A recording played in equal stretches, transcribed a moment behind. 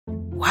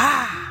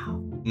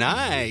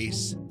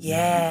Nice.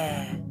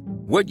 Yeah.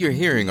 What you're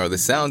hearing are the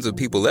sounds of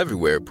people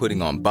everywhere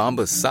putting on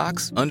Bombas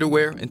socks,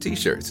 underwear, and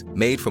T-shirts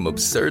made from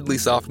absurdly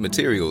soft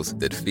materials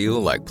that feel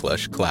like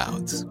plush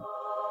clouds.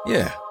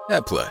 Yeah,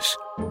 that plush.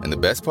 And the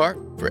best part?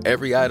 For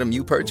every item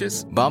you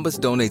purchase, Bombas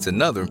donates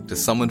another to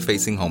someone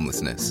facing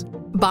homelessness.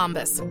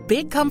 Bombas.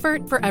 Big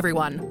comfort for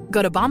everyone.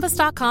 Go to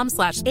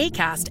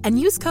bombas.com/ACAST and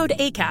use code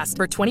ACAST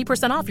for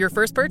 20% off your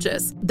first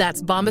purchase.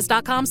 That's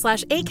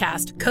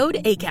bombas.com/ACAST. Code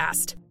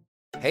ACAST.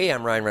 Hey,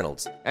 I'm Ryan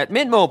Reynolds. At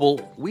Mint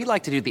Mobile, we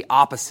like to do the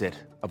opposite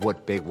of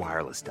what Big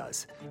Wireless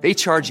does. They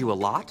charge you a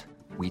lot,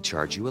 we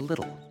charge you a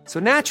little.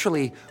 So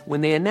naturally, when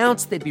they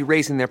announced they'd be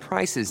raising their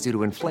prices due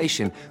to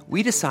inflation,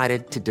 we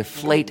decided to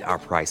deflate our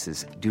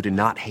prices due to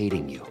not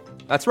hating you.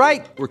 That's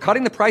right. We're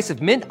cutting the price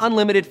of Mint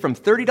Unlimited from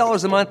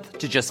 $30 a month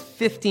to just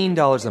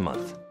 $15 a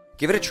month.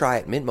 Give it a try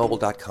at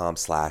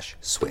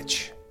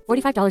mintmobile.com/switch.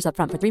 $45 up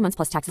front for 3 months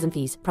plus taxes and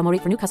fees. Promo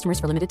rate for new customers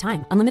for limited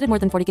time. Unlimited more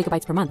than 40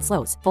 gigabytes per month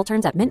slows. Full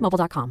terms at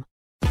mintmobile.com.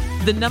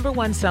 The number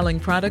one selling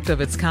product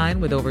of its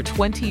kind with over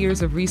 20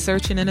 years of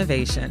research and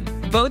innovation.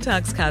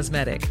 Botox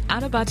Cosmetic,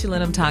 out of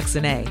botulinum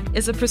toxin A,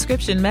 is a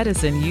prescription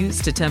medicine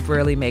used to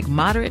temporarily make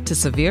moderate to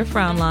severe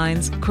frown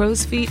lines,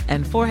 crow's feet,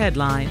 and forehead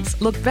lines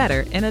look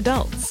better in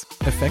adults.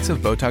 Effects of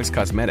Botox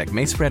Cosmetic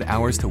may spread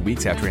hours to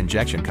weeks after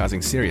injection,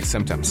 causing serious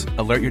symptoms.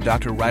 Alert your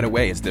doctor right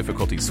away as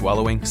difficulty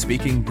swallowing,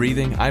 speaking,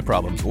 breathing, eye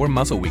problems, or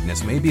muscle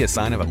weakness may be a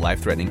sign of a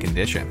life-threatening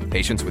condition.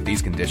 Patients with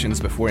these conditions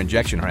before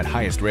injection are at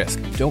highest risk.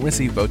 Don't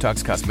receive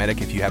Botox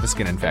Cosmetic if you have a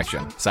skin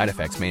infection. Side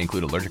effects may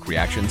include allergic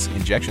reactions,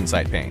 injection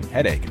site pain,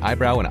 headache,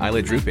 eyebrow and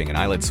eyelid drooping, and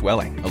eyelid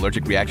swelling.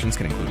 Allergic reactions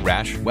can include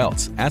rash,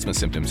 welts, asthma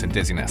symptoms, and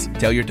dizziness.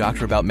 Tell your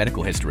doctor about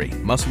medical history,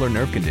 muscle or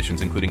nerve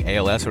conditions including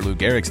ALS or Lou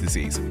Gehrig's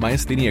disease,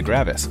 myasthenia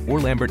gravis, or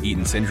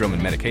Lambert-Eaton syndrome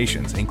and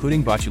medications,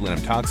 including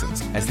botulinum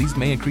toxins, as these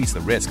may increase the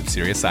risk of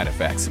serious side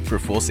effects. For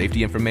full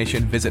safety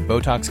information, visit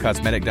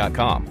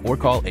BotoxCosmetic.com or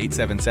call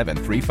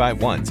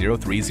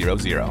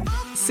 877-351-0300.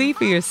 See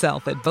for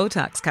yourself at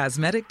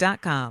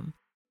BotoxCosmetic.com.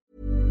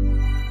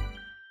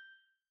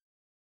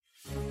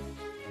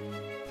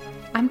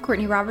 I'm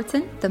Courtney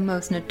Robertson, the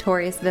most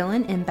notorious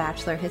villain in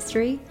Bachelor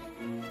history,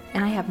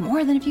 and I have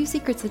more than a few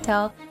secrets to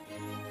tell,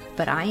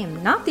 but I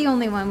am not the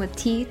only one with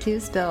tea to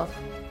spill.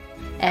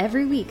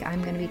 Every week,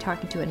 I'm going to be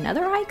talking to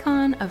another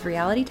icon of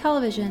reality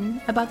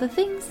television about the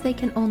things they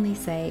can only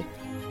say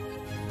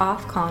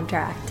off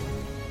contract.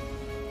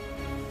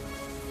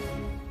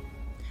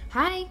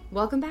 Hi,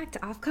 welcome back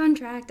to Off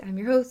Contract. I'm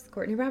your host,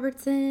 Courtney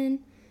Robertson.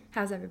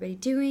 How's everybody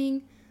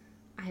doing?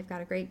 I've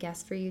got a great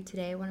guest for you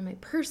today, one of my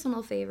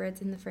personal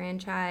favorites in the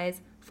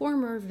franchise,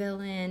 former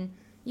villain,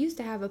 used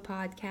to have a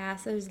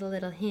podcast. There's a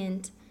little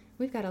hint.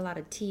 We've got a lot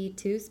of tea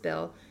to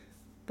spill.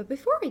 But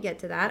before we get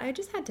to that, I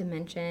just had to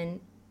mention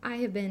I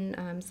have been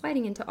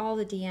sliding into all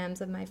the DMs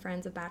of my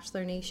friends of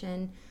Bachelor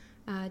Nation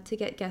to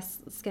get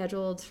guests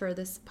scheduled for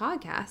this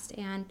podcast.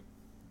 And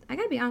I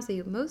gotta be honest with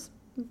you,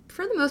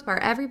 for the most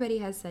part, everybody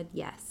has said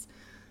yes.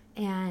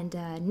 And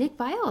Nick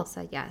Viall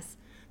said yes.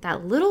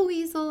 That little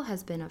weasel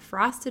has been a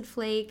frosted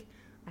flake.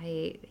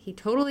 He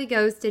totally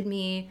ghosted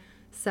me.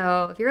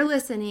 So if you're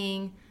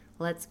listening,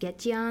 let's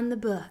get you on the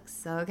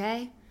books,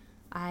 okay?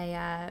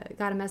 I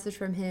got a message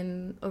from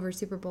him over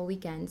Super Bowl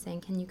weekend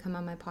saying, can you come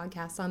on my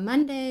podcast on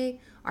Monday?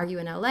 Are you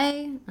in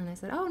LA? And I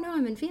said, oh, no,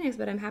 I'm in Phoenix,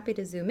 but I'm happy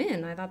to Zoom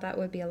in. I thought that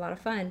would be a lot of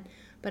fun.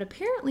 But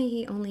apparently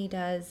he only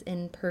does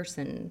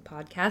in-person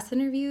podcast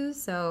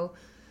interviews. So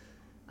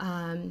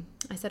I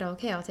said,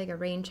 okay, I'll take a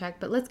rain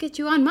check, but let's get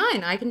you on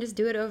mine. I can just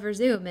do it over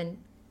Zoom. And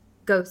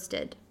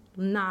ghosted.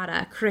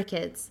 Nada.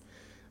 Crickets.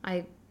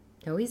 I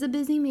know he's a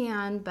busy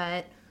man,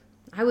 but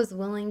I was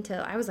willing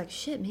to, I was like,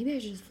 shit, maybe I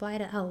should just fly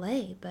to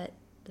LA, but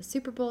the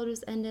Super Bowl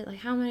just ended. Like,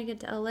 how am I going to get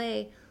to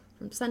LA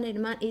from Sunday to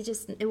Monday?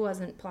 It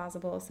wasn't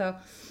plausible. So,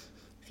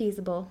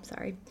 feasible,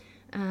 sorry.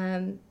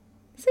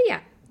 So yeah,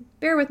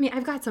 bear with me.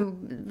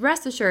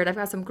 Rest assured, I've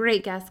got some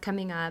great guests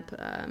coming up,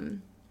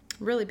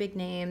 really big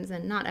names,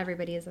 and not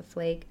everybody is a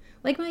flake,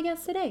 like my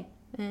guest today.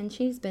 And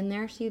she's been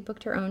there. She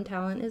booked her own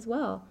talent as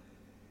well.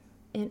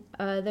 In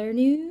other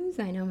news,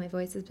 I know my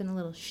voice has been a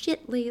little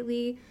shit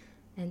lately.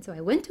 And so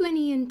I went to an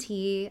ENT.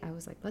 I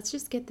was like, let's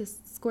just get this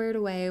squared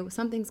away.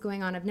 Something's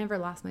going on. I've never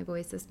lost my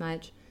voice this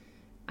much.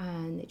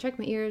 And they checked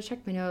my ears,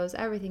 checked my nose.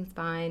 Everything's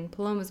fine.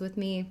 Paloma's with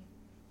me.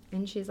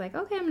 And she's like,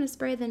 okay, I'm going to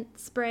spray.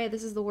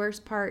 This is the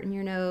worst part in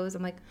your nose.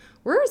 I'm like,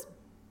 worst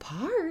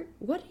part?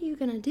 What are you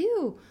going to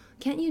do?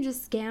 Can't you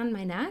just scan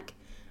my neck?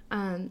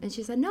 And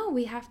she said, no,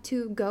 we have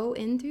to go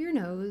in through your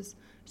nose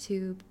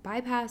to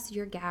bypass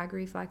your gag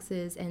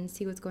reflexes and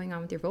see what's going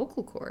on with your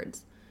vocal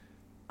cords.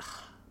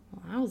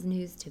 Well, that was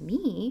news to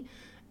me.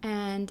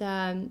 And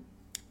I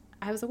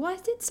was like, well, I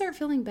did start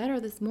feeling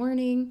better this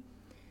morning.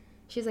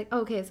 She's like,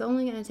 okay, it's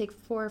only going to take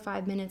 4 or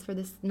 5 minutes for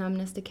this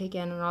numbness to kick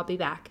in, and I'll be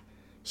back.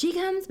 She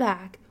comes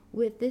back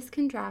with this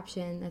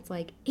contraption that's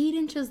like 8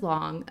 inches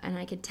long, and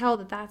I could tell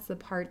that that's the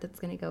part that's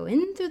going to go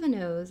in through the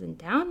nose and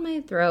down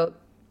my throat.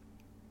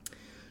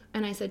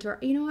 And I said to her,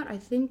 you know what, I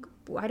think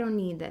I don't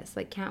need this.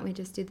 Like, can't we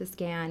just do the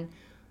scan?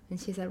 And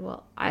she said,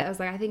 well, I was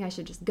like, I think I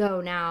should just go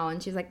now.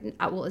 And she's like,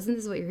 well, isn't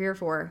this what you're here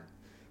for?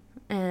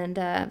 And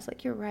I was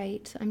like, you're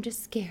right. I'm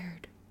just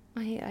scared.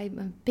 I'm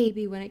a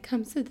baby when it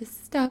comes to this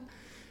stuff.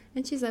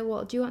 And she's like,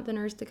 well, do you want the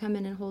nurse to come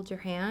in and hold your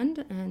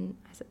hand? And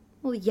I said,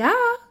 well,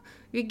 yeah,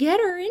 you get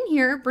her in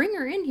here, bring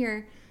her in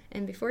here.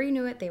 And before you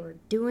knew it, they were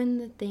doing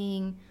the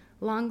thing.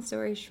 Long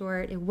story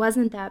short, it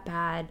wasn't that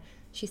bad.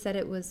 She said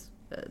it was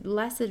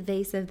less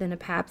invasive than a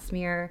pap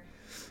smear.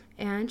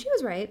 And she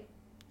was right.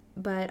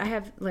 But I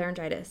have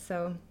laryngitis.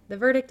 So the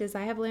verdict is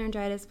I have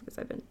laryngitis because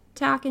I've been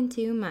talking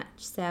too much.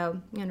 So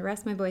I'm going to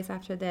rest my voice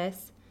after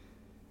this.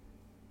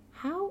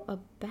 How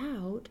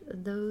about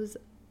those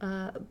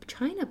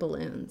China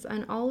balloons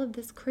and all of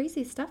this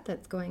crazy stuff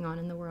that's going on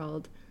in the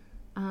world?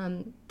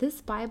 This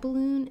spy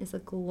balloon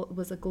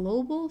was a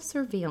global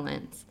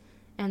surveillance,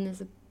 and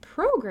this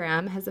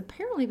program has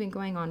apparently been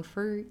going on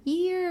for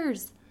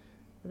years.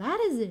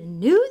 That is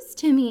news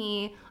to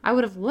me. I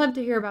would have loved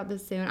to hear about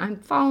this soon. I'm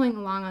following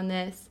along on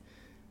this.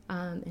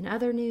 In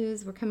other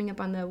news, we're coming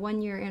up on the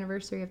 1-year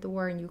anniversary of the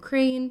war in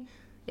Ukraine.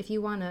 If you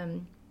want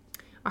a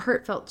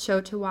heartfelt show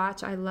to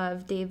watch, I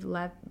love Dave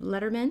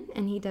Letterman,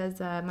 and he does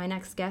My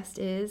Next Guest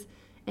Is,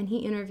 and he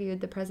interviewed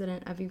the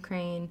president of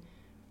Ukraine.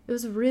 It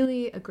was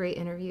really a great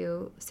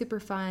interview, super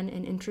fun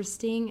and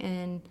interesting,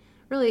 and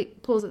really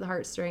pulls at the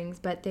heartstrings.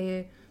 But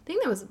the thing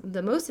that was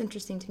the most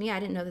interesting to me, I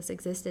didn't know this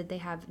existed, they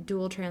have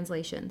dual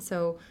translation.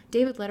 So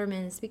David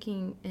Letterman is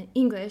speaking in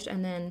English,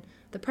 and then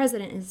the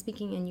president is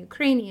speaking in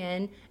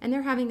Ukrainian, and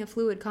they're having a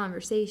fluid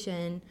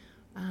conversation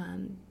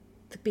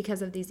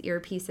because of these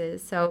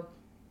earpieces. So,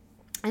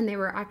 and they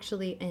were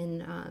actually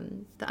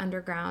in the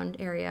underground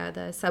area,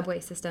 the subway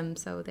system,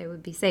 so they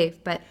would be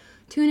safe. But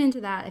tune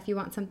into that if you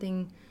want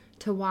something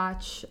to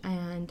watch,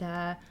 and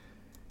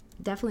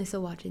definitely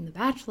still watching The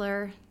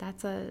Bachelor.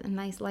 That's a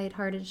nice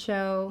lighthearted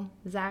show.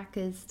 Zach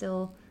is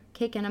still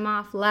kicking him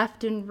off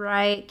left and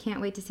right.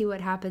 Can't wait to see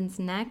what happens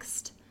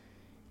next.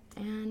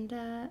 And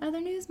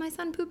other news, my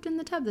son pooped in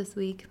the tub this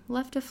week.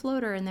 Left a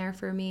floater in there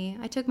for me.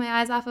 I took my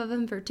eyes off of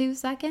him for 2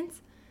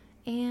 seconds,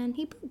 and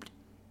he pooped.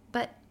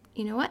 But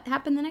you know what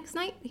happened the next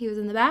night? He was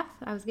in the bath.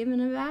 I was giving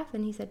him a bath,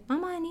 and he said,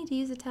 Mama, I need to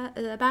use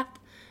the bath.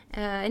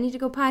 I need to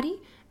go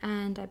potty.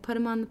 And I put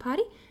him on the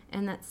potty,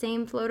 and that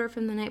same floater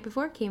from the night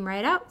before came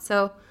right out.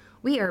 So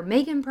we are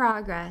making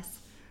progress.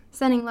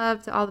 Sending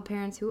love to all the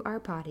parents who are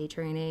potty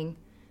training.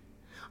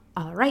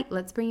 All right,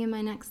 let's bring in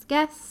my next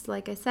guest.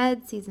 Like I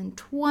said, season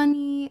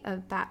 20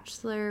 of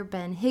Bachelor,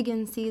 Ben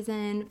Higgins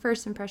season,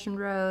 First Impression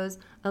Rose,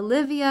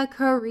 Olivia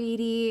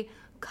Caridi.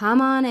 Come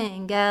on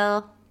in,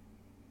 gal.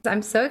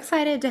 I'm so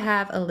excited to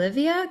have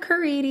Olivia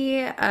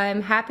Caridi.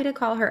 I'm happy to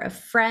call her a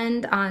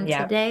friend on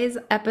today's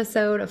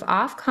episode of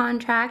Off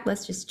Contract.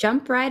 Let's just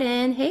jump right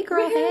in. Hey,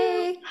 girl,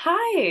 hey.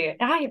 Hi.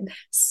 I'm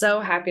so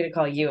happy to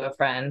call you a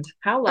friend.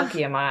 How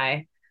lucky am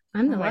I?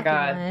 I'm the lucky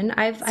one.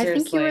 I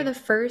think you were the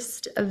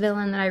first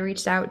villain that I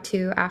reached out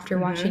to after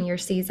watching your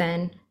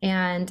season,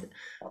 and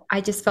I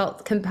just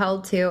felt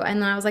compelled to.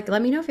 And then I was like,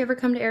 let me know if you ever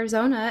come to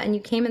Arizona, and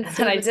you came and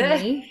stayed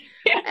with me.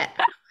 Yeah.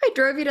 I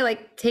drove you to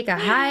like take a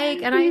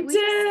hike, and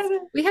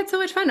we had so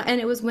much fun. And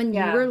it was when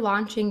you were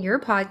launching your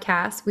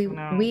podcast.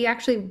 We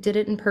actually did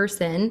it in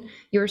person.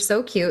 You were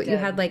so cute. You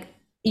had like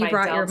you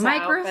brought your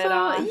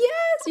microphone.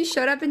 Yes, you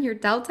showed up in your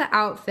Delta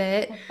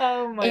outfit.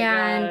 Oh my God.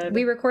 And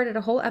we recorded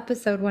a whole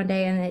episode one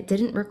day, and it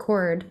didn't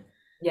record.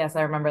 Yes,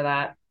 I remember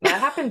that. That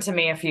happened to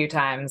me a few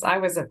times. I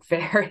was a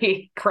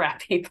very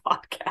crappy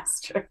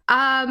podcaster.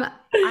 I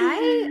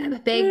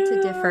beg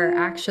to differ,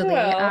 actually.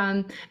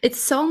 Well, it's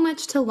so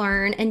much to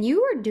learn, and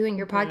you were doing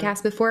your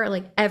podcast before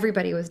like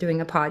everybody was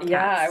doing a podcast.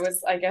 Yeah,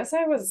 I guess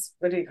I was,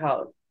 what do you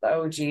call it? The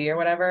OG or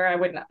whatever.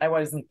 I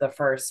wasn't the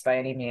first by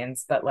any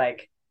means, but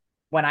like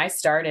when I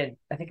started,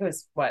 I think it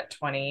was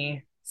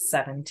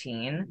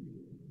 2017.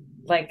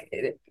 Like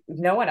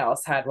no one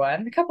else had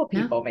one, a couple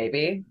people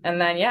maybe. And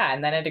then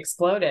it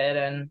exploded.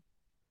 And,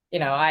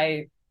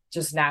 I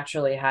just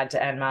naturally had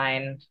to end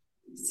mine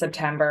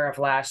September of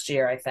last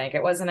year. I think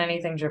it wasn't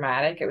anything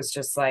dramatic. It was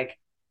just like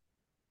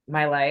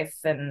my life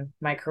and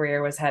my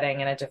career was heading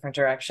in a different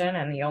direction,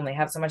 and you only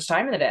have so much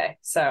time in the day.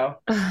 So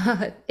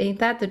ain't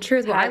that the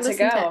truth? Well, I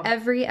listened to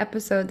every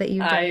episode that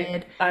you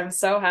did. I'm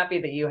so happy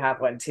that you have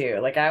one too.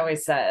 Like I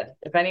always said,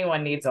 if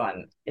anyone needs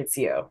one, it's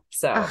you.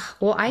 So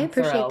well, I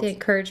appreciate the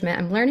encouragement.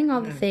 I'm learning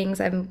all the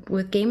things. I'm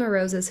with Game of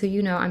Roses, who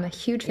I'm a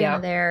huge fan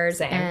of theirs,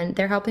 and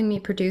they're helping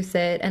me produce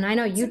it. And I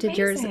know you did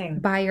yours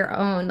by your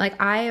own. Like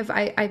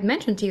I've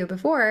mentioned to you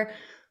before,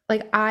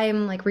 like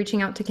I'm like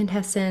reaching out to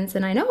contestants,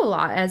 and I know a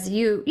lot, as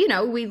we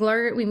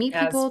meet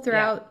people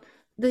throughout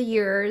the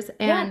years,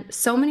 and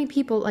so many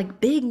people, like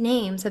big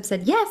names, have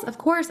said, yes, of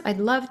course, I'd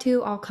love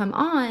to, I'll come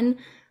on.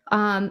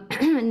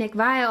 Nick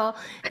Vile,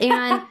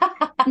 and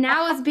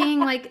now is being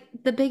like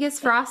the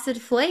biggest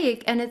frosted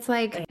flake, and it's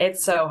like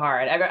it's so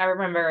hard. I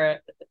remember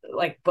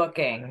like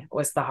booking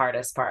was the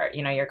hardest part.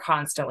 You're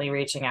constantly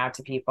reaching out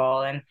to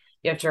people, and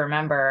you have to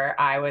remember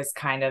I was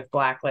kind of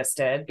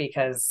blacklisted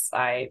because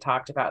I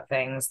talked about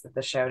things that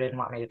the show didn't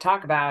want me to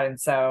talk about, and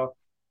so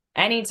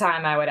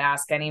anytime I would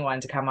ask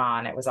anyone to come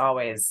on, it was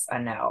always a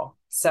no.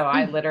 So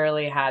I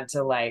literally had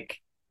to like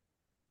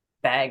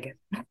beg,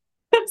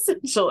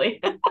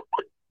 essentially.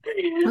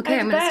 Okay,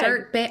 I'm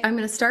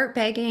gonna start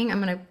begging. I'm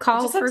gonna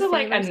call just have for to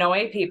like favors.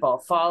 annoy people,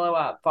 follow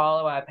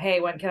up. Hey,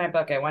 when can I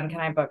book it? When can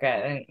I book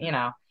it?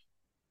 And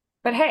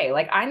but hey,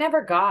 like I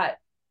never got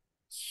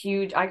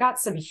I got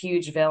some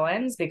huge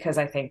villains because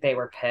I think they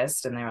were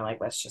pissed and they were like,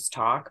 let's just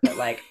talk. But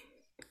like,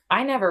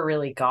 I never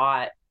really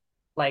got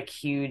like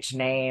huge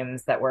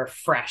names that were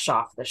fresh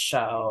off the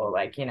show.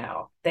 Like,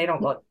 they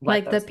don't let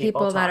Like the those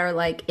people people that talk. are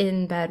like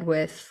in bed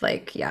with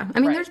like, yeah. I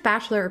mean, Right. there's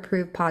Bachelor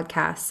approved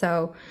podcasts,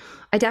 so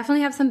I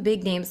definitely have some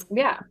big names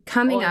Yeah.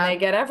 coming Well, and up. they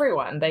get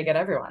everyone. They get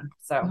everyone.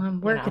 So, Well,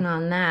 I'm working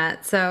on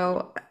that.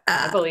 So,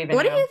 I believe in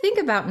what do you. you think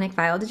about Nick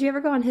Viall? Did you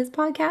ever go on his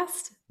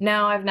podcast?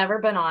 No, I've never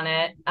been on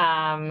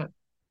it.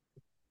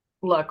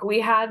 Look, we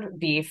had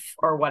beef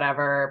or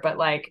whatever, but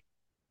like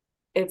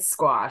it's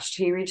squashed.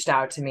 He reached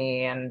out to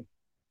me and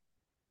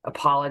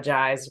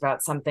apologized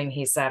about something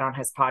he said on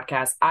his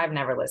podcast. I've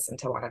never listened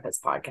to one of his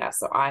podcasts,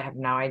 so I have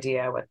no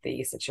idea what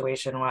the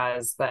situation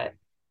was, but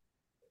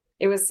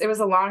it was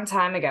a long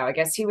time ago. I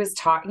guess he was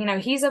talking,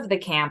 he's of the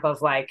camp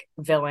of like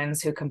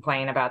villains who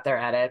complain about their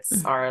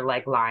edits are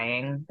like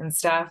lying and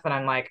stuff. And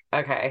I'm like,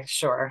 okay,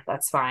 sure,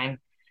 that's fine.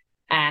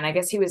 And I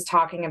guess he was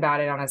talking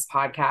about it on his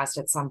podcast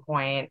at some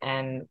point,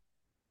 and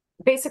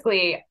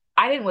basically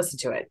I didn't listen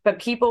to it, but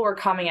people were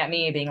coming at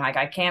me being like,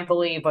 I can't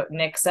believe what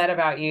Nick said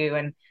about you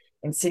and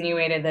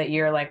insinuated that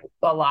you're like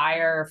a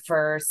liar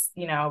for,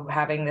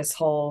 having this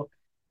whole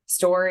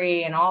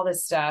story and all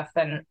this stuff.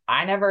 And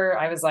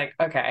I was like,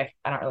 okay,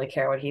 I don't really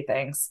care what he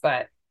thinks,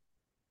 but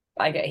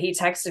he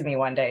texted me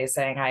one day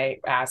saying, I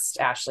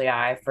asked Ashley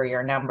I for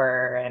your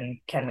number and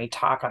can we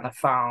talk on the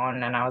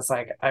phone? And I was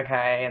like,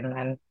 okay. And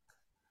then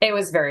it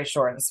was very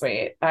short and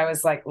sweet. I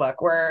was like,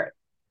 look, we're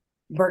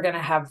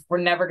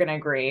never going to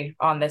agree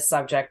on this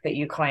subject that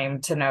you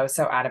claim to know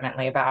so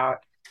adamantly about.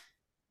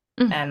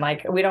 And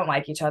like, we don't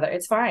like each other.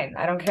 It's fine.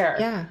 I don't care.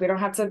 Yeah. We don't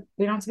have to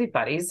be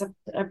buddies.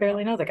 I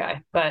barely know the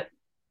guy, but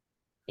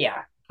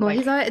yeah. Well,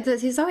 like,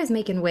 he's always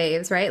making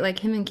waves, right? Like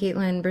him and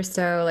Caitlin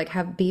Bristow like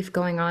have beef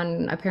going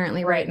on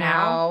apparently right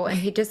now. And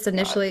he just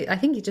initially, I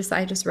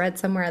just read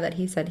somewhere that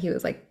he said he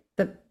was like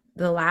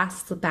the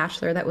last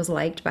Bachelor that was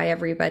liked by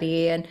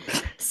everybody. And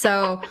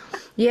so,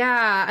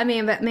 yeah, I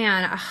mean, but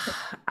man,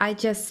 I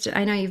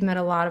know you've met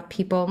a lot of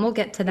people and we'll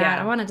get to that.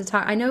 Yeah. I wanted to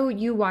talk. I know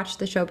you watched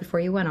the show before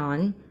you went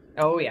on.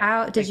 Oh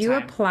yeah. Did you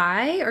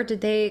apply or did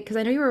they, because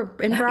I know you were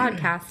in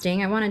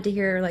broadcasting. I wanted to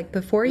hear like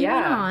before you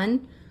went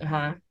on.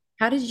 Uh-huh.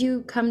 How did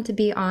you come to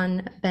be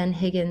on Ben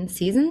Higgins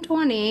season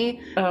 20?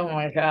 Oh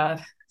my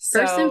God.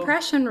 First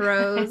impression,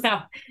 Rose.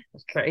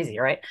 It's crazy,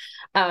 right?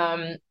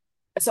 I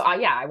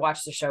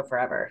watched the show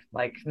forever,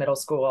 like middle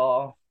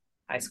school,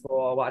 high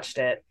school, watched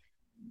it.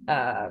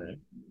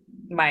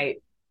 My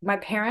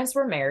parents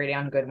were married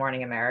on Good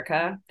Morning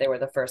America. They were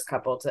the first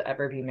couple to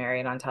ever be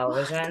married on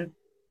television. What?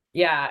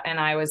 Yeah, and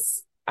I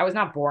was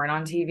not born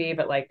on TV,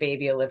 but like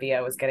baby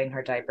Olivia was getting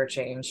her diaper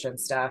changed and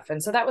stuff.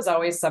 And so that was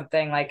always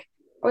something like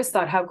I always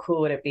thought, how cool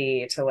would it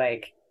be to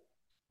like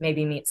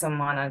maybe meet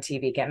someone on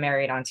TV, get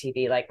married on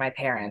TV, like my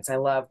parents. I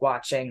love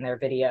watching their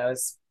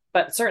videos,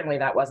 but certainly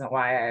that wasn't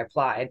why I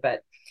applied.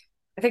 But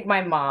I think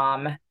my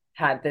mom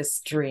had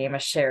this dream, a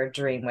shared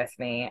dream with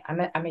me.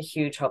 I'm a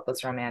huge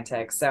hopeless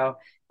romantic. So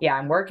yeah,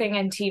 I'm working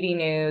in TV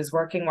news,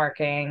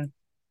 working.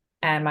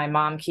 And my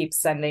mom keeps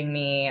sending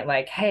me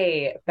like,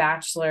 hey,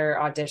 Bachelor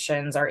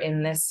auditions are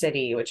in this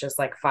city, which is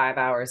like 5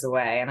 hours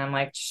away. And I'm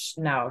like,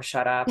 no,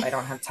 shut up. I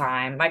don't have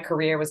time. My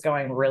career was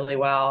going really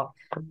well.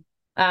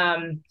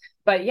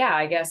 But yeah,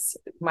 I guess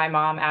my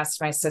mom asked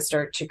my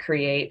sister to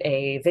create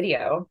a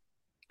video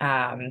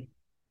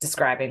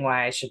describing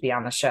why I should be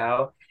on the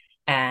show.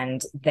 And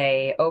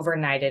they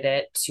overnighted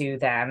it to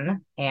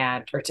them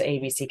or to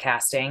ABC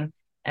Casting.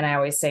 And I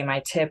always say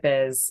my tip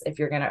is if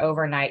you're going to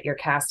overnight your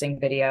casting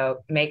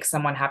video, make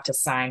someone have to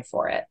sign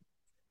for it.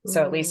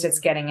 So at least it's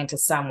getting into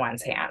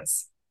someone's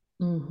hands.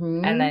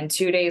 Mm-hmm. And then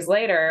 2 days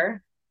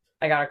later,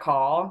 I got a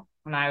call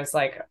and I was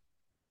like,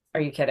 are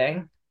you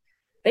kidding?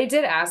 They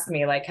did ask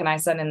me, like, can I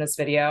send in this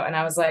video? And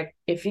I was like,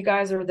 if you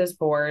guys are this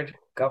bored,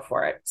 go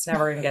for it. It's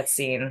never going to get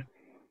seen.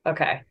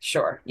 Okay,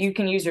 sure. You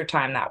can use your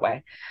time that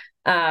way.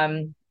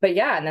 But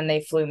yeah, and then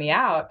they flew me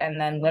out.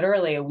 And then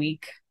literally a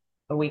week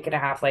and a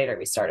half later,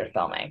 we started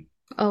filming.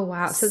 Oh,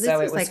 wow. So this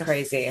was like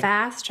crazy.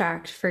 Fast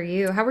tracked for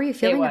you. How were you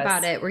feeling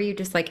about it? Were you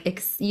just like,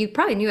 you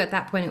probably knew at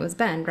that point it was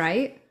Ben,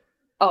 right?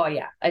 Oh,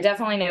 yeah. I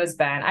definitely knew it was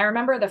Ben. I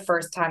remember the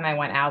first time I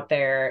went out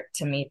there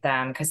to meet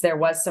them because there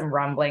was some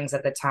rumblings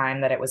at the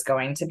time that it was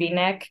going to be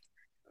Nick.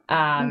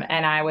 And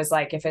I was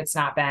like, if it's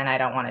not Ben, I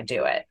don't want to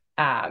do it.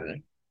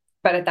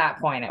 But at that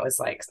point, it was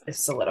like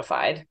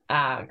solidified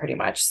pretty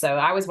much. So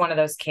I was one of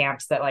those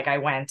camps that like I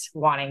went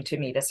wanting to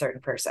meet a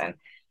certain person.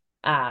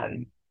 But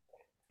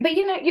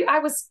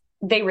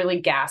they really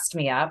gassed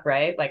me up,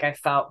 right? Like I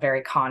felt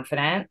very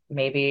confident,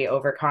 maybe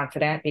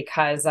overconfident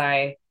because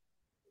I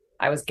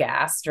was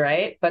gassed,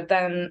 right? But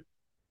then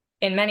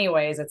in many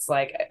ways, it's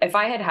like if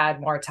I had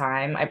had more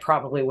time, I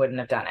probably wouldn't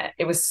have done it.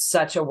 It was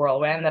such a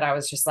whirlwind that I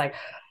was just like,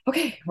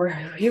 okay,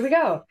 here we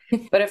go.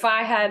 But if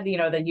I had,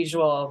 the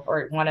usual,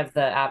 or one of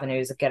the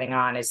avenues of getting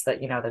on is that,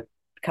 the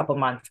couple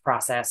month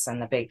process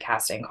and the big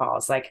casting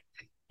calls, like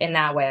in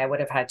that way, I would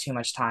have had too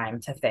much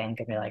time to think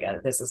and be like, oh,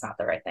 this is not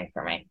the right thing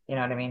for me. You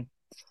know what I mean?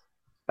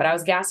 But I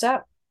was gassed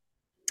up.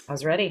 I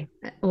was ready.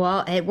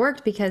 Well, it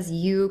worked because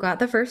you got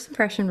the first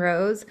impression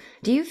rose.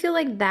 Do you feel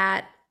like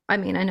that? I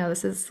mean, I know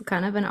this is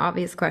kind of an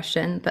obvious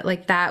question, but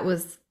like that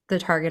was the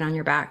target on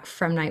your back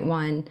from night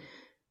one.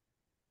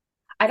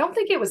 I don't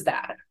think it was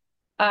that.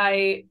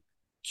 I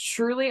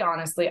truly,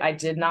 honestly, I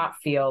did not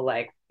feel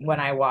like when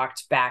I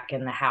walked back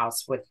in the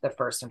house with the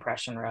first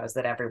impression rose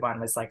that everyone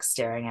was like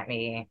staring at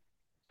me.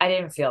 I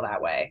didn't feel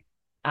that way.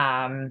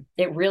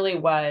 It really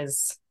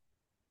was,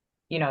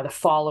 the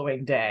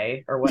following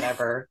day or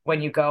whatever,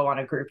 when you go on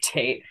a group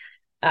date.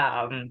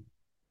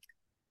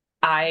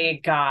 I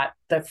got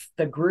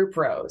the group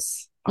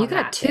rose. You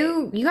got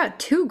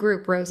two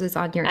group roses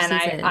on your season.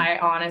 And I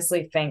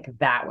honestly think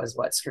that was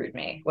what screwed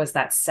me, was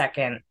that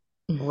second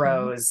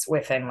rose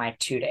within like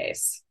 2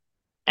 days.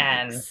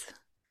 And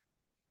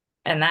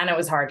then it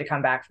was hard to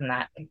come back from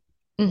that.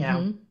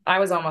 I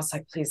was almost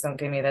like, please don't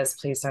give me this.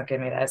 Please don't give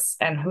me this.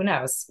 And who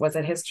knows? Was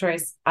it his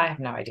choice? I have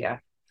no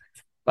idea.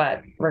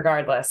 But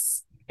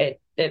regardless,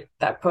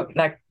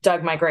 that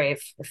dug my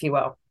grave, if you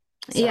will.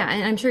 So. Yeah,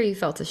 and I'm sure you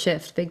felt a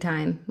shift big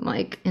time,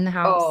 like in the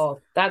house. Oh,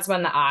 that's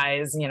when the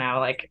eyes,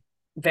 like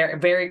very,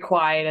 very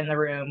quiet in the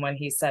room when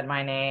he said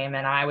my name.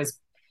 And I was,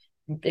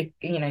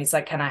 he's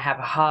like, can I have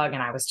a hug?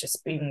 And I was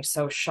just being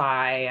so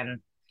shy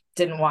and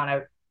didn't want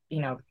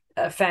to,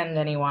 offend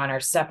anyone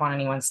or step on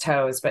anyone's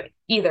toes. But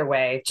either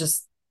way,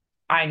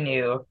 I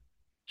knew,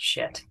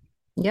 shit,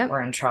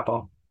 we're in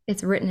trouble.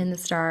 It's written in the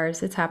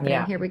stars. It's happening.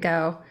 Yeah. Here we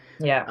go.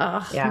 Yeah.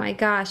 Oh yeah. My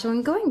gosh.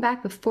 When going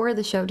back before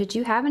the show, did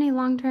you have any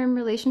long-term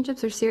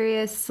relationships or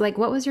serious, like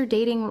what was your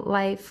dating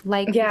life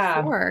like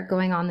before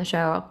going on the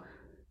show?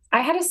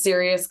 I had a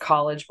serious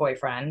college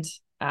boyfriend.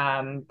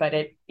 But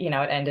it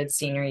ended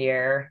senior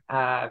year.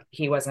 I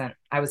was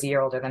a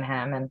year older than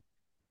him, and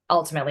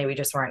ultimately we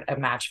just weren't a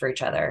match for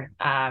each other.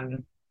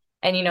 And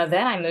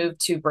then I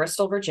moved to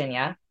Bristol,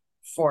 Virginia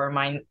for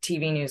my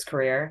TV news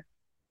career,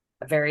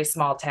 a very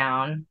small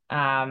town.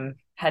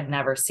 Had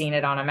never seen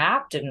it on a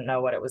map, didn't know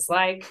what it was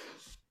like.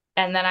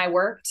 And then I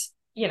worked,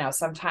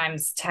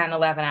 sometimes 10,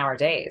 11-hour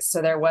days.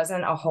 So there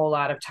wasn't a whole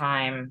lot of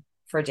time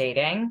for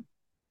dating.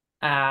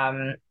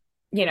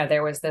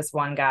 There was this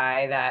one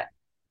guy that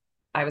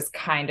I was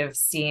kind of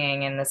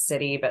seeing in the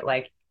city, but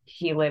like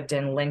he lived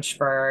in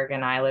Lynchburg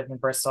and I lived in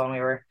Bristol, and we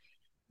were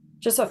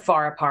just so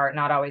far apart,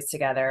 not always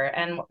together.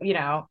 And,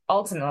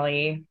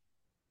 ultimately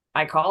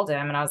I called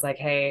him and I was like,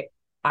 hey,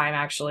 I'm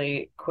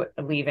actually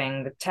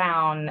leaving the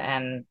town,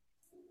 and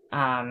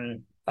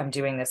I'm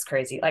doing this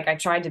crazy. Like I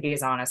tried to be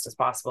as honest as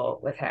possible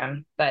with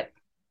him, but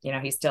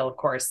he still, of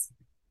course,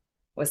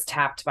 was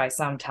tapped by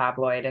some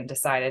tabloid and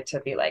decided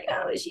to be like,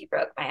 oh, she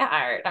broke my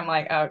heart. I'm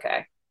like,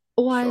 okay.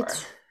 What?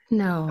 Sure.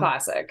 No.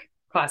 Classic.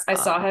 I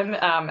saw him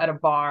at a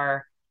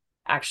bar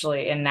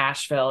actually in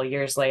Nashville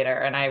years later,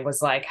 and I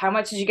was like, how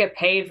much did you get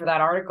paid for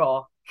that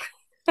article?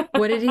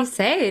 What did he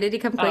say? Did he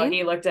complain? Oh,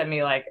 he looked at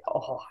me like,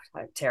 oh,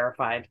 I'm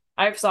terrified.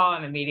 I saw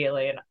him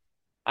immediately and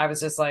I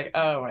was just like,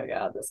 oh my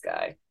God, this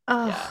guy.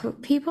 Oh, yeah.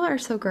 People are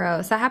so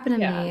gross. That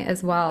happened to me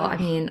as well. Ugh. I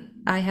mean,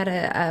 I had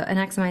an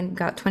ex of mine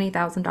got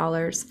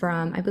 $20,000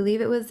 from, I believe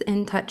it was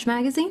In Touch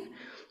magazine,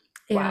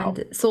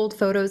 and sold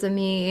photos of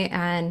me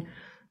and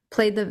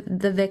played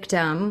the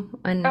victim.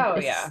 And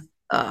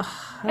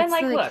and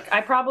like, look,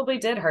 I probably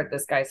did hurt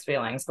this guy's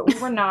feelings, but we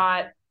were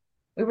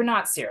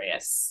not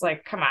serious.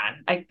 Like, come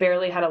on. I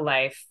barely had a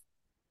life.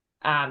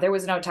 There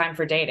was no time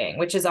for dating,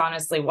 which is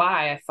honestly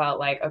why I felt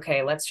like,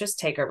 okay, let's just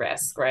take a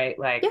risk, right?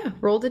 Like,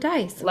 roll the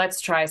dice.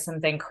 Let's try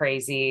something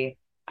crazy.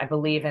 I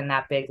believe in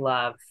that big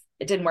love.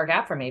 It didn't work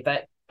out for me,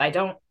 but I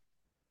don't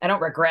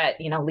regret,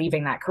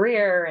 leaving that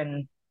career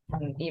and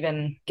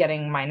even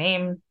getting my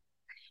name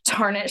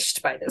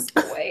tarnished by this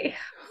boy.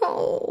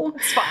 Oh,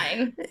 it's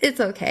fine. It's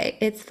okay.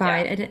 It's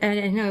fine. Yeah. And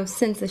I know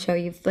since the show,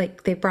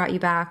 they brought you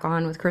back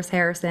on with Chris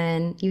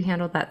Harrison. You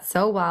handled that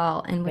so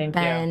well. And with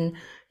Ben,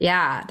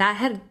 that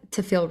had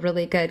to feel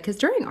really good. Because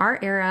during our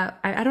era,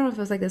 I don't know if it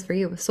was like this for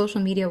you,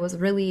 social media was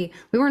really,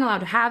 we weren't allowed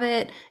to have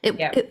it.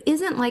 It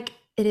isn't like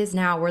it is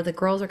now, where the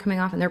girls are coming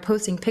off and they're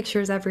posting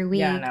pictures every week.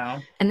 Yeah, no.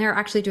 And they're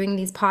actually doing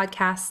these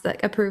podcasts,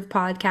 like approved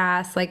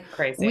podcasts. Like,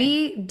 crazy.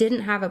 We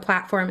didn't have a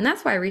platform. And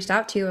that's why I reached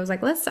out to you. I was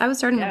like, I was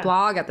starting a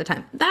blog at the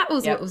time. That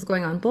was what was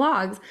going on,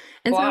 blogs.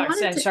 And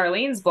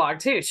Charlene's blog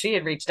too. She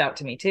had reached out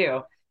to me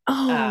too.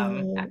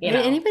 Oh, did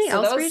anybody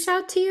else reach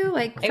out to you?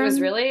 Like, it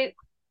was really,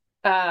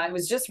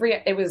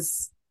 it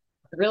was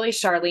really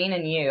Charlene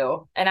and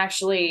you. And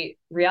actually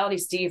Reality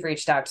Steve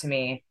reached out to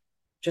me,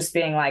 just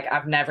being like,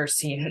 I've never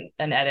seen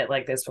an edit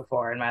like this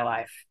before in my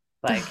life.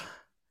 Like,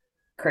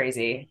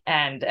 crazy.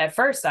 And at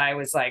first I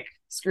was like,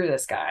 screw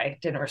this guy.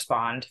 Didn't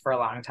respond for a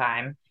long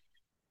time.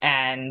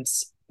 And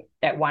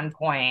at one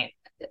point,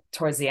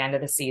 towards the end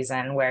of the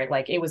season where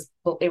like it was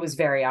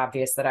very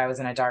obvious that I was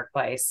in a dark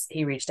place.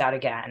 He reached out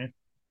again,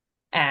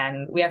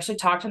 and we actually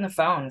talked on the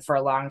phone for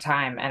a long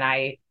time.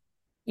 And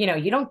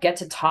you don't get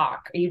to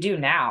talk. You do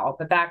now,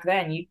 but back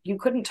then you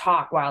couldn't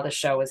talk while the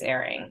show was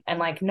airing, and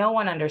like no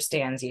one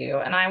understands you.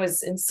 And I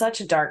was in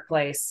such a dark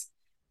place.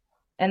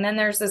 And then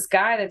there's this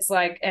guy that's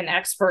like an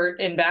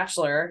expert in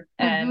Bachelor,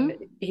 and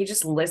he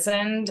just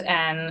listened.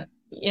 And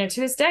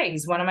to this day,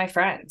 he's one of my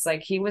friends.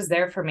 Like he was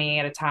there for me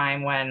at a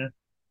time when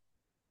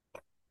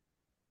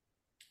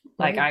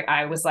like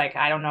I was like,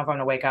 I don't know if I'm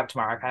gonna wake up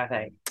tomorrow kind of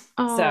thing.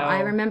 Oh, So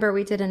I remember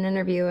we did an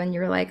interview and you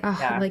were like, oh,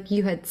 yeah, like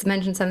you had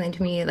mentioned something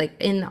to me like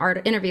in the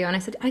art interview. And I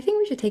said, I think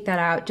we should take that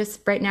out.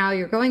 Just right now,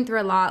 you're going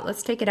through a lot.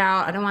 Let's take it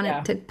out. I don't want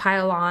it to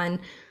pile on,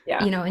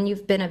 yeah, and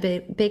you've been a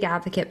big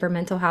advocate for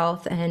mental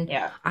health. And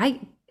yeah. I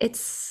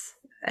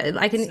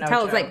can no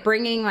tell joke. it's like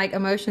bringing like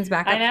emotions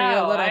back up I for you a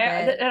know. little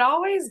bit. It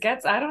always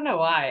gets, I don't know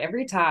why,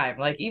 every time.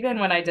 Like even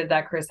when I did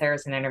that Chris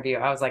Harrison interview,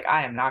 I was like,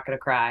 I am not going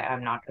to cry.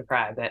 I'm not going to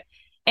cry. But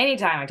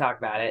anytime I talk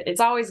about it,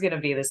 it's always going to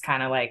be this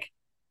kind of like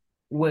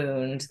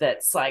wound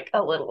that's like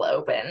a little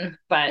open,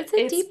 but It's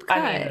a deep cut.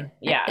 I mean,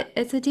 yeah,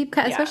 It's a deep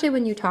cut, yeah, especially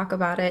when you talk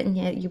about it, and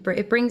yet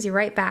it brings you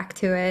right back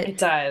to it. it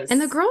does. And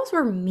the girls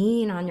were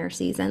mean on your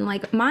season.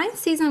 Like my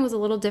season was a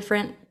little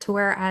different to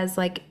whereas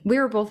like we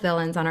were both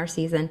villains on our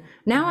season.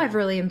 Now I've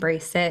really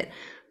embraced it.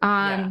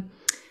 And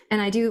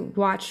I do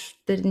watch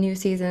the new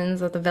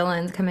seasons of the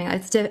villains coming out.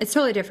 It's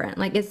totally different.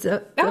 Like it's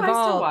evolved. I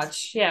still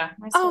watch. Yeah,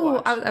 I still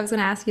watch. I was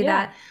going to ask you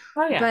that.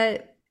 Oh yeah.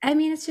 But I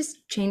mean, it's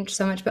just changed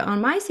so much. But on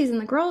my season,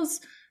 the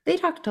girls, they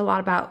talked a lot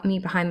about me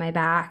behind my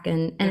back.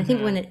 And I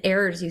think when it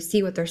airs, you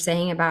see what they're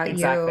saying about you.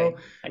 Exactly.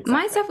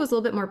 My stuff was a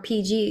little bit more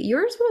PG.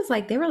 Yours was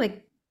like, they were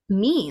like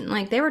mean.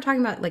 Like they were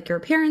talking about like your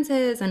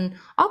appearances and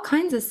all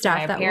kinds of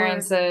stuff. My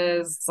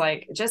appearances,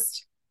 like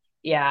just,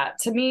 yeah,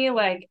 to me,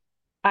 like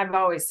I've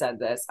always said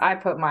this, I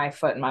put my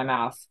foot in my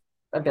mouth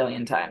a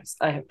billion times.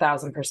 I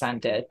 1,000%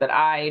 did, but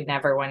I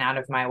never went out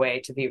of my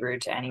way to be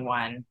rude to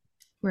anyone.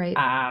 Right.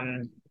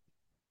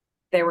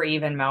 There were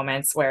even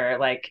moments where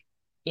like,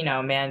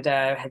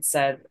 Amanda had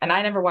said, and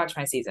I never watched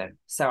my season,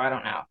 so I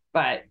don't know,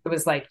 but it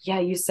was like, yeah,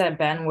 you said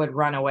Ben would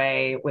run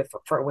away with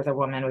a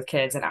woman with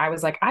kids. And I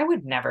was like, I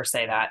would never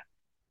say that.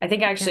 I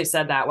think I actually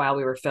said that while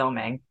we were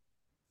filming.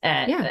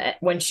 And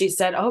when she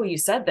said, oh, you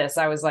said this,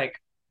 I was like,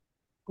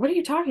 what are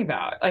you talking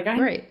about? Like,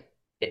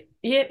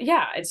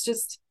 it's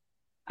just,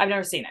 I've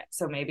never seen it.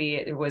 So maybe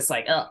it was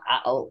like,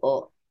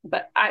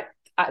 but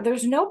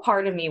there's no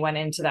part of me went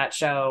into that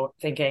show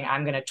thinking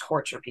I'm going to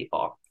torture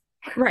people.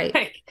 Right.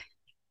 Like,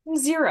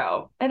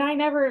 zero. And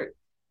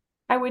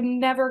I would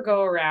never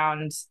go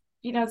around,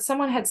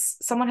 someone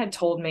had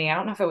told me, I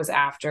don't know if it was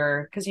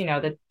after, because,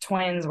 the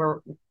twins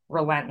were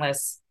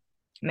relentless,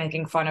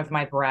 making fun of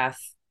my breath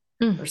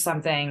or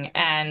something.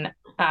 And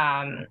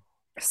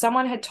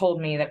someone had told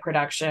me that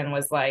production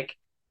was like,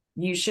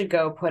 you should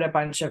go put a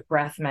bunch of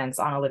breath mints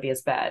on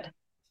Olivia's bed.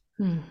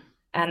 And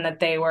that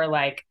they were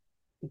like,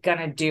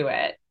 gonna do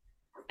it.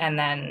 And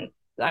then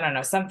I don't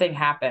know, something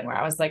happened where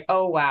I was like,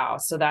 oh wow,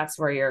 so that's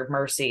where your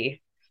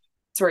mercy,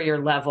 it's where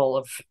your level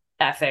of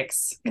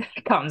ethics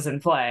comes in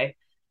play.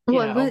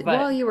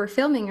 While you were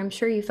filming, I'm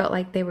sure you felt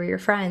like they were your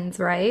friends,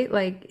 right?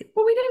 Like,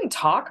 well, we didn't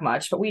talk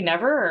much, but we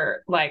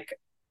never like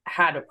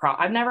had a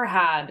problem. I've never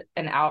had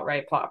an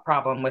outright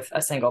problem with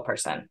a single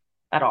person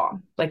at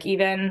all. Like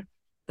even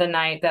the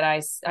night that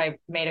I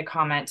made a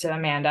comment to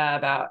Amanda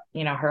about,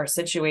 her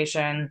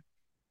situation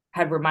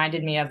had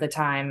reminded me of the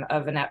time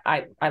of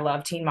I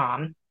love Teen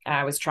Mom.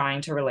 I was trying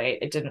to relate.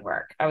 It didn't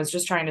work. I was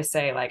just trying to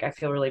say, like, I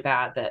feel really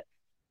bad that,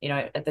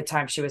 at the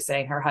time she was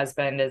saying her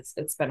husband,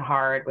 it's been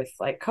hard with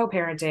like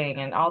co-parenting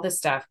and all this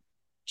stuff.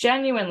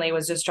 Genuinely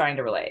was just trying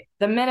to relate.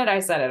 The minute I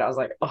said it, I was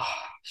like, oh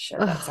shit,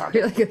 that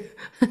sounded really.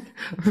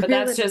 But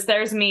that's just,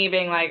 there's me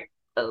being like,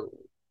 oh.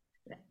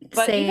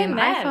 But same. Even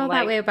then, I felt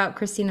that way about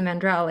Christina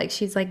Mandrell. Like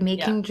she's like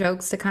making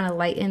jokes to kind of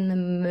lighten the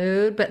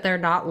mood, but they're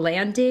not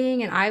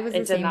landing. And I was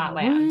it did not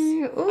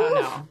land. Oh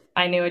no,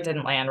 I knew it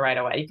didn't land right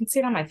away. You can see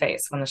it on my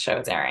face when the show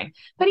is airing.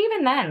 But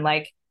even then,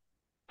 like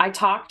I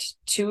talked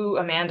to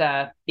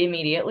Amanda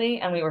immediately,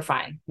 and we were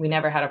fine. We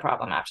never had a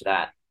problem after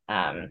that.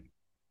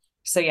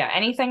 So yeah,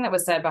 anything that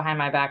was said behind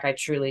my back, I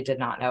truly did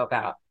not know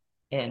about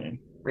in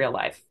real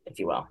life, if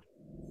you will.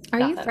 Are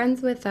you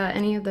friends with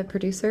any of the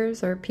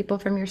producers or people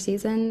from your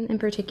season in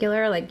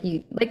particular? Like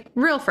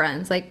real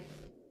friends, like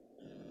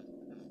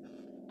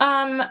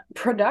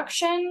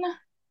production?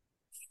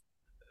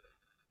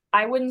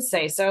 I wouldn't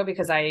say so,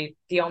 because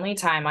the only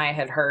time I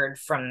had heard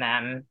from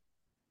them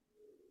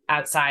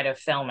outside of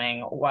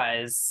filming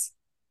was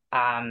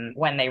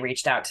when they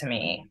reached out to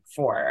me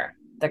for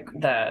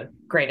the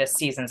greatest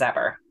seasons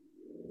ever.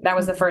 That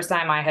was the first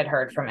time I had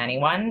heard from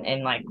anyone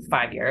in like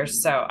 5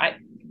 years. So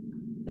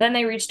then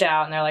they reached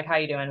out and they're like, how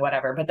you doing?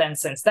 Whatever. But then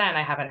since then,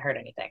 I haven't heard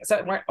anything. So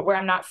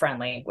I'm not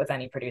friendly with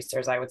any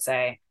producers, I would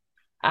say.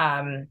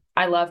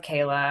 I love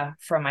Kayla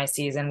from my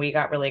season. We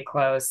got really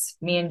close.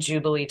 Me and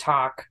Jubilee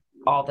talk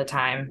all the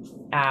time.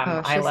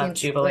 I love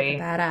Jubilee.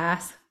 Like a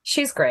badass.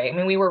 She's great. I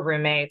mean, we were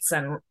roommates,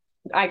 and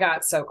I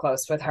got so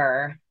close with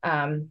her.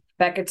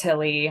 Becca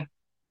Tilly,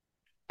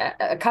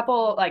 a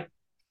couple like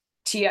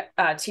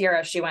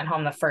Tiara, she went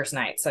home the first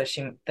night. So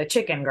the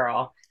chicken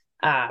girl,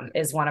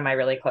 is one of my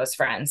really close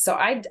friends. So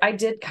I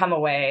did come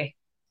away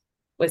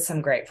with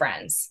some great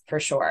friends for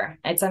sure.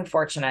 It's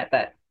unfortunate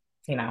that,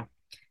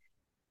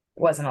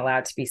 wasn't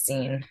allowed to be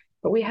seen,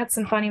 but we had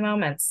some funny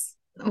moments.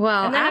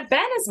 Well, and then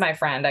Ben is my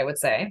friend, I would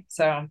say.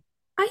 So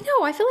I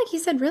know, I feel like he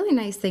said really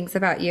nice things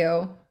about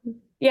you.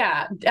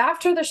 Yeah.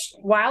 After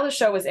while the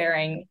show was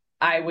airing,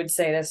 I would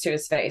say this to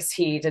his face.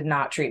 He did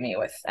not treat me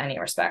with any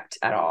respect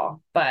at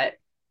all, but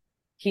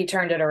he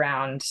turned it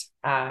around,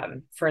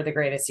 for the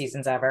greatest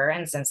seasons ever.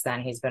 And since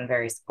then he's been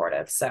very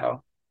supportive.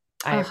 So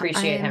I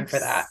appreciate him for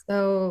that.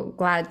 So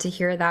glad to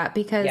hear that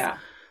because,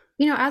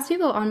 as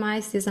people on my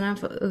season,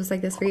 it was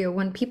like this for you.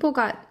 When people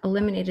got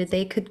eliminated,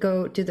 they could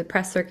go do the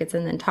press circuits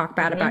and then talk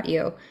bad about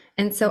you.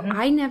 And so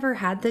I never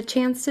had the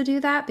chance to do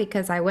that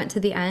because I went to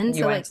the end.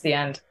 You went to the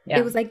end. Yeah.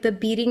 It was like the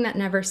beating that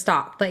never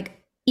stopped. Like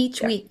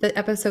each week the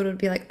episode would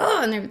be like,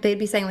 oh, and they'd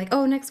be saying like,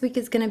 oh, next week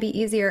is going to be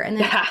easier. And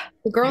then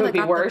the girl that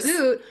got the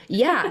boot,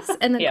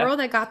 and the girl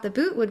that got the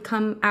boot would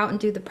come out and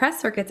do the press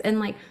circuits and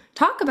like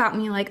talk about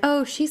me like,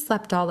 oh, she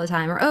slept all the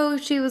time or, oh,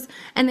 she was,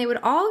 and they would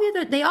all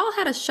they all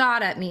had a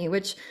shot at me,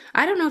 which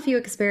I don't know if you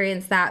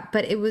experienced that,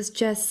 but it was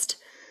just,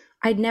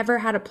 I'd never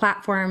had a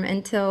platform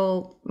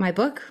until my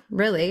book,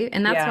 really.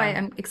 And that's why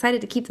I'm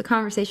excited to keep the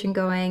conversation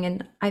going.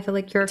 And I feel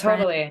like you're a friend.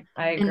 Totally.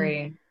 I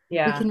agree.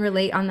 Yeah. We can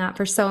relate on that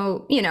for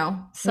so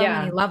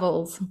many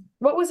levels.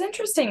 What was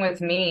interesting with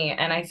me,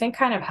 and I think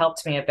kind of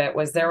helped me a bit,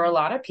 was there were a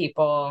lot of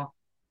people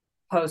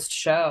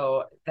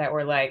post-show that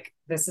were like,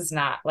 this is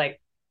not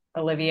like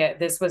Olivia,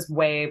 this was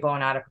way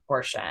blown out of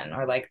proportion,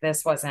 or like,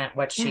 this wasn't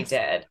what she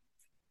did.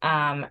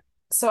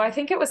 So I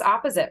think it was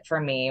opposite for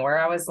me, where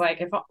I was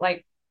like,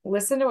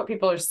 listen to what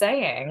people are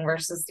saying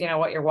versus,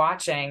 what you're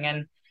watching.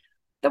 And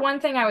the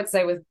one thing I would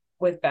say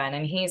with Ben,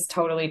 and he's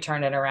totally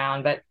turned it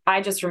around, but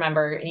I just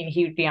remember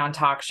he would be on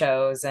talk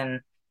shows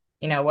and,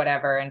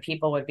 whatever, and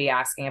people would be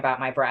asking about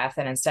my breath.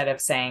 And instead of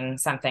saying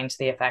something to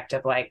the effect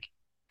of like,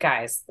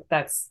 guys,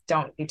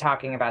 don't be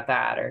talking about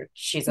that, or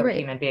she's a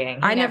human being.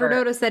 I never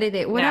noticed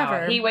anything,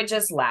 whatever. No, he would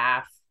just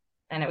laugh.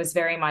 And it was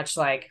very much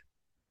like,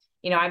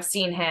 I've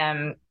seen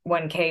him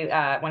when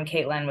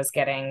Caitlyn was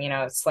getting,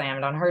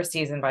 slammed on her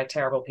season by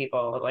terrible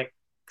people, like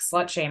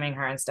slut shaming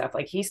her and stuff.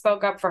 Like, he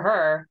spoke up for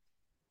her.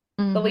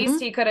 The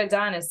least he could have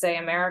done is say,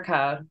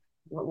 America,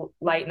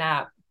 lighten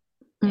up.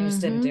 He just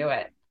didn't do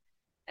it.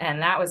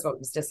 And that was what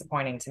was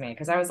disappointing to me,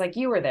 because I was like,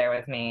 you were there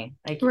with me.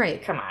 Like,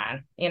 come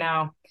on,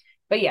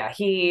 But yeah,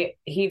 he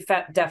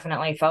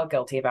definitely felt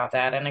guilty about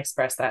that and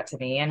expressed that to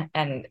me.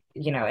 And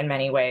in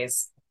many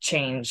ways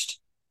changed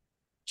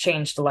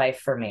life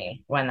for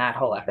me when that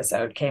whole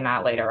episode came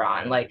out later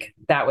on. Like,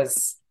 that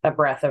was a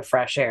breath of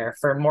fresh air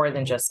for more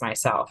than just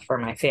myself, for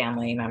my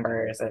family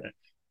members and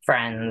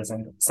friends.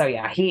 And so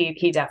yeah,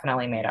 he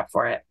definitely made up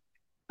for it.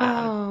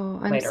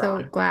 I'm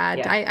so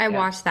glad. I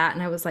watched that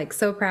and I was like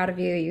so proud of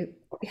you. You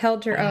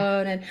held your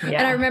own, and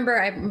I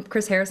remember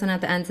Chris Harrison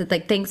at the end said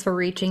like, thanks for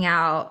reaching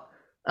out.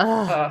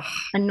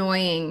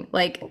 Annoying.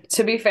 Like,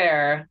 to be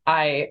fair,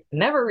 I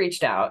never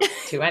reached out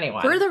to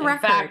anyone. For the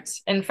record.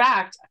 In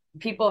fact,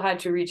 people had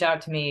to reach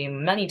out to me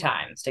many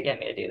times to get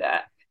me to do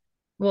that.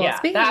 Well,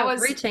 speaking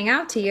of reaching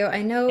out to you,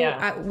 I know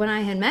when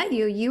I had met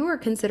you, you were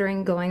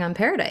considering going on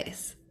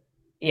Paradise.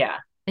 Yeah.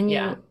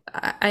 And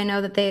I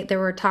know that there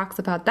were talks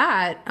about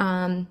that.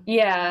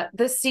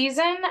 The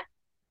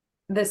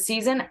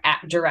season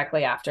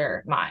directly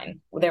after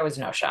mine, there was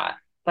no shot.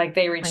 Like,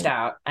 they reached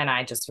out and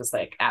I just was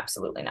like,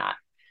 absolutely not.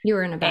 You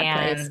were in a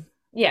bad place.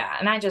 Yeah.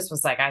 And I just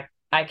was like,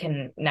 I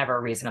can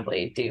never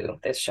reasonably do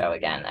this show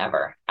again,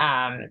 ever.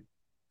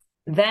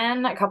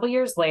 Then a couple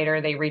years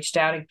later, they reached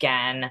out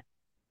again,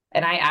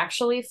 and I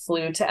actually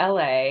flew to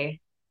LA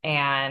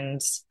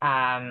and,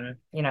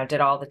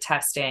 did all the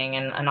testing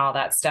and all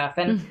that stuff.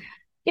 And,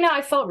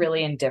 I felt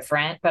really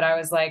indifferent, but I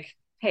was like,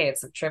 hey,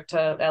 it's a trip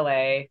to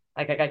LA.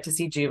 Like, I got to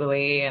see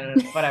Jubilee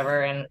and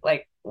whatever. And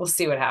like, we'll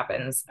see what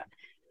happens.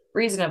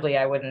 Reasonably,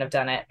 I wouldn't have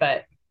done it.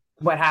 But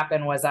what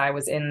happened was I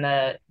was in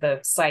the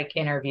psych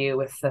interview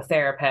with the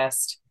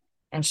therapist,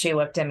 and she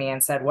looked at me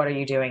and said, what are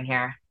you doing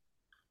here?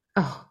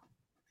 Oh.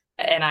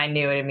 And I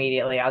knew it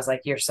immediately. I was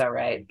like, you're so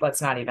right.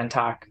 Let's not even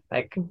talk.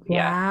 Like,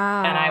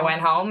 wow. And I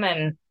went home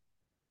and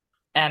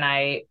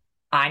I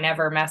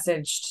never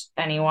messaged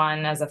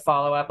anyone as a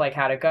follow-up, like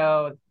how to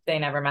go. They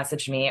never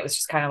messaged me. It was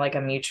just kind of like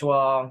a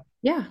mutual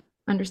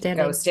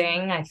understanding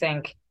ghosting. I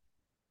think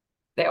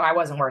I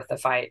wasn't worth the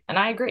fight. And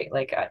I agree.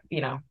 Like,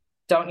 you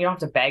don't have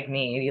to beg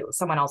me.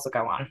 Someone else will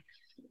go on.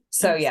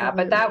 So Absolutely.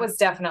 But that was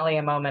definitely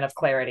a moment of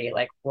clarity.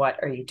 Like, what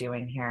are you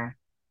doing here?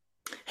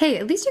 Hey,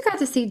 at least you got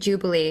to see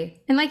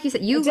Jubilee. And like you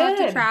said, you love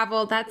to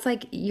travel. That's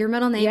like your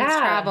middle name is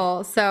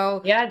travel.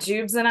 So yeah,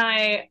 Jubes and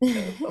I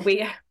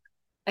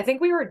think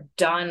we were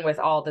done with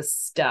all this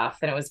stuff,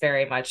 and it was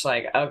very much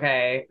like,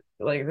 okay,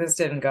 like this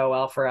didn't go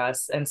well for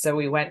us. And so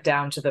we went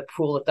down to the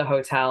pool at the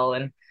hotel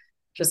and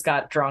just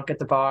got drunk at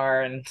the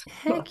bar. And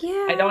Heck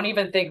I don't yeah.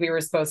 even think we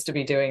were supposed to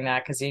be doing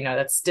that because,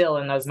 that's still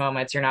in those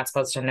moments, you're not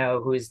supposed to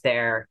know who's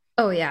there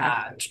Oh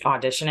yeah.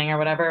 auditioning or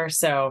whatever.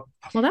 So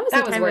Well, that was the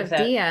that was time worth of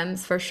it.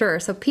 DMs for sure.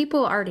 So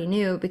people already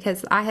knew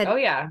because I had, Oh,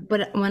 yeah.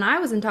 but when I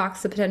was in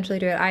talks to potentially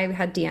do it, I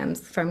had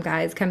DMs from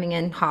guys coming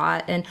in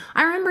hot. And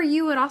I remember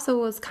you would also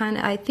was kind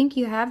of, I think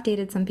you have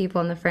dated some people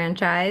in the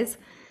franchise.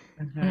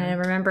 And I Hmm.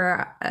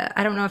 remember,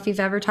 I don't know if you've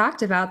ever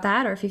talked about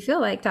that or if you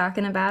feel like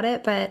talking about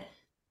it, but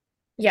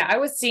Yeah, I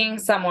was seeing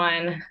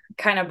someone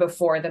kind of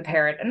before the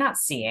parrot, not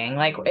seeing,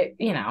 like,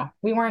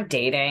 we weren't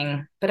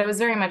dating, but it was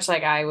very much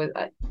like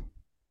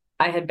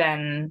I had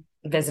been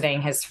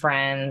visiting his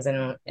friends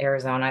in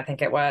Arizona, I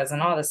think it was,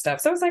 and all this stuff.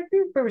 So it was like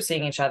we were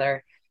seeing each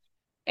other.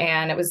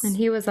 And it and was,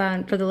 he was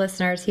on, for the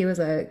listeners, he was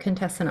a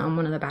contestant on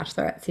one of the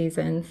Bachelorette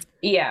seasons.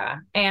 yeah.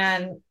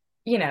 And,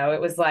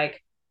 it was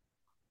like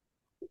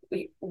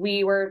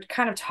we were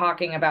kind of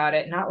talking about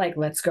it, not like,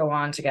 let's go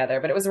on together,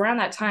 but it was around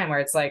that time where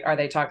it's like, are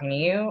they talking to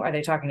you? Are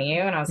they talking to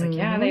you? And I was like,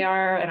 yeah, they Hmm.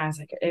 are. And I was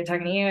like, are they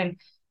talking to you? And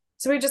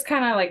so we just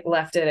kind of like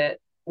left it at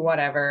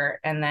whatever.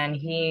 And then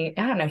I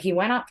don't know, he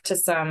went up to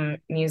some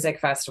music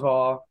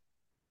festival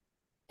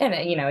and,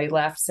 he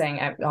left saying,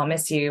 I'll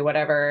miss you,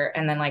 whatever.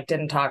 And then like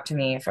didn't talk to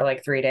me for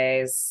like 3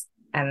 days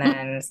and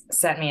then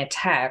sent me a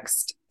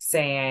text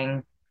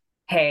saying,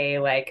 hey,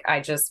 like,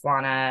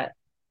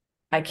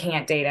 I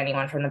can't date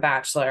anyone from The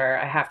Bachelor.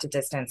 I have to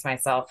distance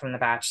myself from The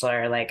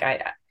Bachelor. Like,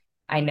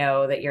 I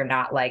know that you're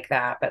not like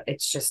that, but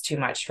it's just too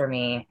much for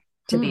me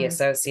to be Hmm.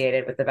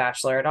 associated with The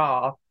Bachelor at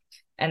all.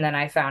 And then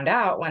I found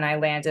out when I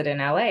landed in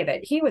LA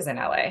that he was in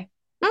LA.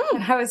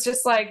 And Mm. I was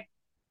just like,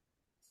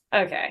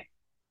 okay.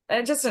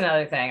 And just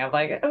another thing of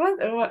like,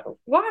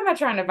 why am I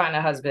trying to find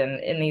a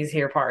husband in these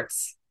here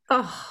parts?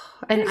 Oh,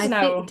 and There's I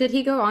think, no, did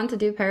he go on to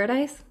do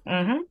Paradise?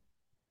 mm-hmm,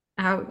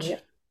 Ouch. yeah.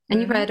 And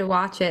you probably Mm-hmm. had to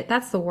watch it.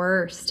 That's the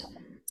worst.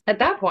 At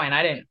that point,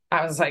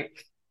 I was like,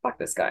 fuck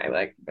this guy.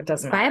 Like, it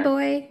doesn't Bye, matter.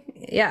 boy.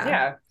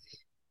 Yeah.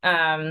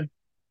 Yeah. Um,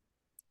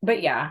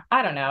 but yeah,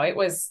 I don't know.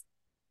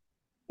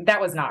 That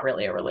was not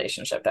really a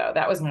relationship though.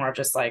 That was more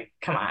just like,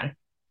 come on,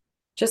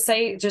 just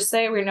say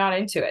we're not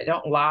into it.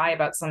 Don't lie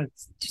about some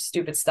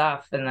stupid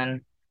stuff and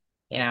then,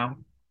 you know,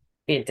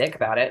 be a dick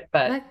about it.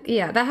 But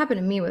Yeah, that happened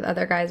to me with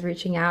other guys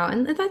reaching out.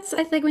 And that's,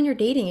 I think, when you're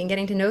dating and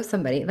getting to know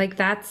somebody, like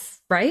that's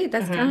right.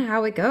 That's kind mhm, of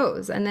how it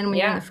goes. And then when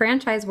you're in the yeah,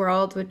 franchise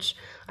world, which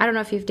I don't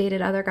know if you've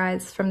dated other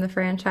guys from the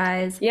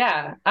franchise.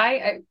 yeah.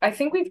 I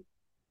think we've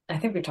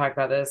talked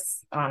about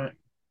this on.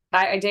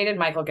 I dated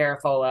Michael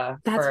Garafola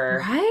That's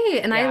for, right.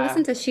 And I yeah,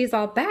 listened to She's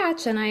All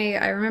Batch, and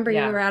I remember you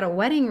yeah, were at a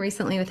wedding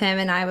recently with him,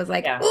 and I was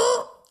like, yeah,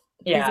 oh,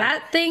 is yeah.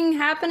 that thing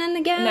happening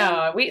again?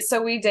 No,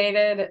 we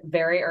dated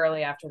very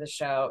early after the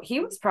show.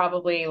 He was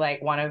probably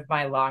like one of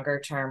my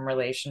longer term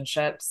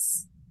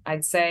relationships,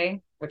 I'd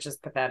say, which is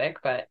pathetic,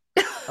 but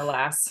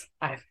alas,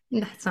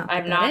 That's not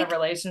I'm not a pathetic.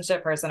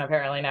 relationship person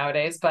apparently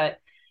nowadays. But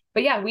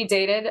yeah, we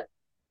dated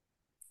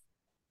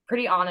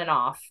pretty on and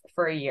off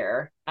for a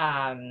year.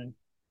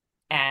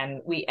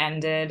 And we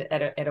ended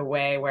at a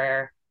way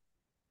where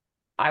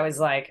I was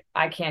like,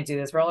 I can't do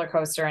this roller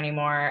coaster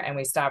anymore. And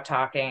we stopped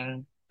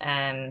talking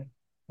and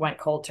went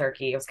cold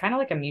turkey. It was kind of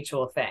like a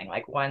mutual thing.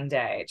 Like one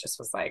day it just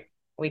was like,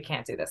 we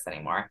can't do this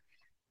anymore.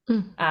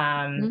 Mm.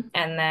 Mm.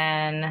 And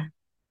then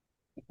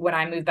when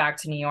I moved back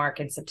to New York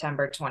in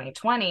September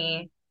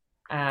 2020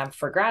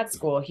 for grad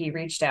school, he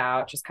reached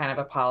out, just kind of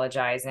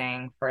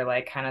apologizing for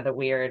like kind of the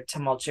weird,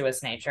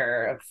 tumultuous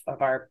nature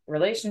of our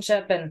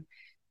relationship. And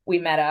we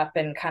met up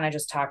and kind of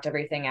just talked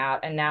everything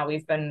out. And now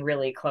we've been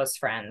really close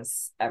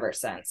friends ever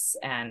since.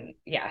 And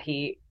yeah,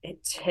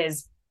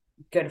 his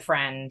good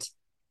friend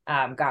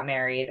got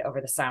married over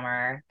the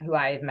summer, who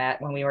I had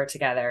met when we were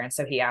together. And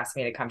so he asked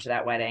me to come to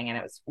that wedding.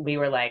 And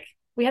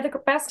we had the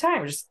best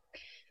time, just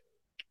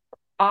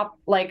up,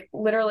 like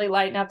literally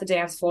lighting up the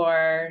dance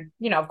floor.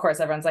 Of course,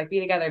 everyone's like, be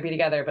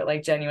together. But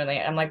like genuinely,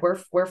 I'm like,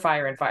 we're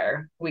fire and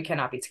fire. We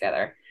cannot be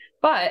together.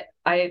 But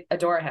I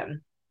adore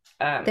him.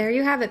 There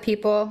you have it,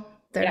 people.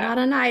 They're Yeah, not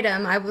an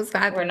item. I'm we're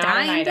not an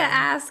dying to item.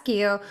 ask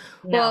you.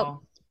 Well,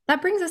 No.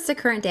 that brings us to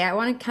current day. I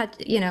want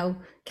to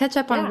catch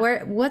up on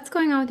Yeah. what's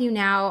going on with you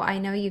now. I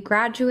know you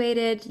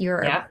graduated,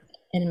 you're Yeah.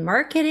 in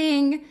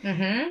marketing,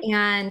 Mm-hmm.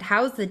 and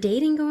how's the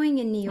dating going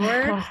in New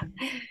York?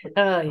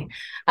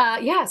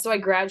 Yeah. So I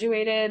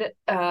graduated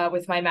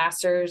with my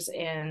master's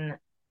in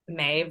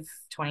May of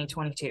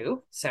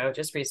 2022. So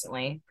just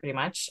recently, pretty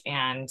much.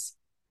 And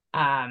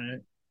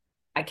um,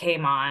 I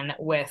came on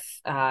with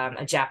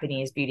a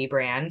Japanese beauty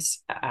brand,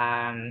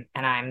 and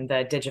I'm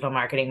the digital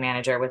marketing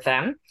manager with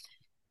them.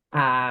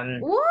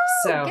 Whoa,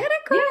 So get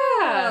a yeah, girl.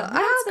 no,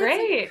 Oh, it's that's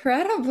great.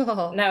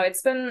 incredible. No,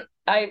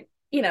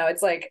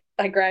 it's like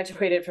I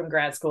graduated from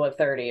grad school at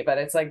 30, but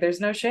it's like there's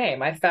no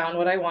shame. I found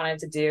what I wanted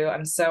to do.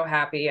 I'm so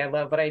happy. I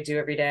love what I do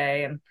every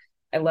day, and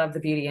I love the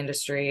beauty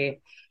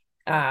industry.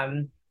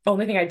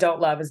 Only thing I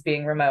don't love is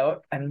being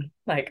remote. I'm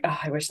like, oh,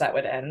 I wish that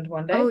would end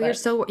one day, Oh,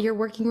 but you're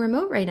working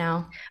remote right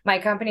now. my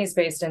company is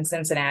based in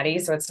Cincinnati,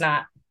 so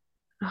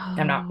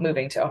I'm not Oh,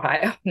 moving to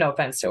Ohio. No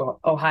offense to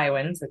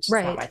Ohioans, which is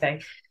not my right.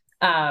 thing.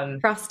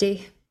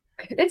 Frosty.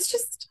 It's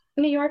just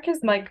New York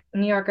is like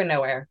New York or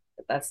nowhere.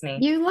 That's me.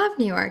 You love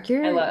New York.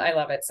 I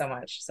love it so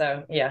much.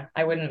 So yeah,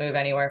 I wouldn't move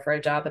anywhere for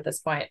a job at this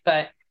point.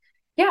 But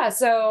yeah,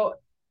 so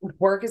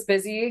work is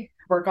busy,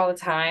 work all the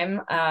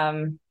time.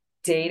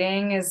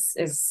 Dating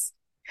is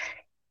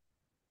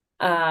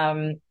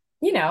um,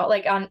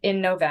 like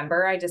in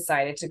November, I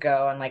decided to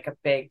go on like a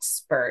big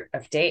spurt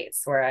of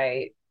dates where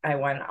I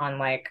went on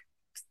like,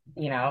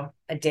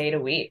 a date a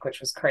week, which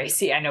was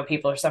crazy. I know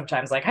people are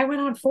sometimes like, I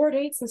went on 4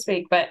 dates this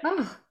week, but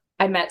Oh,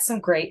 I met some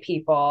great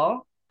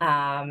people.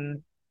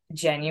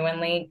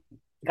 Genuinely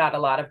got a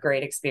lot of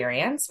great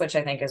experience, which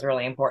I think is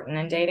really important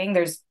in dating.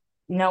 There's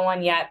no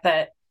one yet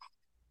that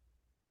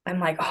I'm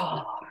like,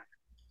 oh,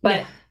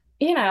 yeah.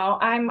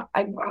 but I'm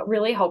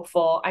really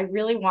hopeful. I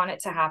really want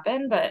it to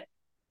happen, but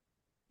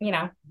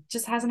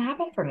just hasn't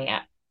happened for me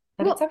yet.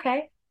 But it's Well,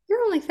 okay.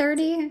 you're only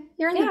 30.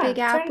 You're in the Yeah, Big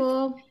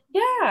Apple.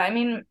 yeah. I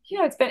mean,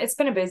 it's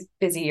been a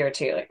busy year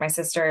too. Like my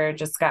sister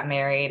just got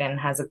married and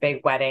has a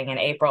big wedding in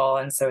April,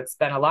 and so it's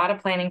been a lot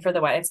of planning for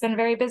the wedding. It's been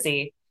very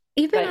busy,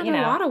 You've been but at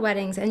a lot of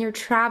weddings and you're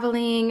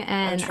traveling I'm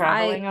and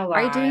traveling a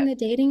are you doing lot. the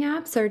dating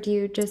apps or do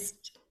you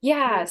just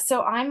Yeah,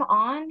 so I'm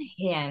on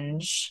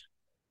Hinge.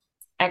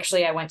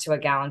 Actually, I went to a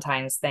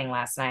Galentine's thing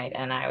last night,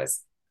 and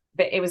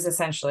but it was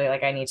essentially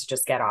like I need to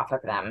just get off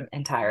of them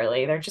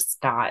entirely. They're just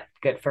not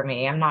good for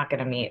me. I'm not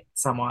going to meet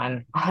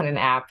someone on an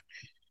app.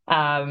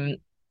 Um,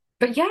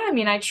 but yeah, I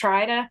mean,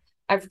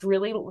 I've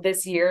really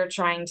this year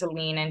trying to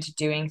lean into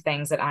doing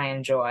things that I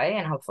enjoy,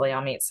 and hopefully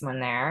I'll meet someone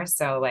there.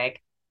 So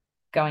like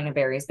going to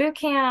Barry's boot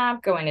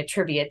camp, going to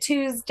Trivia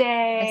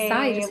I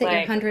saw you Tuesday, just hit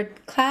your like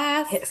 100th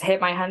class. hit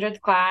my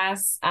 100th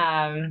class.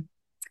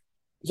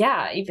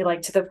 Yeah, you feel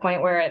like to the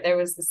point where there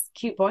was this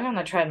cute boy on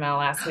the treadmill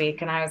last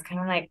week, and I was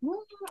kind of like,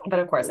 but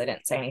of course I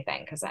didn't say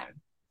anything because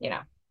I'm, you know,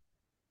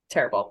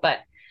 terrible. But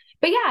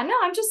yeah, no,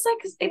 I'm just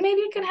like,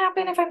 maybe it can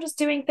happen if I'm just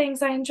doing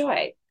things I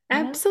enjoy, you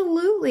know?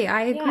 Absolutely.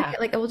 I agree. Yeah,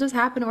 Like it will just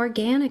happen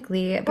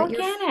organically. But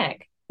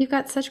organic. you've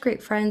got such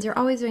great friends. You're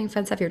always doing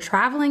fun stuff. You're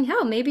traveling.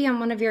 Hell, maybe on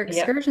one of your Yep.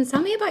 excursions.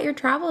 Tell me about your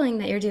traveling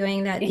that you're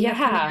doing that you have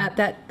coming Yeah.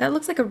 up. That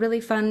looks like a really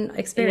fun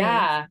experience.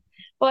 Yeah.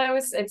 Well,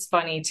 it's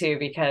funny too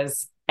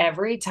because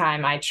every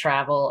time I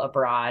travel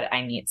abroad,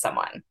 I meet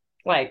someone.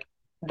 Like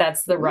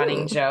that's the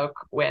running Ooh. joke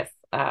with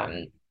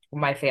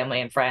my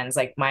family and friends.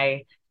 Like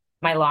my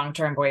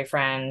long-term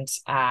boyfriend,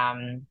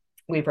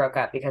 we broke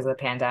up because of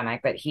the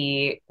pandemic, but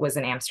he was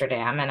in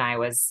Amsterdam and I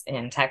was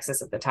in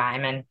Texas at the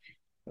time, and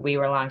we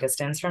were long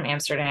distance from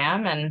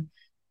Amsterdam,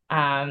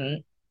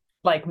 and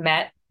like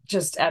met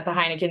just at the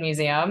Heineken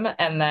Museum.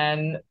 And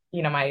then,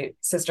 my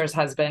sister's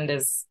husband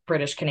is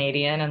British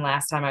Canadian. And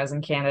last time I was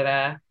in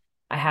Canada,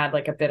 I had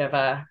like a bit of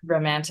a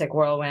romantic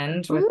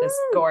whirlwind with this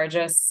Ooh.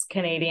 gorgeous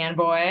Canadian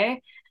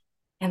boy.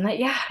 And like,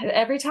 yeah,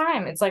 every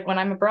time it's like when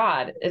I'm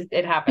abroad,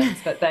 it happens.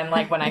 But then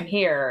like when I'm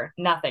here,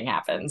 nothing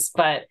happens.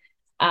 But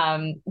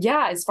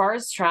yeah, as far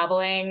as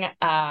traveling,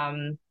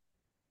 I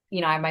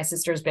have my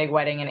sister's big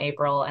wedding in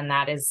April, and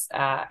that is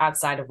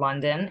outside of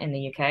London in the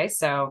UK.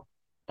 So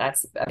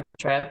that's a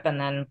trip. And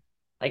then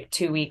like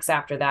 2 weeks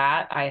after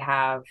that, I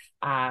have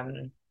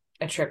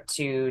a trip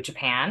to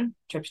Japan,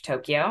 trip to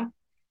Tokyo.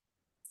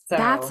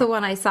 That's the So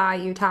one I saw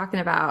you talking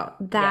about.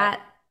 yeah,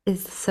 That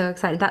is so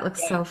exciting. That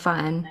looks yeah. so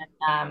fun.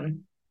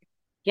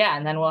 Yeah,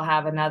 and then we'll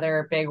have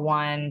another big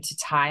one to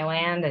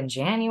Thailand in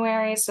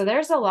January. So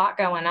there's a lot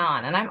going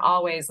on. And I'm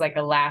always like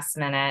a last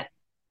minute,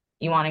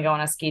 you want to go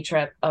on a ski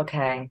trip?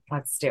 Okay,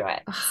 let's do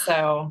it.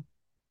 So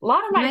a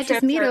lot of You my might just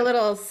trips meet a are,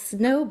 little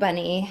snow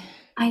bunny.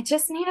 I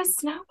just need a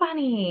snow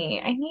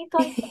bunny. I need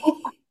like,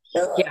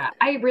 yeah,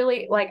 I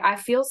really like, I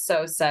feel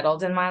so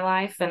settled in my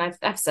life. And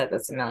I've said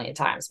this a million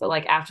times, but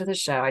like after the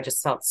show, I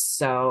just felt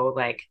so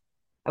like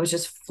I was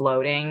just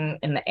floating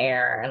in the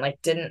air and like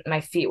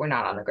my feet were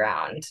not on the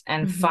ground.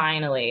 And Mhm.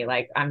 finally,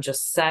 like I'm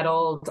just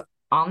settled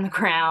on the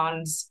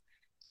ground,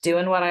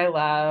 doing what I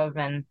love.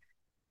 And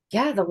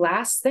yeah, the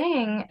last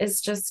thing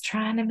is just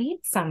trying to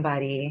meet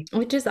somebody.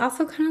 Which is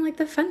also kind of like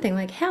the fun thing.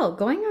 Like, hell,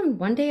 going on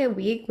 1 day a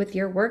week with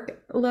your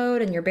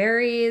workload and your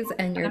berries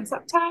and And I'm your. so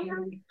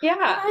tired. Yeah.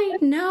 I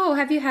know.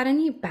 Have you had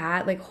any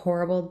bad, like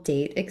horrible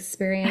date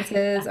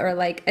experiences? Or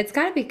like, it's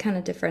got to be kind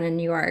of different in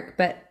New York.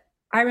 But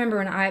I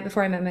remember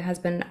before I met my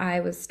husband, I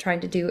was trying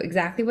to do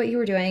exactly what you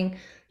were doing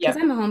because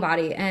Yep. I'm a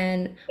homebody.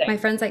 And my Same.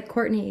 friend's like,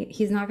 Courtney,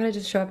 he's not going to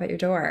just show up at your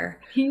door.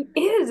 He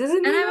is,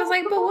 isn't And he? I was Oh,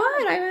 like, but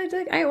what? I was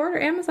like, I order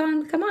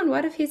Amazon. Come on,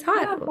 what if he's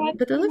yeah, hot? but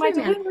The my delivery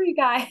man. delivery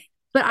guy.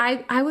 But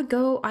I would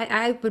go,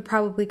 I would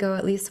probably go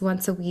at least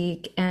once a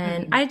week.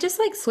 And Mhm. I just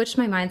like switched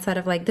my mindset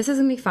of like, this is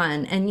gonna be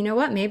fun. And you know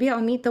what? Maybe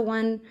I'll meet the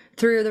one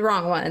through the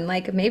wrong one.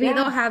 Like maybe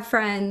they'll Yeah, have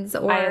friends I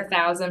a or,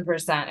 thousand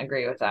percent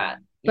agree with that.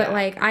 but Yeah.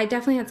 like I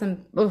definitely had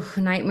some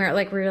nightmare,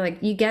 like where you're like,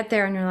 you get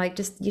there and you're like,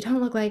 just, you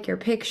don't look like your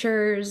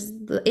pictures,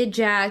 it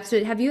jacks.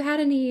 Have you had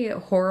any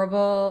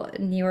horrible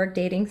New York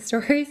dating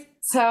stories?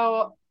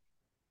 So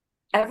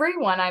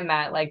everyone I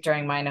met like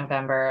during my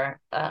November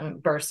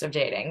burst of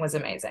dating was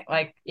amazing.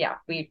 Like, yeah,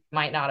 we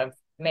might not have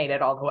made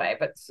it all the way,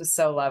 but it was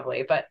so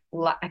lovely. But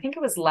I think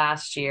it was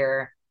last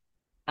year.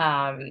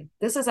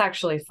 This is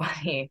actually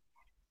funny.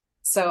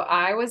 So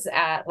I was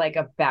at like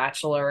a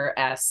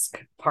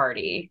bachelor-esque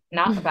party,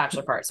 not a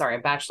bachelor party, sorry, a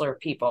bachelor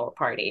people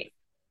party.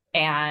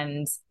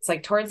 And it's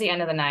like towards the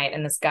end of the night,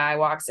 and this guy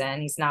walks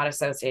in. He's not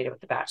associated with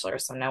the Bachelor,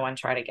 so no one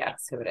try to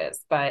guess who it is.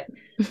 But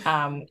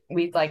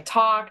we like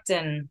talked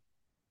and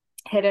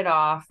hit it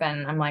off,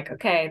 and I'm like,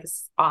 okay, this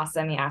is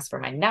awesome. He asked for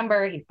my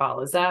number. He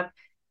follows up.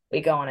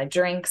 We go on a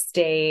drinks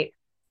date.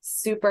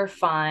 Super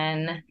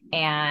fun.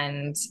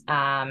 And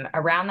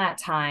around that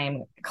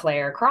time,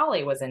 Claire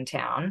Crawley was in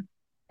town,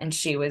 and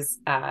she was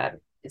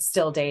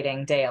still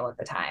dating Dale at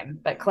the time.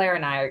 But Claire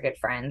and I are good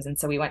friends, and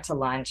so we went to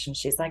lunch, and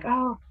she's like,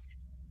 oh,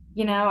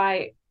 you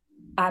know,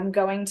 I'm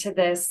going to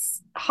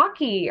this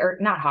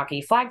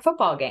flag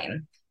football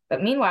game.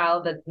 But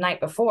meanwhile, the night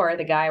before,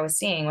 the guy I was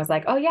seeing was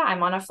like, oh yeah,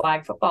 I'm on a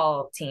flag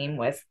football team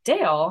with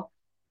Dale.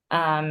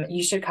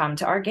 You should come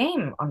to our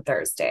game on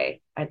Thursday.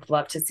 I'd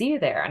love to see you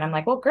there. And I'm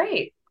like, well,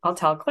 great. I'll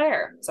tell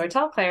Claire. So I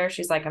tell Claire,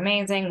 she's like,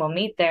 amazing. We'll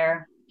meet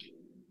there.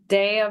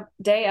 Day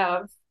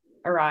of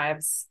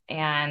arrives.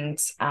 And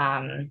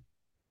like,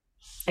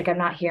 I'm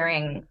not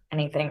hearing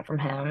anything from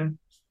him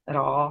at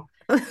all.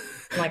 I'm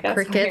like,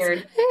 that's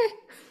weird.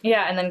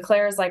 Yeah. And then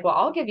Claire's like, well,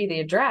 I'll give you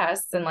the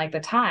address and like the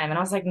time. And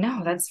I was like,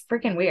 no, that's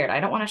freaking weird. I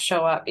don't want to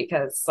show up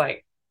because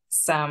like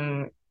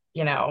some,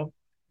 you know.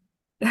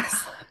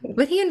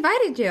 But he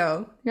invited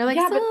you. You're like,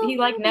 yeah, but he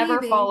like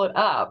never followed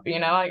up, you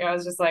know, like I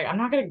was just like, I'm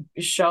not going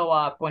to show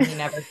up when he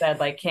never said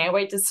like, can't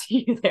wait to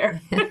see you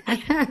there.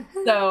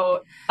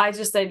 So I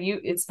just said,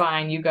 it's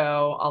fine. You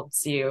go, I'll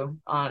see you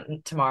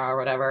on tomorrow or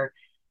whatever.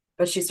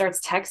 But she starts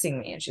texting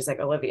me and she's like,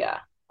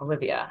 Olivia. And I'm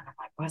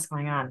like, what's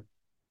going on?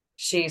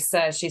 She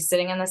says she's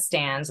sitting in the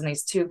stands and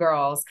these two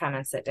girls come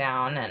and sit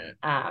down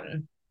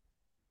and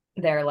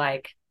they're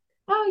like,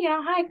 oh, you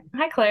know, hi,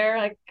 Claire.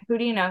 Like, who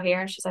do you know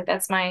here? And she's like, I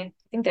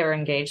think they were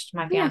engaged,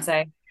 my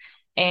fiance.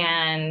 Yeah.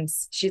 And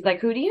she's like,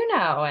 who do you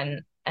know?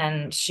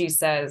 And she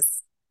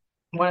says,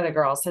 one of the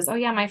girls says, oh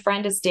yeah, my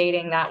friend is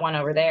dating that one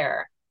over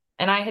there.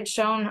 And I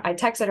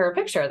texted her a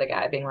picture of the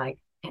guy being like,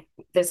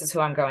 this is who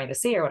I'm going to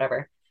see or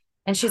whatever.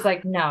 And she's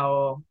like,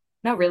 no,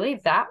 really?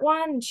 That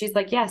one? And she's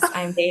like, yes,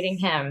 I'm dating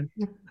him.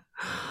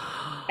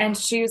 And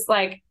she was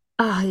like,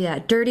 oh yeah,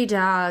 dirty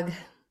dog.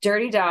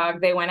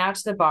 They went out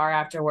to the bar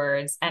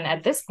afterwards. And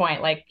at this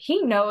point, like,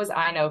 he knows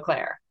I know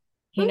Claire.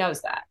 He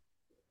knows that.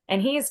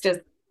 And he's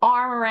just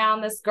arm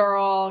around this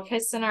girl,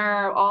 kissing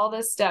her, all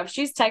this stuff.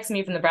 She's texting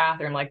me from the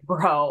bathroom like,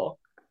 bro.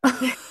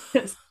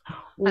 It's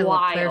wild. I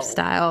love Claire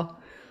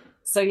style.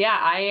 So yeah,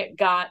 I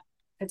got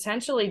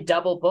potentially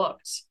double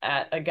booked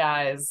at a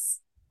guy's,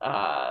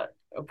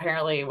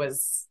 apparently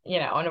was, you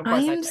know, and of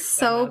course I am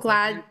so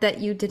glad that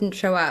you didn't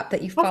show up,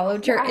 that you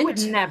followed your I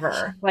would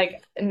never.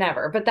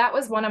 But that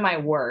was one of my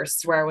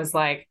worst where I was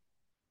like,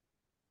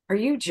 are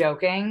you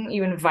joking?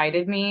 You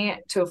invited me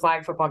to a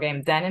flag football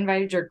game, then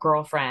invited your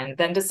girlfriend,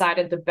 then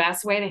decided the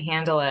best way to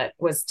handle it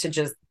was to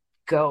just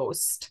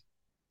ghost.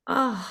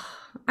 Oh,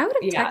 I would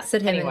have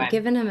texted him and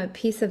given him a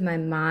piece of my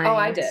mind. Oh,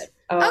 I did.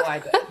 I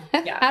did.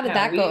 Yeah. How did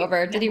that go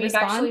over? Did he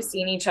respond? We've actually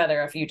seen each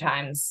other a few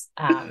times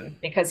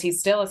because he's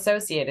still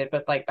associated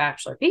with like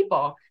Bachelor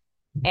people.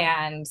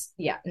 And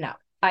yeah, no,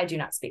 I do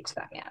not speak to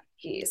that man.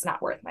 He is not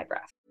worth my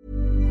breath.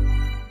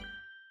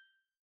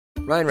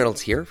 Ryan Reynolds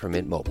here from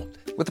Mint Mobile.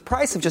 With the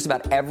price of just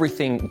about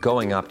everything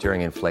going up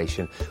during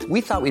inflation, we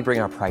thought we'd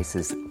bring our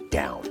prices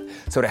down.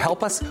 So to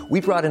help us,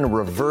 we brought in a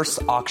reverse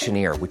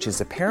auctioneer, which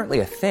is apparently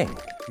a thing.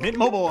 Mint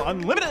Mobile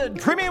Unlimited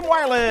Premium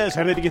Wireless.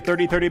 How to get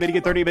 30, 30, bit to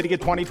get 30, bit to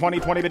get 20,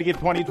 20, 20, bit to get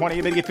 20,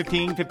 20, bit to get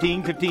 15,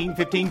 15, 15,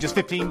 15, just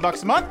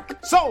 $15 a month?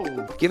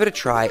 Sold! Give it a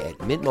try at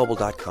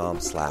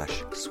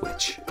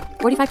mintmobile.com/switch.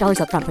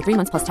 $45 up front for 3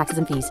 months plus taxes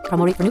and fees.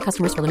 Promo rate for new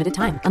customers for limited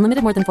time.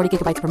 Unlimited more than 40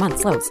 gigabytes per month.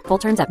 Slows full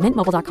terms at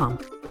mintmobile.com.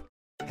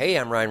 Hey,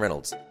 I'm Ryan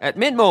Reynolds. At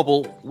Mint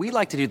Mobile, we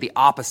like to do the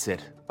opposite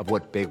of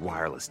what Big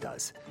Wireless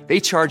does. They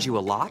charge you a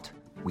lot.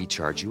 We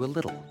charge you a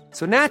little.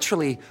 So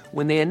naturally,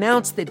 when they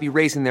announced they'd be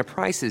raising their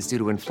prices due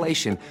to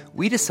inflation,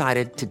 we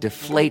decided to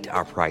deflate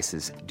our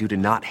prices due to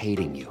not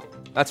hating you.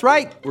 That's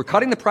right. We're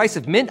cutting the price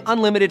of Mint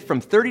Unlimited from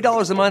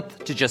 $30 a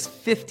month to just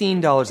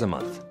 $15 a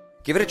month.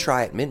 Give it a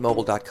try at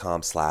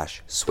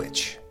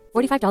mintmobile.com/switch.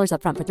 $45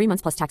 up front for 3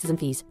 months plus taxes and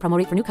fees. Promo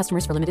rate for new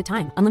customers for limited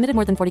time. Unlimited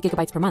more than 40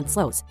 gigabytes per month.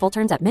 Slows full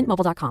terms at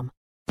mintmobile.com.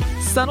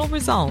 Subtle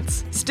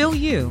results, still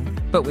you,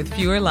 but with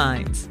fewer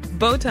lines.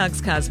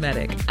 Botox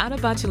Cosmetic,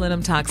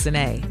 onabotulinum toxin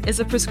A, is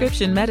a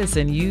prescription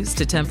medicine used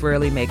to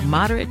temporarily make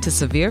moderate to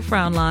severe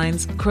frown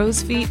lines,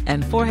 crow's feet,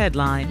 and forehead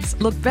lines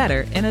look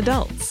better in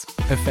adults.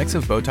 Effects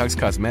of Botox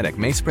Cosmetic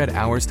may spread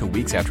hours to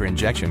weeks after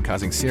injection,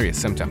 causing serious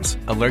symptoms.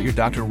 Alert your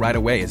doctor right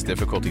away as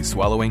difficulty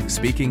swallowing,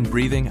 speaking,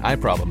 breathing, eye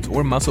problems,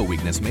 or muscle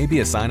weakness may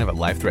be a sign of a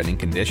life-threatening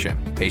condition.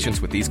 Patients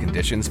with these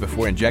conditions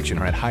before injection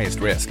are at highest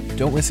risk.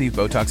 Don't receive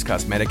Botox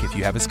Cosmetic if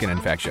you have a skin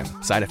infection.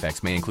 Side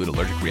effects may include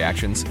allergic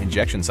reactions,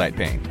 injection site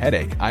pain,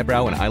 headache,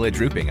 eyebrow and eyelid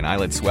drooping, and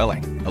eyelid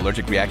swelling.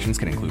 Allergic reactions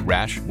can include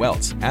rash,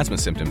 welts, asthma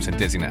symptoms, and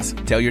dizziness.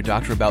 Tell your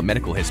doctor about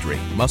medical history,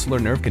 muscle or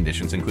nerve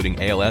conditions including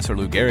ALS or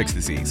Lou Gehrig's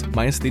disease,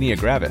 myasthenia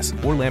gravis,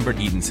 or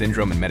Lambert-Eaton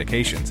syndrome and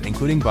medications,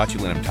 including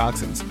botulinum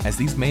toxins, as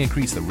these may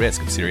increase the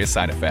risk of serious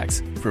side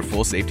effects. For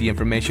full safety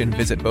information,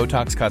 visit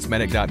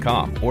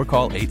BotoxCosmetic.com or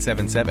call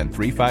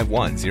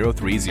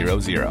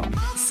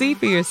 877-351-0300. See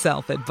for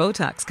yourself at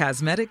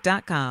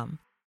BotoxCosmetic.com.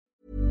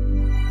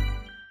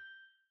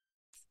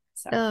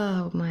 So,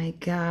 Oh my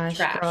gosh,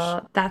 trash.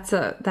 girl. It's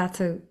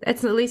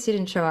at least you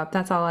didn't show up.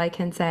 That's all I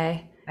can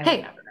say. I Hey,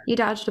 remember. you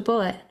dodged a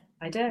bullet.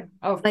 I did.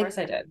 Oh, of Like- course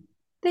I did.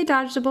 They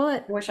dodged a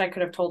bullet. I wish I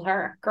could have told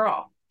her,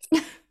 girl.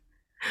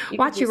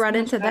 Watch you run so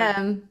into much better.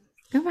 them.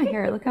 Oh, my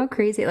hair. Look how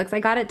crazy it looks. I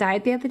got it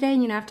dyed the other day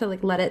and you have to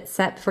like let it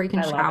set before you can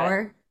I love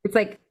shower. It's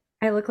like,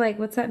 I look like,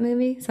 what's that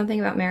movie?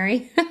 Something About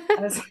Mary.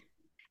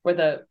 Where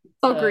the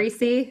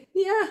Greasy.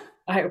 Yeah.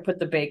 I put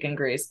the bacon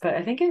grease, but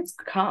I think it's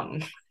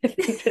cum. I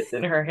think it's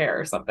in her hair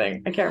or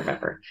something. I can't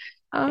remember.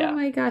 Oh Yeah.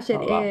 my gosh, it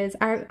Oh, wow. is.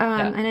 And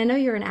I know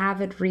you're an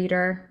avid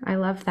reader. I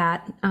love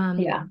that.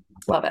 Yeah,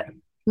 love it.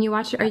 Do you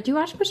watch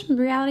much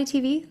reality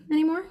TV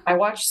anymore? I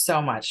watch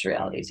so much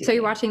reality TV. So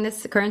you're watching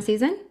this current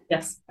season?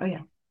 Yes. Oh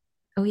yeah.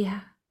 Oh yeah.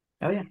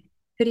 Oh yeah.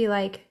 Who do you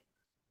like? Who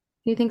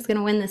do you think's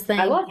gonna win this thing?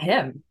 I love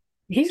him.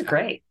 He's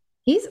great.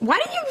 Why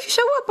didn't you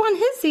show up on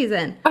his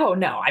season? Oh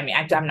no, I mean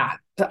I'm not.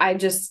 I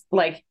just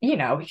like,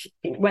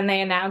 when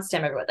they announced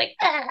him, everyone's like,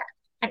 I'm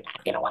not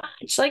gonna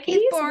watch. Like he's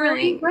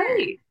really boring.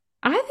 great.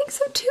 I think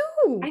so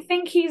too. I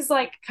think he's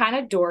like kind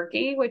of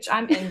dorky, which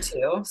I'm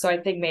into. So I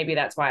think maybe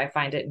that's why I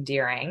find it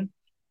endearing.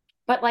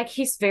 But like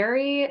he's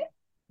very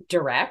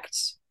direct.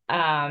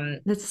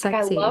 That's Like,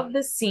 sexy. I love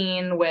the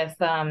scene with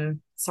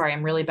sorry,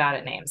 I'm really bad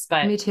at names,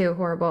 but Me too.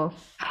 Horrible.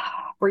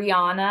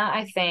 Brianna,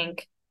 I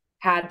think,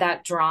 had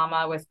that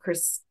drama with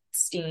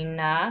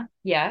Christina.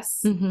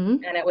 Yes. Mm-hmm.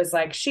 And it was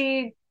like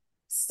she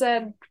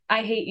said,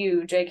 I hate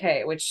you,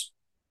 JK, which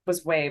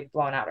was way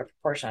blown out of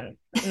proportion.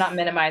 I'm not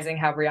minimizing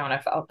how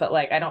Brianna felt, but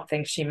like I don't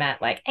think she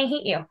meant like I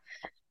hate you.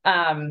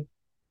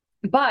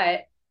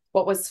 But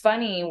what was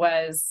funny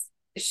was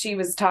she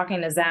was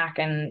talking to Zach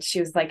and she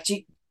was like,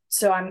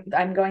 so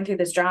I'm going through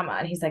this drama.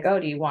 And he's like, oh,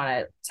 do you want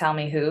to tell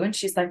me who? And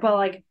she's like, well,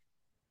 like,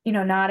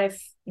 not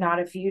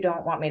if you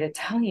don't want me to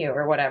tell you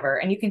or whatever.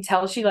 And you can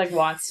tell she like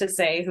wants to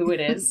say who it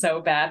is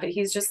so bad, but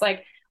he's just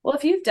like, well,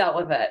 if you've dealt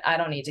with it, I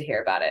don't need to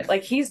hear about it.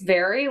 Like he's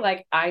very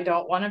like, I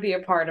don't want to be a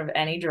part of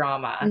any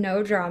drama.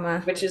 No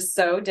drama. Which is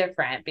so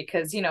different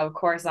because, of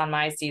course, on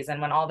my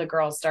season, when all the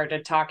girls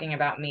started talking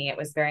about me, it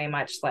was very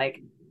much like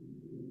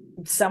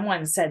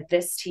someone said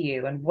this to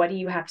you and what do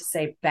you have to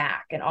say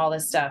back and all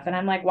this stuff. And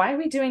I'm like, why are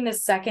we doing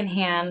this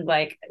secondhand?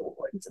 Like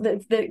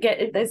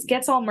this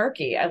gets all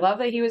murky. I love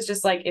that he was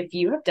just like, if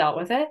you have dealt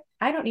with it,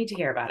 I don't need to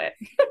hear about it.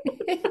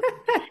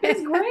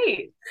 It's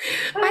great.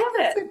 I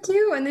love think so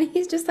too. And then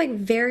he's just like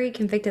very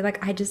convicted.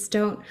 Like, I just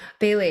don't.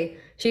 Bailey,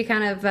 she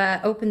kind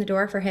of opened the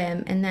door for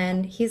him. And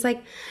then he's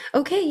like,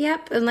 okay,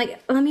 yep. And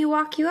like, let me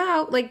walk you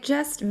out. Like,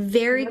 just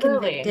very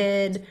Literally.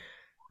 convicted,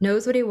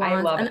 knows what he wants.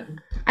 I love and it.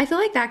 I feel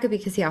like that could be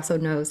because he also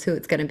knows who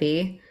it's going to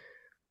be.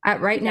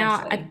 Right now,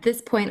 Potentially. at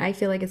this point, I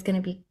feel like it's going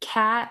to be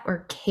Kat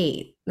or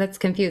Kate. That's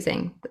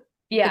confusing.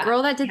 Yeah. The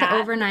girl that did Kat the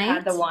overnight.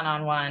 had the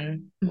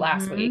one-on-one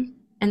last Mhm. week.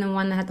 And the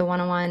one that had the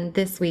one-on-one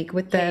this week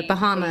with the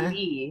Bahama.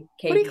 KD.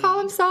 What do you call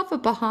himself? A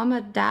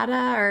Bahama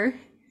Dada? Or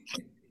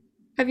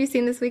have you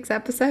seen this week's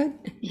episode?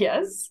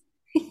 Yes.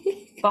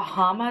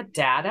 Bahama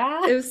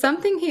Dada? It was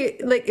something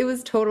it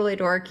was totally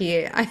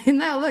dorky.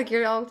 Now look,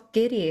 you're all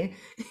giddy.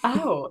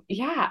 Oh,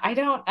 yeah. I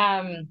don't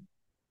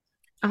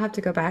I'll have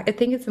to go back. I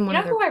think it's in one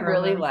of their who I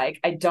really promos. like?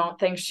 I don't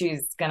think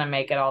she's gonna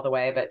make it all the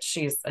way, but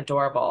she's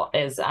adorable,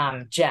 is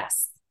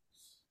Jess.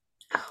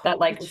 That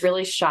like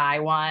really shy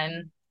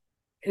one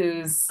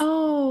who's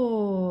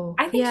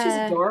I think she's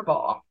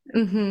adorable.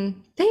 Mm-hmm.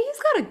 He's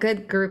got a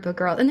good group of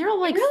girls, and they're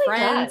all like really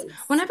friends. does.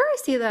 Whenever I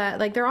see that,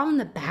 like they're all in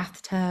the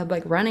bathtub,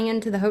 like running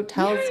into the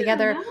hotels Yeah,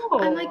 together, I know.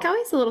 I'm like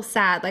always a little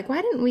sad. Like,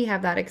 why didn't we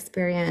have that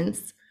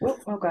experience?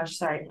 Oh gosh,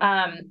 sorry.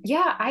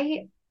 Yeah,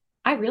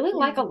 I really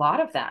like a lot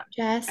of them.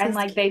 Jess And is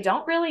like they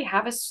don't really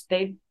have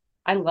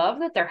I love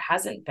that there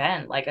hasn't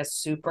been like a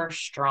super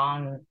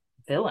strong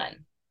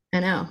villain. I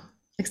know.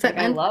 Except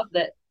Like, I love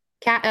that.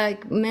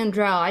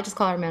 Mandrell. I just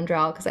call her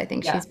Mandrell because I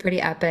think Yeah. she's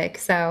pretty epic.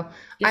 So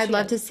Yes, I'd she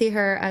love is. to see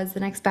her as the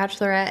next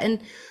Bachelorette. And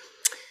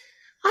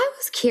I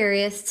was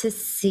curious to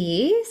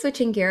see,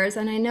 switching gears,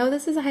 and I know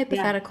this is a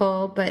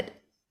hypothetical, but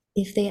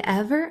if they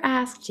ever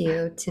asked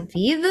you to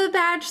be the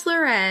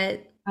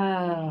Bachelorette,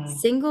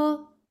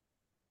 single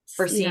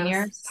For you know,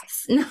 seniors?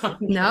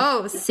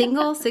 no,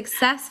 single,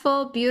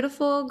 successful,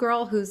 beautiful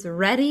girl who's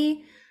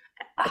ready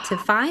to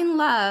find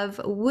love,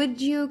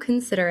 would you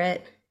consider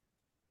it?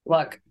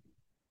 Look,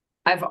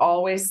 I've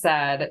always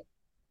said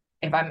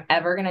if I'm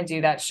ever going to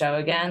do that show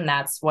again,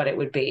 that's what it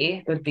would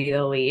be. It would be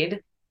the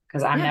lead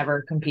because I'm Yeah.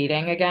 never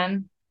competing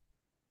again.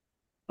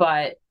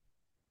 But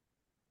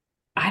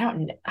I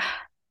don't know.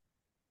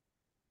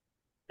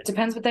 It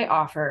depends what they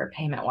offer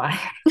payment wise.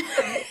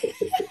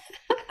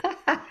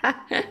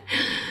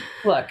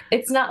 Look,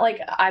 it's not like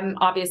I'm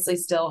obviously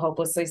still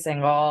hopelessly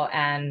single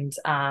and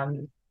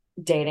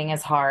dating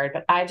is hard,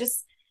 but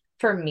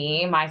for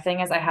me, my thing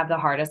is I have the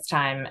hardest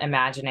time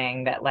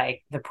imagining that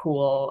like the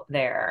pool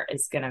there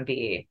is going to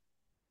be.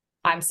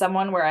 I'm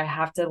someone where I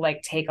have to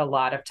like take a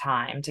lot of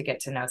time to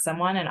get to know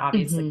someone. And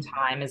obviously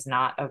time is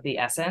not of the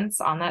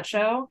essence on that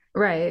show.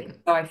 Right.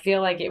 So I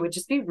feel like it would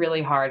just be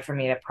really hard for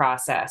me to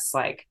process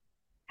like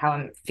how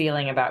I'm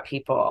feeling about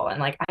people. And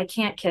like, I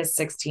can't kiss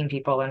 16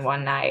 people in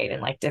one night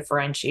and like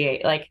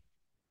differentiate. Like,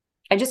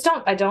 I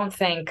don't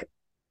think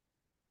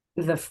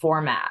the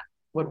format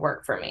would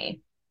work for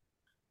me.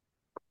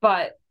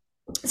 But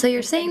so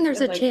you're saying there's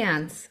a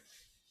chance?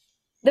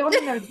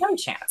 There's no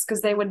chance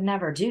because they would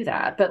never do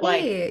that. But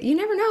hey, like, you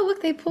never know.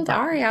 Look, they pulled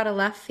Ari out of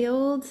left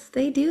field.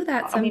 They do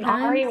that sometimes. I mean,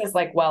 Ari was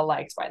like well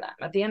liked by them.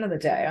 At the end of the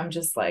day, I'm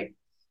just like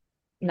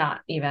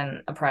not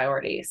even a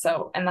priority.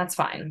 So, and that's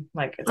fine.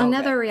 Like it's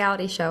another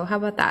reality show. How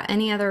about that?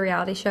 Any other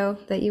reality show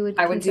that you would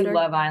I would consider? do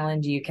Love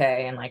Island UK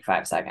in like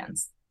 5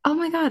 seconds. Oh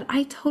my God.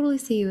 I totally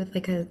see you with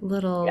like a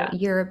little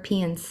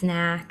European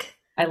snack.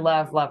 I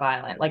love Love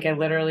Island. Like I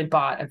literally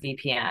bought a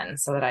VPN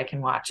so that I can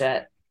watch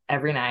it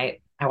every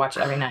night. I watch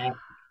it every night.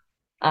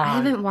 I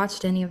haven't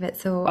watched any of it,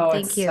 so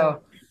thank you.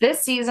 So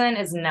this season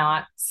is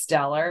not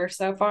stellar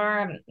so far.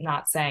 I'm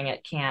not saying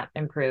it can't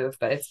improve,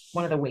 but it's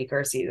one of the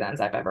weaker seasons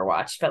I've ever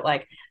watched. But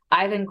like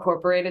I've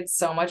incorporated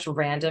so much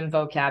random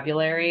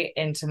vocabulary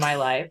into my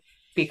life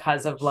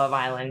because of Love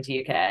Island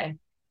UK.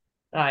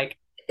 Like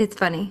it's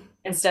funny.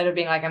 Instead of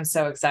being like, I'm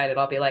so excited,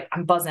 I'll be like,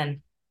 I'm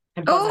buzzing.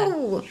 I'm buzzing.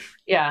 Oh,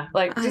 yeah.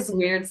 Like just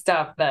weird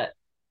stuff that,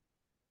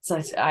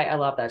 so I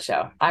love that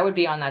show. I would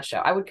be on that show.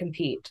 I would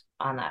compete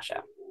on that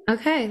show.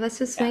 Okay, let's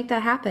just make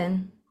that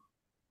happen.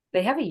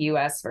 They have a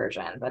US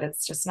version, but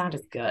it's just not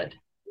as good.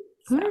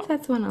 I wonder if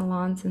that's one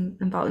Alon's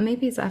involved.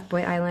 Maybe it's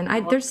F-Boy Island.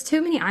 There's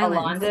too many islands.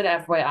 Alon did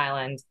F-Boy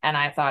Island, and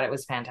I thought it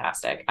was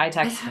fantastic. I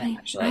texted him,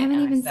 actually. I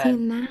haven't even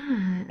seen that.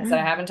 I said,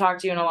 I haven't talked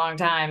to you in a long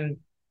time,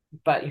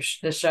 but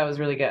this show is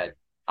really good.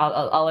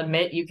 I'll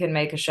admit you can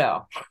make a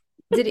show.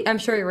 Did he? I'm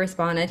sure he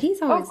responded.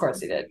 He's always. Of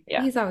course he did.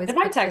 Yeah. He's always. If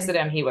I texted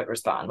him, he would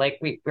respond.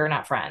 Like we're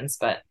not friends,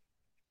 but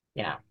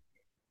you know,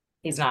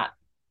 he's not.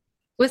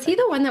 Was he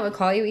the one that would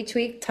call you each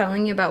week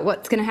telling you about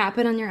what's going to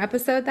happen on your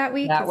episode that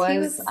week? That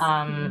was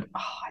I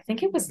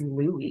think it was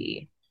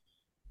Louis.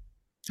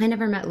 I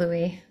never met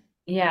Louis.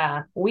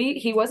 Yeah.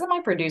 He wasn't my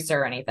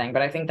producer or anything,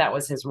 but I think that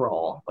was his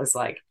role. Was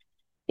like,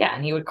 yeah,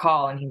 and he would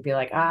call and he'd be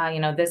like,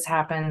 this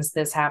happens,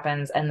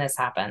 and this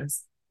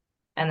happens.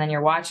 And then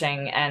you're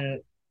watching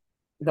and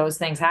those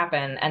things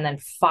happen, and then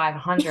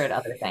 500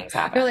 other things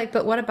happen. You're like,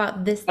 but what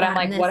about this? But I'm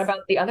like, what about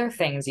the other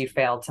things you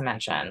failed to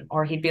mention?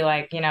 Or he'd be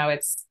like,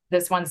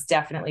 this one's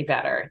definitely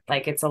better.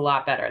 Like, it's a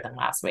lot better than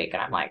last week.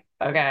 And I'm like,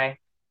 okay.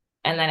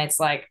 And then it's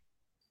like,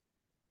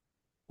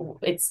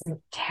 it's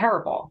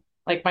terrible.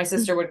 Like my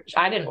sister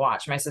I didn't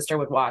watch. My sister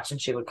would watch and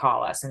she would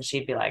call us and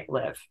she'd be like,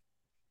 Liv,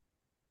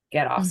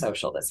 get off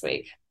social this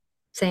week.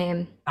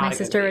 Same. My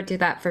sister would do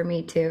that for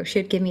me too.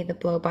 She'd give me the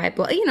blow by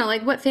blow,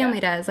 like what family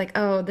does. Like,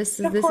 oh, this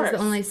is the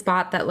only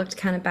spot that looked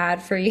kind of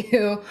bad for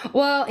you.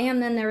 Well,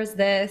 and then there was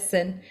this,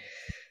 and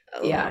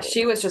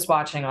she was just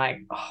watching like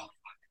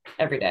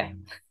every day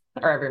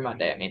or every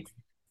Monday. I mean,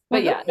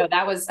 but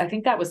I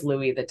think that was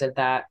Louis that did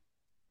that.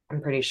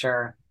 I'm pretty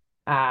sure.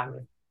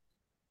 Haven't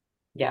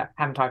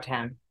talked to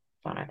him.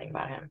 Don't know anything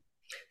about him.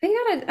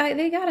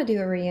 They gotta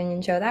do a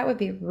reunion show. That would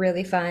be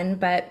really fun,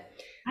 but.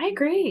 I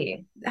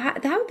agree.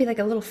 That would be like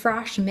a little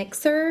frosh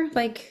mixer.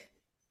 Like,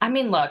 I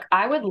mean, look,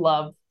 I would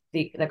love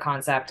the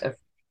concept of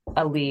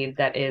a lead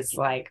that is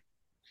like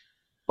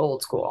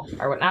old school,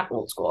 or not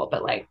old school,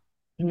 but like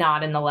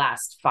not in the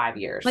last 5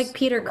 years. Like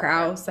Peter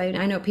Krause.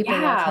 I know people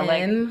love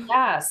him.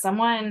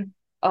 Someone.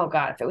 Oh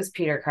God, if it was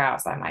Peter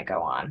Krause, I might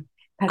go on.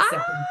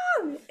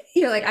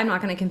 You're like, I'm not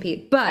going to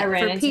compete, but I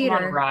ran for into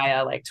Peter,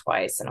 Raya like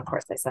twice, and of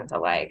course they sent a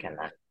like, and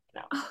then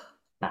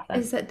nothing.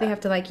 Is that they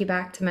have to like you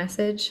back to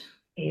message?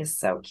 He is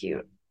so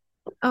cute.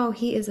 Oh,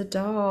 he is a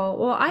doll.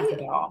 Well,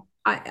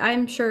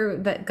 I'm sure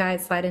that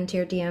guys slide into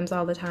your DMs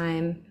all the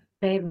time.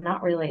 Babe,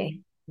 not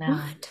really. No.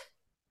 What?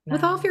 No.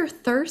 With all of your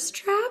thirst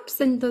traps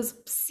and those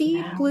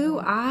blue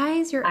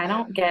eyes, I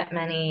don't get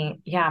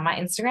many. Yeah, my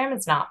Instagram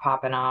is not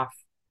popping off.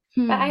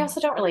 But I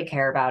also don't really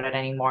care about it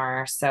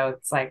anymore. So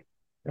it's like,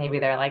 maybe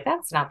they're like,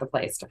 that's not the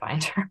place to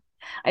find her.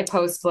 I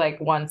post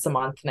like once a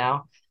month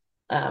now,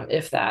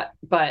 if that.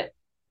 But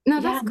no,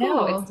 that's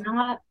cool.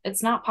 No,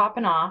 it's not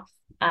popping off.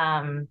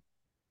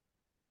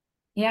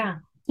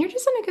 You're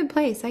just in a good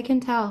place, I can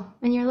tell.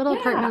 And your little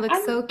apartment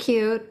looks so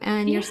cute,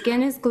 and your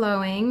skin is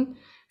glowing.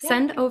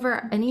 Send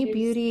over any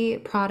beauty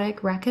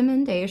product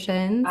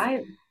recommendations.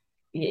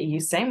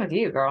 Same with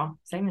you, girl.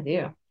 Same with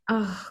you.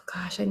 Oh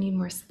gosh, I need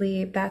more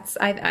sleep.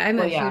 I'm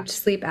a huge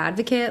sleep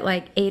advocate.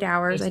 Like 8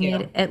 hours I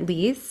need at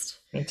least.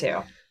 Me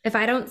too. If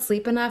I don't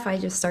sleep enough, I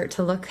just start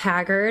to look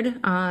haggard.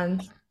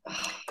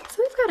 So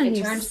we've got I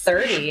turned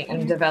 30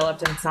 and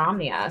developed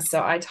insomnia.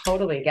 So I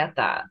totally get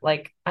that.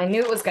 Like I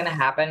knew it was going to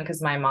happen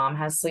because my mom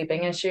has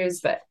sleeping issues,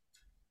 but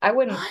I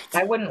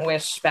wouldn't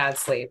wish bad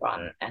sleep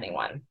on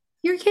anyone.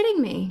 You're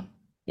kidding me.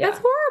 Yeah.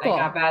 That's horrible.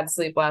 I got bad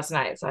sleep last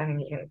night, so I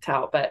think you can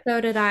tell. But so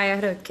did I. I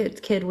had a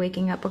kid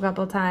waking up a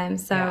couple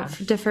times, so yeah,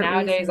 for different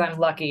nowadays reasons. I'm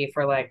lucky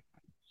for like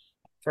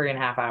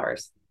 3.5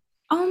 hours.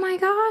 Oh my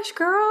gosh,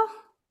 girl.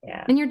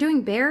 Yeah. And you're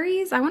doing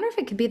berries? I wonder if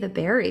it could be the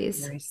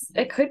berries.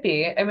 It could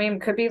be. I mean,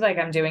 it could be like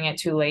I'm doing it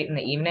too late in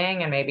the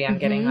evening and maybe I'm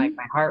getting like Mm-hmm.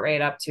 my heart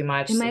rate up too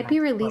much, It so might then I be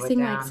slow it releasing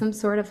like down. some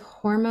sort of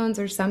hormones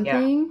or Yeah.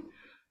 something.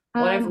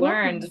 What I've Well,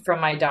 learned from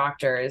my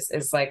doctors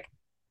is like,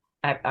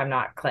 I'm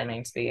not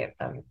claiming to be a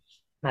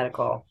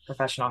medical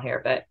professional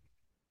here, but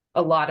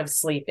a lot of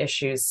sleep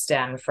issues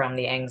stem from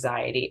the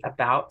anxiety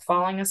about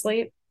falling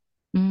asleep.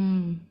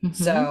 mm-hmm.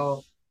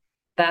 So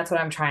that's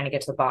what I'm trying to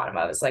get to the bottom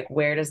of, is like,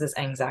 where does this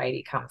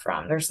anxiety come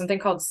from? There's something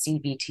called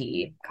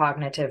CBT,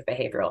 cognitive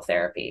behavioral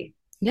therapy,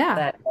 Yeah.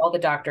 that all the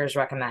doctors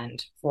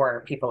recommend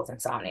for people with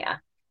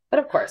insomnia. But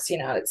of course,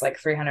 it's like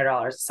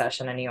 $300 a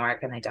session in New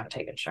York and they don't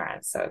take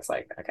insurance. So it's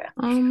like, okay.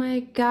 Oh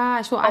my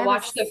gosh. Well, I'll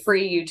watch the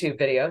free YouTube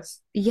videos.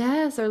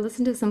 Yes, or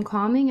listen to some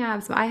calming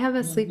apps. I have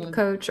a sleep Mm-hmm.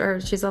 coach,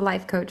 or she's a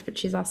life coach, but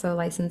she's also a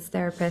licensed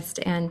therapist,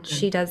 and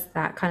she does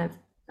that kind of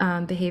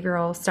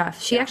behavioral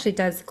stuff. She actually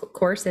does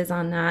courses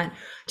on that.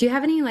 Do you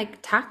have any like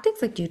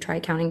tactics? Like, do you try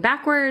counting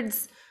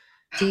backwards?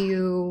 Do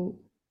you?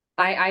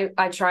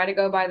 I try to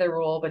go by the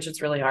rule, which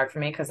it's really hard for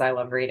me because I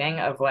love reading,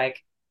 of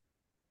like,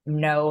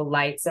 no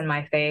lights in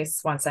my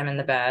face once I'm in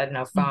the bed,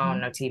 no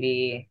phone, no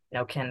TV,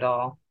 no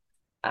Kindle.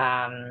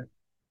 I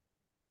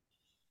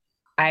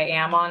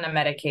am on a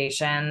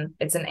medication.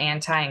 It's an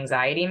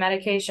anti-anxiety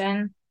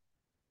medication.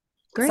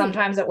 Great.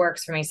 Sometimes it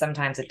works for me,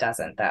 sometimes it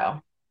doesn't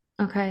though.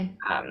 Okay.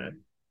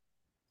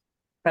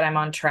 But I'm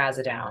on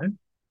trazodone.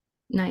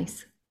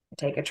 Nice. I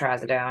take a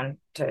trazodone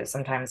to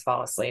sometimes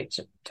fall asleep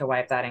to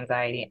wipe that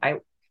anxiety.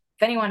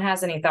 If anyone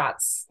has any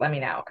thoughts, let me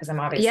know, because I'm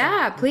obviously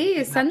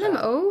please send them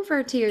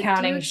over to you.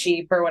 Counting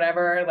sheep or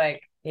whatever.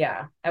 Like,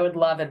 yeah, I would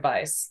love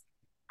advice.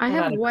 I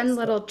have one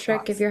little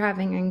trick if you're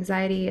having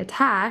anxiety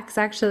attacks.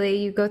 Actually,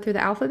 you go through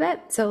the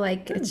alphabet. So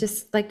like it's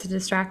just like to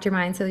distract your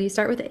mind. So you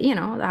start with,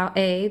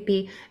 A,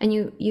 B, and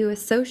you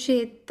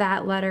associate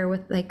that letter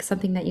with like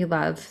something that you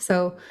love.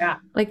 So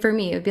like for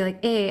me, it would be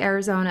like A,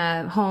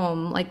 Arizona,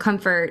 home, like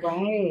comfort.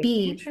 Right.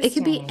 B, it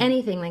could be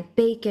anything like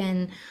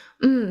bacon,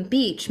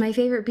 beach, my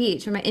favorite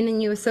beach. And then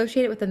you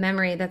associate it with a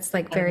memory that's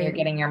like very. You're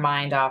getting your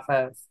mind off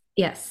of.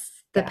 Yes,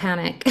 the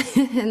panic.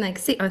 And like,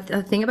 see,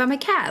 a thing about my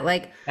cat,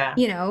 like,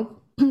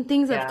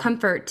 things of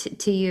comfort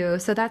to you.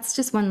 So that's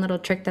just one little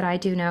trick that I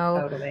do know.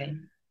 Totally.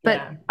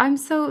 But I'm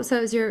so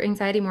is your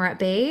anxiety more at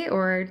bay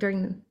or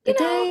during the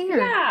day? Or?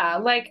 Yeah,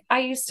 like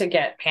I used to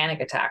get panic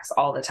attacks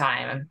all the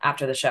time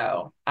after the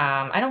show.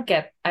 I don't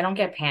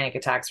get panic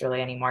attacks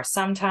really anymore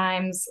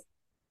sometimes,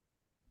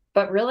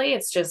 but really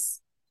it's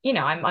just,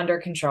 I'm under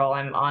control.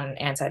 I'm on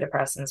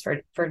antidepressants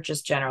for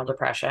just general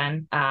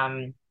depression.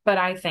 But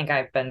I think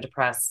I've been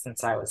depressed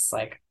since I was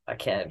like a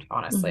kid,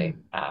 honestly.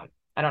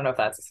 I don't know if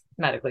that's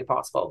medically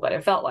possible, but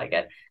it felt like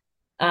it.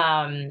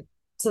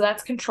 So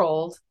that's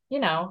controlled.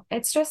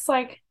 It's just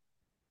like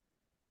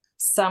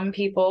some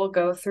people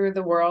go through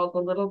the world a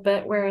little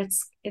bit where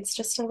it's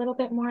just a little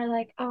bit more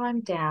like, oh,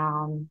 I'm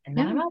down and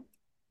then I'm up.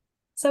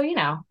 So,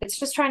 it's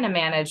just trying to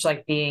manage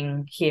like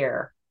being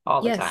here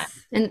all the time.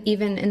 And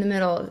even in the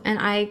middle. And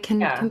I can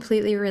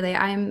completely relate.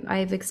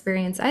 I've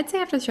experienced, I'd say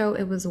after the show,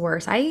 it was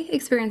worse. I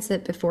experienced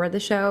it before the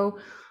show.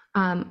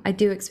 I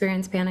do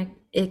experience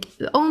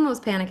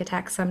almost panic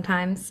attacks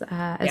sometimes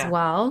as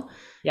well.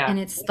 Yeah. And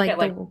it's like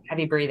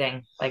heavy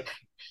breathing, like.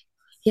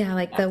 Yeah,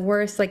 like the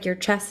worst, like your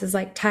chest is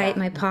like tight,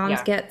 my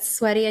palms get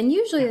sweaty. And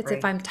usually it's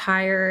if I'm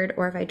tired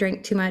or if I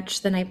drank too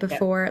much the night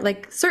before,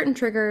 like certain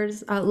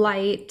triggers,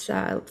 light,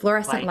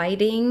 fluorescent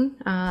lighting.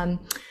 And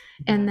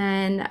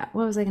then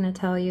what was I going to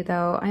tell you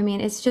though? I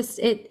mean, it's just,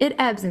 it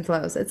ebbs and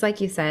flows. It's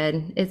like you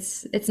said,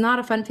 it's not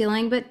a fun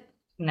feeling, but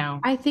no,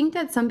 I think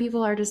that some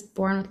people are just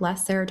born with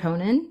less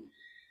serotonin.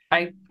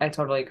 I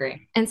totally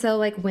agree. And so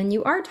like when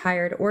you are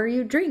tired or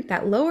you drink,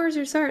 that lowers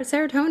your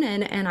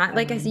serotonin. And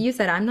like you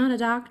said, I'm not a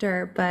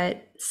doctor,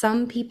 but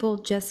some people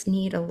just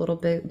need a little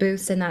bit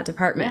boost in that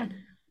department. Yeah.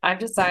 I've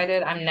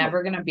decided I'm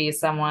never going to be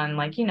someone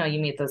like, you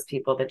meet those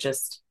people that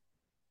just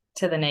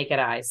to the naked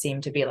eye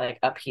seem to be like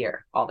up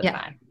here all the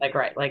time. Like,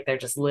 right. Like they're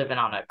just living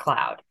on a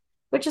cloud,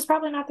 which is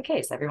probably not the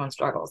case. Everyone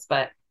struggles,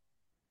 but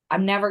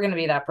I'm never going to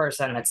be that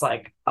person that's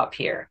like up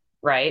here.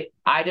 Right.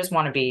 I just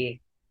want to be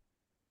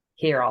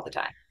here all the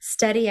time.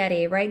 Steady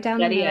Eddie, right down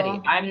the middle.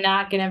 Eddie. I'm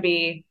not going to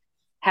be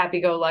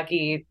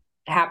happy-go-lucky,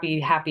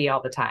 happy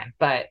all the time,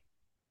 but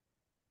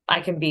I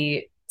can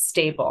be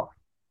stable.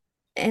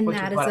 And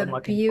that is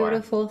a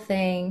beautiful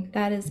thing.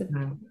 That is,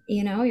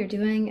 you're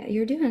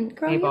doing,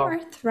 girl, you are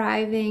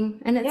thriving.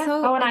 And it's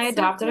so. Oh, and I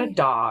adopted a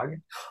dog.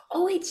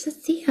 Oh, wait,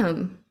 just see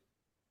him.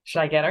 Should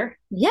I get her?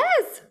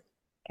 Yes.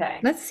 Okay.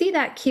 Let's see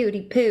that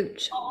cutie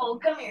pooch. Oh,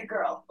 come here,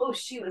 girl. Oh,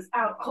 she was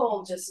out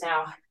cold just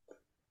now.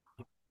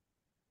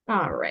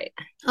 All right.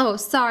 Oh,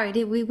 sorry.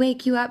 Did we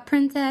wake you up,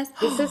 princess?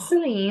 This is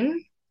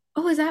Celine.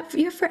 Oh, is that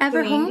your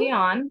forever Celine home?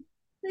 Dion.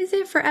 Is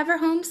it forever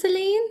home,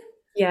 Celine?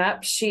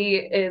 Yep. She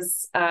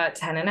is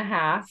 10 and a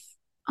half.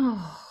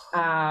 Oh.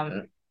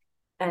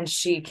 and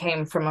she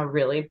came from a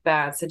really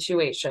bad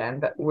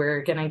situation, but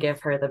we're going to give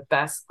her the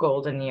best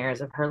golden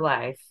years of her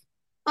life.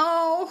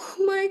 Oh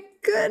my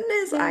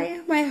goodness.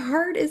 My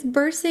heart is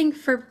bursting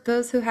for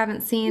those who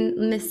haven't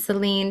seen Miss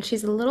Celine.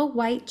 She's a little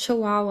white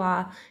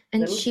chihuahua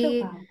and Little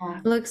she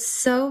chihuahua. looks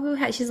so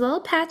she's a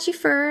little patchy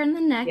fur in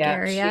the neck Yeah,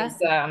 area.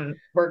 she's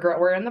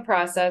we're in the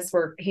process.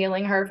 We're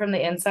healing her from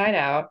the inside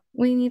out.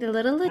 We need a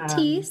little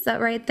Latisse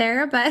right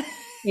there, but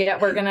yeah,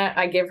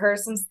 I give her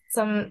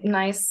some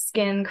nice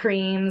skin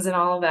creams and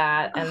all of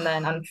that. And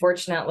then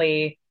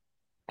unfortunately,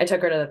 I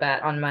took her to the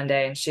vet on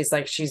Monday and she's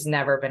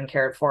never been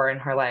cared for in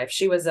her life.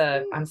 She was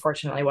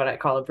unfortunately what I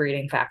call a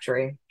breeding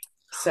factory.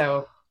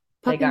 So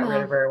they puppy got rid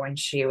mill. of her when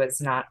she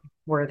was not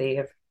worthy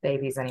of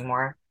babies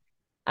anymore.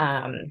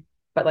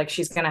 But like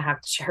she's gonna have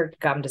her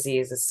gum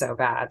disease is so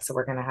bad, so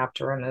we're gonna have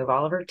to remove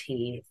all of her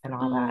teeth and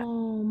all that.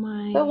 Oh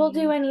my. But we'll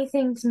do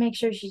anything to make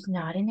sure she's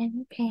not in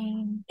any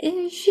pain.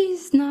 If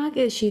she's not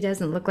good, she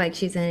doesn't look like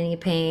she's in any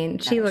pain.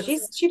 No,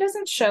 she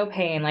doesn't show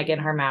pain like in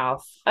her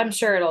mouth. I'm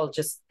sure it'll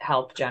just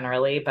help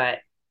generally, but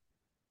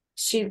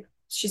she's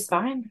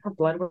fine. Her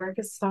blood work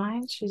is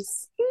fine.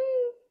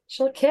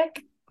 She'll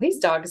kick. These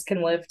dogs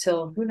can live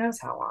till who knows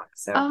how long.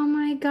 So oh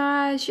my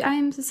gosh,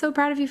 I'm so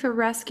proud of you for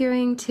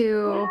rescuing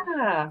too.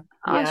 yeah.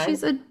 Oh, Yeah.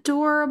 she's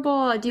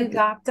adorable.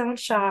 Adopt, don't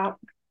shop.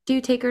 Do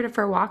you take her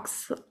for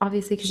walks?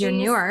 Obviously, because you're in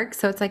New York,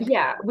 so it's like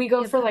yeah, we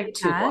go for like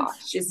 2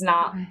 blocks. She's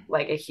not okay.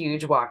 like a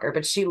huge walker,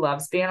 but she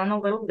loves being on a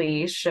little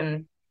leash,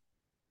 and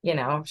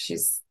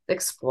she's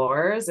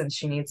explores and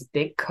she needs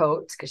big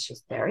coats because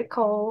she's very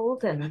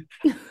cold and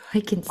I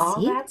can all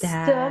see that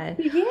that.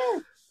 stuff. Yeah,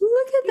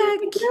 look at that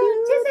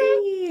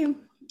cutie.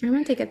 I'm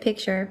gonna take a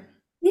picture.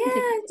 Yeah,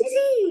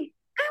 Dizzy.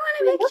 I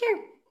want a picture.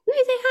 Let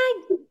me say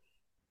hi.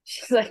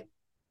 She's like,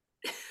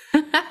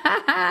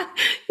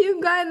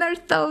 you guys are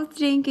so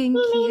stinking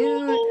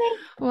cute.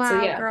 Wow,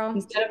 so yeah, girl.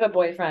 instead of a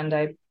boyfriend,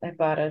 I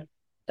bought a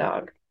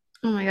dog.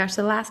 Oh my gosh,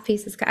 the last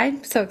piece is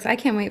I'm so excited.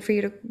 I can't wait for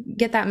you to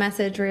get that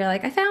message where you're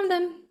like, I found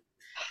him.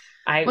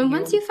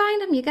 Once you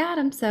find him, you got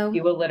him. So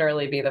you will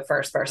literally be the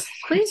first person.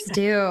 Please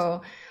do.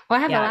 Well, I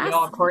have the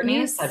last.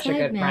 Courtney is such a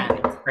good friend.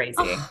 It's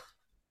crazy.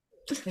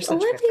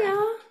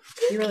 Olivia,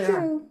 thank you. Really you.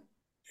 are.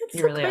 That's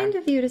so kind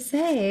of you to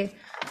say.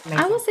 Amazing.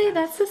 I will say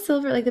that's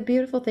the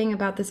beautiful thing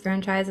about this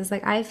franchise is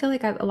like I feel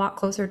like I'm a lot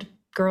closer to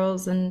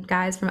girls and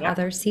guys from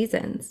other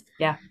seasons.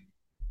 Yeah.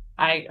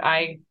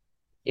 I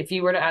if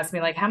you were to ask me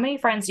like how many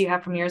friends do you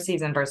have from your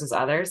season versus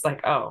others,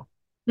 like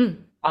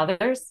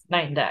others,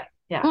 night and day.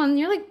 Yeah. Well, and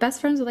you're like best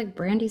friends with like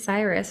Brandy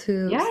Cyrus,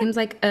 who seems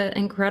like an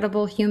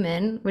incredible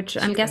human, which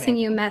I'm guessing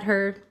you met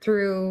her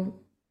through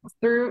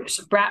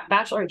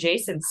Bachelor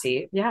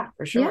adjacency. Yeah,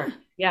 for sure.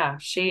 Yeah.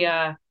 She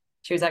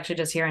was actually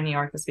just here in New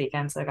York this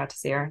weekend, so I got to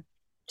see her.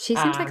 She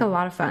seems like a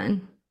lot of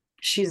fun.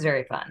 She's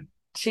very fun.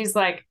 She's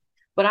like,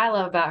 what I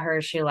love about her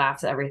is she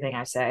laughs at everything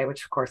I say,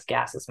 which of course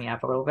gasses me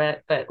up a little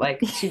bit, but like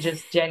she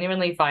just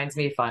genuinely finds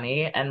me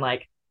funny and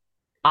like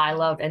I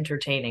love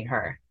entertaining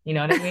her. You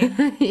know what I mean?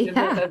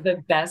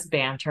 the best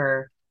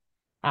banter.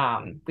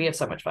 We have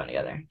so much fun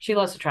together. She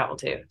loves to travel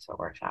too, so it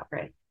works out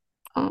great.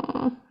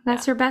 Oh,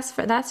 that's her best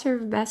friend. That's her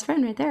best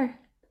friend right there.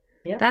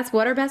 Yeah, that's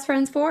what our best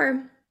friend's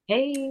for.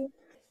 Hey,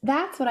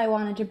 that's what I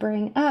wanted to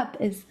bring up.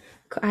 Is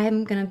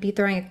I'm gonna be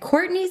throwing a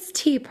Courtney's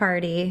tea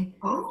party.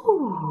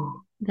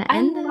 Oh,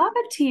 I love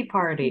a tea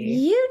party.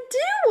 You do?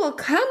 Well,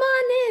 come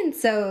on in.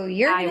 So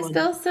you're gonna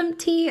spill some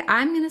tea.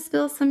 I'm gonna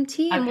spill some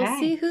tea, and we'll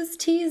see whose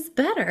tea is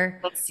better.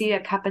 Let's see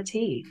a cup of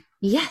tea.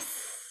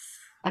 Yes,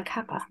 a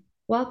cuppa.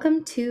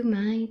 Welcome to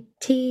my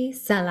tea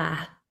cellar.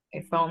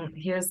 Okay,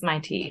 here's my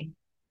tea.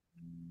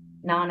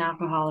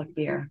 Non-alcoholic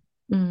beer.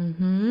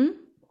 Mm-hmm.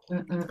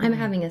 I'm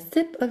having a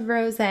sip of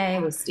rosé.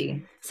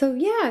 Toasty. So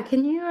yeah,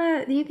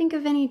 do you think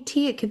of any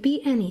tea? It could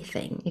be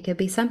anything. It could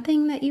be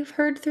something that you've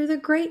heard through the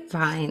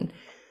grapevine.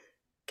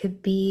 It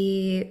could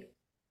be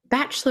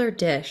bachelor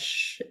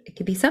dish. It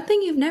could be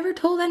something you've never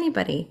told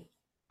anybody.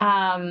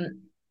 I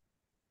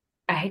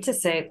hate to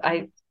say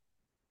I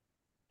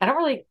don't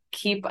really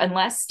keep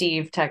unless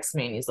Steve texts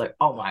me and he's like,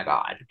 "Oh my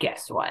God,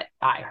 guess what?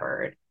 I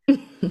heard."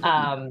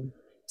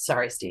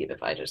 Sorry, Steve,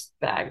 if I just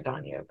bagged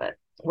on you, but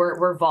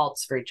we're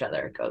vaults for each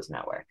other. It goes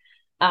nowhere.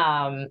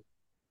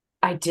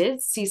 I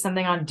did see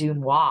something on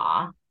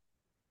Dumois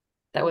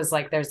that was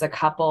like there's a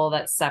couple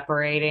that's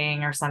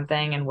separating or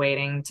something and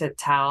waiting to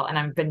tell. And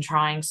I've been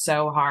trying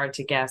so hard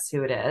to guess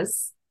who it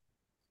is.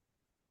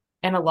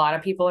 And a lot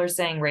of people are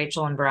saying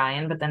Rachel and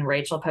Brian, but then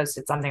Rachel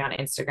posted something on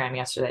Instagram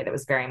yesterday that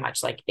was very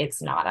much like,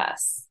 it's not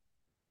us.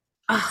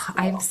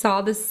 I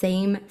saw the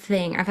same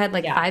thing. I've had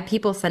 5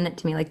 people send it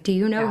to me. Like, do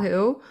you know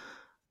who?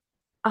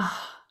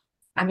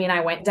 I mean, I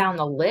went down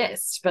the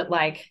list, but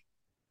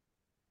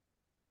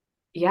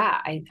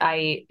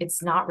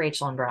it's not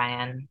Rachel and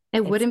Brian.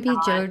 It wouldn't be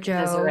JoJo.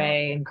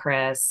 Desiree and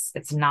Chris.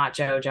 It's not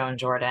JoJo and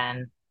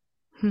Jordan.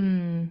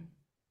 I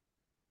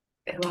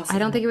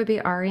don't think it would be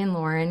Ari and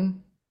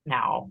Lauren.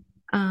 No.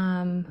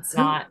 It's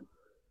not.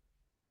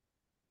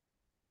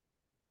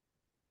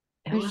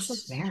 Who else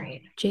was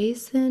married?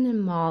 Jason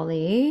and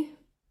Molly.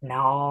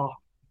 No.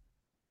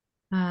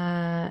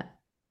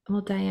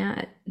 Well,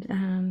 Diana,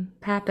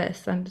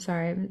 Pappas. I'm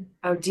sorry.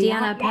 Oh,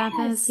 Deanna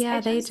Pappas. yes, Yeah,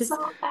 I they just just,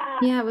 saw that.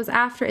 yeah, it was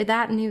after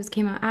that news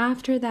came out.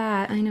 After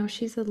that, I know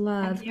she's a And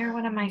love. they're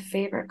one of my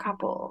favorite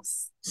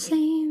couples.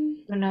 Same.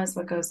 Who knows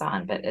what goes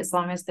on, but as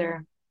long as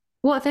they're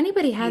Well, if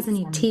anybody has peace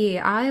any and tea,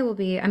 I will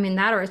be, I mean,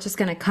 that or it's just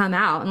going to come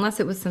out unless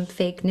it was some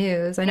fake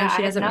news. I know yeah,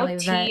 she I have doesn't no really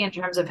tea vet. in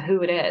terms of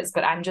who it is,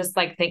 but I'm just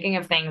like thinking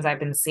of things I've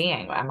been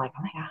seeing. I'm like,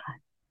 oh my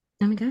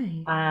Oh my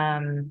God.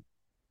 God.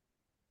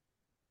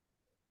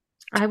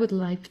 I would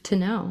like to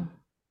know.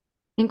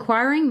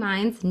 Inquiring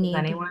minds Does need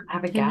anyone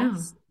have a to know.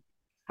 guess?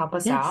 Help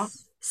us out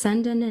Yes.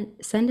 Send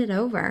it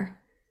over.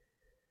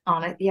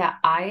 on it. Yeah,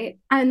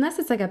 Unless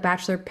it's like a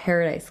Bachelor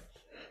Paradise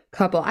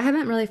couple. I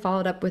haven't really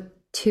followed up with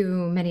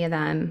too many of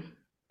them.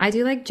 I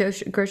do like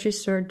Grocery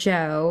Store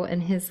Joe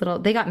and his little,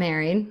 they got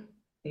married.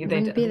 they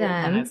Wouldn't be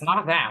and it's them.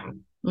 not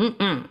them.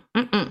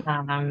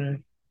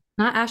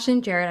 Not Ashley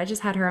and Jared. I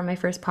just had her on my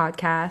first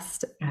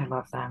podcast. I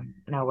love them.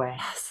 No way.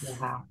 Yes. No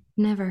how.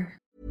 Never.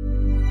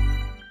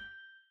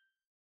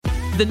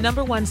 The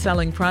number one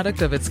selling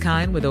product of its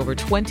kind with over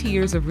 20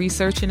 years of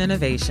research and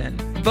innovation.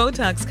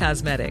 Botox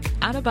Cosmetic,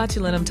 out of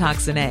botulinum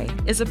toxin A,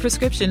 is a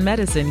prescription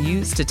medicine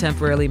used to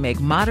temporarily make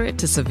moderate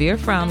to severe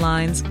frown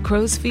lines,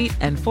 crow's feet,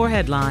 and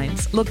forehead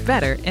lines look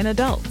better in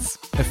adults.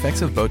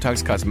 Effects of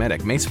Botox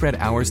Cosmetic may spread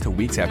hours to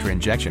weeks after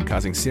injection,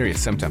 causing serious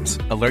symptoms.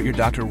 Alert your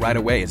doctor right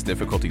away as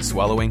difficulty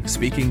swallowing,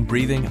 speaking,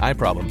 breathing, eye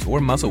problems, or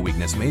muscle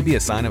weakness may be a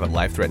sign of a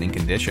life-threatening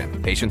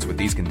condition. Patients with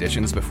these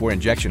conditions before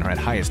injection are at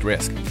highest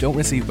risk. Don't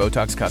receive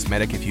Botox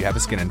Cosmetic if you have a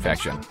skin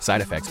infection.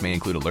 Side effects may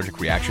include allergic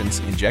reactions,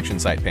 injection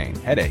site pain,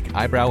 headache,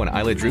 eyebrow and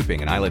eyelid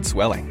drooping, and eyelid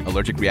swelling.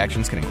 Allergic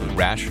reactions can include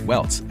rash,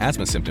 welts,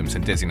 asthma symptoms,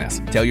 and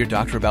dizziness. Tell your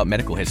doctor about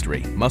medical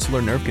history, muscle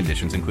or nerve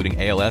conditions including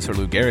ALS or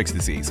Lou Gehrig's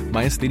disease,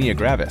 myasthenia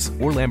gravis,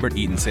 or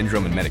Lambert-Eaton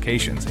syndrome, and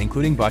medications,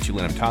 including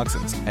botulinum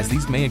toxins, as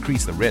these may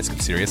increase the risk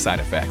of serious side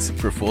effects.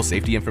 For full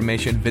safety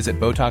information, visit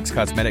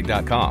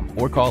BotoxCosmetic.com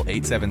or call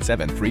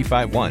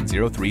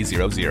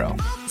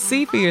 877-351-0300.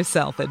 See for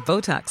yourself at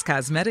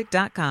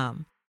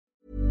BotoxCosmetic.com.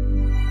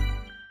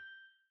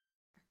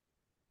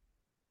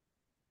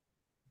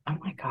 Oh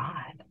my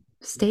God.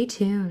 Stay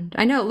tuned.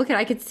 I know. Look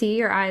I could see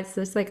your eyes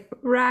just like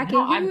racking.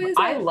 No, Who is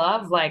I it?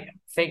 love like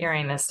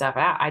figuring this stuff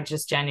out. I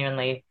just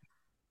genuinely,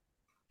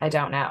 I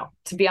don't know.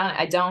 To be honest,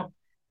 I don't.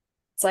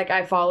 It's like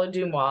I follow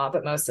Dumois,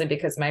 but mostly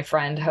because my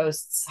friend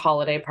hosts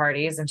holiday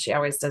parties and she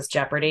always does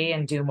Jeopardy,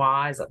 and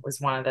Dumois was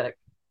one of the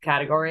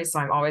categories. So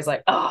I'm always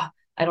like, oh,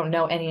 I don't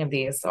know any of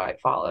these. So I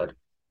followed.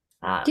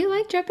 Do you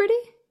like Jeopardy?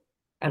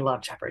 I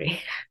love Jeopardy.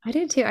 I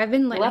do too. I've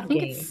been like, Love I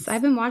think games.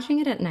 I've been watching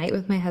it at night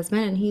with my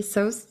husband, and he's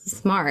so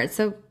smart,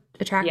 so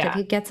attractive. Yeah.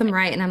 He gets them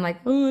right, and I'm like,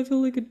 oh, I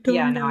feel like a dumb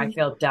Yeah, no, I guy.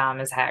 feel dumb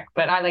as heck.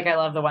 But I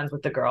love the ones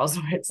with the girls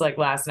where it's like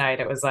last night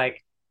it was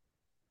like,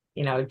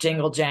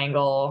 Jingle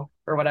Jangle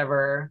or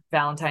whatever,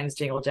 Valentine's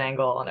Jingle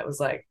Jangle. And it was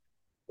like,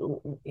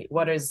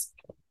 what are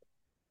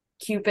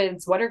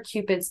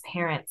Cupid's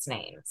parents'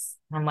 names?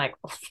 I'm like,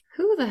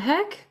 Who the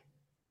heck?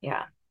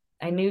 yeah,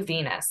 I knew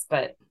Venus,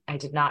 but I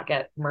did not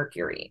get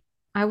Mercury.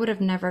 I would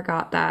have never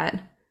got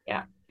that.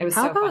 Yeah, it was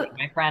How so funny. about-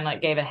 My friend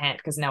like gave a hint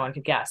because no one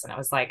could guess. And I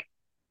was like,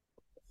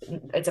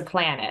 it's a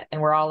planet. And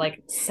we're all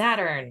like,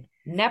 Saturn,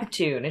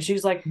 Neptune. And she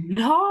was like,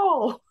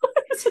 no.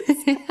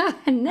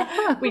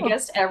 No. We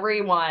guessed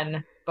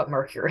everyone but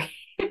Mercury.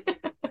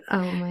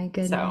 Oh my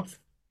goodness. So,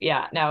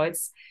 yeah, no,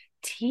 it's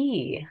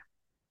tea.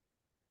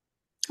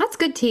 That's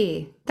good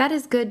tea. That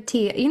is good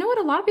tea. You know what?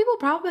 A lot of people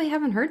probably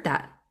haven't heard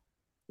that.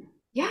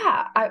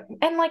 Yeah.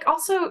 And like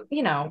also,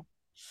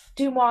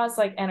 Dumois is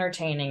like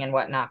entertaining and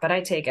whatnot, but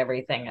I take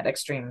everything at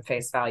extreme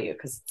face value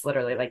because it's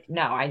literally like,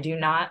 no, I do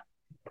not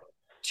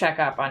check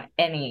up on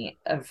any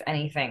of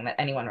anything that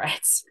anyone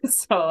writes.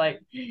 So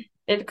like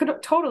it could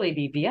totally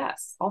be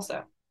BS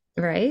also.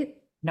 Right?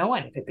 No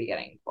one could be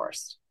getting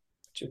divorced,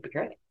 which would be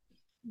great.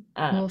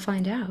 We'll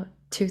find out.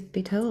 Truth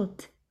be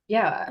told.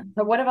 Yeah.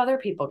 But what have other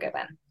people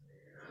given?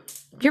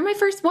 You're my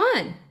first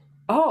one.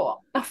 Oh,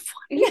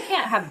 you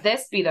can't have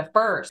this be the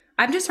first.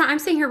 I'm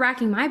sitting here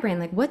racking my brain.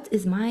 Like, what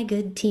is my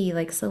good tea?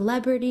 Like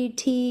celebrity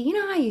tea. You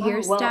know how you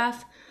hear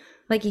stuff?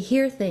 Like you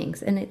hear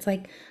things and it's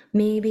like,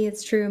 maybe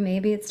it's true.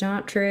 Maybe it's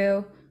not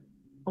true.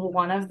 Well,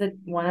 one of the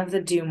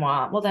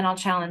Dumois. Well, then I'll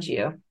challenge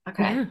you.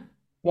 Okay. Yeah.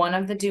 One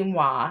of the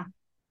Dumois,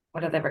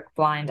 what are they,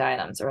 blind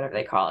items or whatever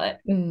they call it?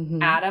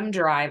 Mm-hmm. Adam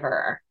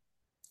Driver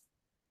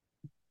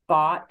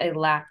bought a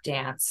lap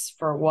dance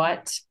for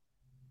what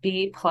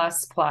B++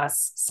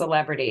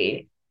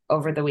 celebrity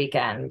over the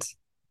weekend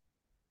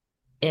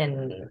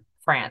in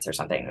France or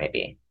something,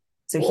 maybe.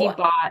 So he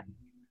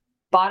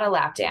bought a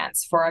lap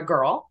dance for a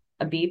girl,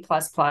 a B++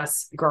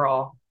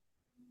 girl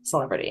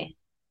celebrity.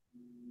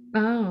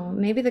 Oh,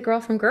 maybe the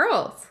girl from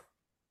Girls.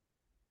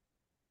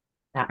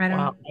 Yeah, I don't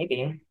well, know.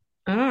 maybe.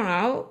 I don't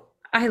know.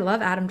 I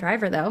love Adam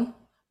Driver though.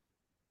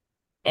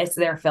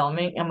 They're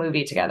filming a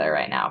movie together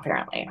right now,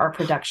 apparently, or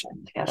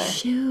production together.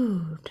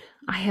 Shoot.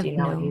 I have Do you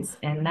know what he's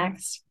in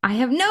next? I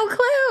have no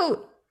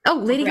clue. Oh,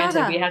 Lady Granted,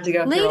 Gaga. we had to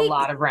go through a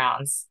lot of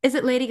rounds. Is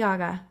it Lady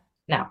Gaga?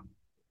 No.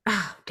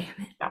 Oh, damn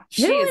it. No.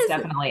 She is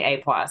definitely A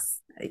plus.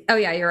 Oh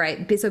yeah, you're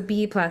right. So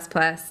B plus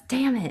plus.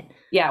 Damn it.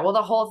 Yeah, well,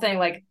 the whole thing,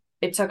 like,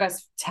 it took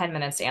us 10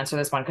 minutes to answer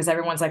this one because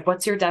everyone's like,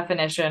 what's your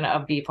definition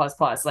of B plus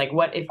plus? Like,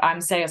 what if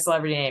I'm saying a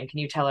celebrity name, can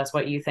you tell us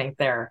what you think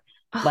their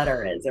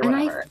letter is or and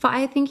whatever?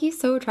 I think he's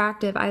so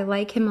attractive. I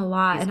like him a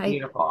lot. He's and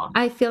beautiful.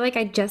 I feel like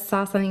I just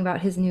saw something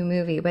about his new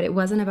movie, but it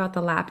wasn't about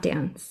the lap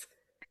dance.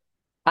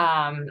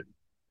 I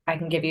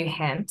can give you a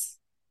hint.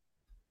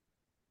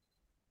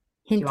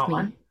 Hint Do you want me.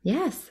 one?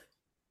 Yes.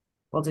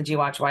 Well, did you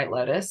watch White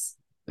Lotus?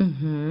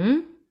 Mm-hmm.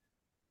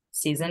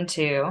 Season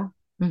 2.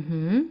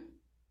 Mm-hmm.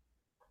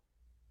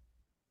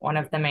 One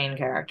of the main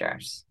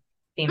characters.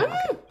 Female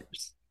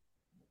characters.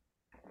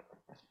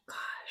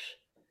 Gosh.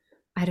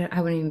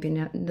 I wouldn't even be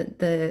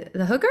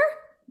the hooker?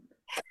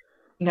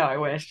 No, I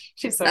wish.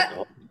 She's so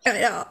cool.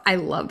 I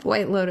loved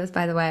White Lotus,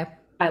 by the way.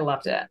 I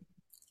loved it.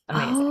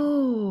 Amazing.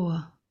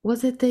 Oh,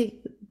 was it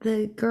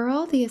the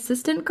girl, the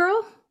assistant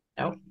girl?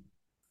 No.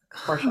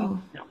 Portia.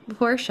 Oh, No.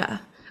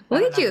 Portia.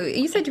 Look at you.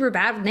 You said you were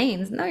bad with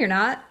names. No, you're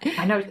not.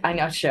 I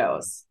know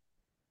shows.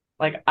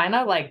 Like, I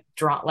know like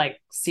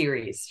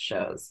series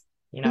shows.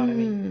 You know what I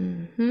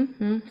mean?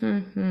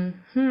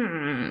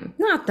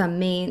 Not the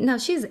main. No,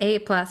 she's A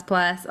plus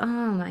plus. Oh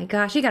my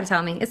gosh, you got to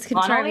tell me. It's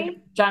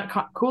Connolly? John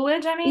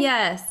Coolidge, I mean?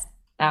 Yes.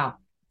 Oh.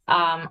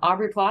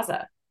 Aubrey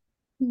Plaza.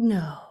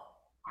 No.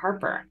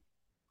 Harper,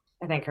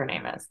 I think her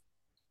name is.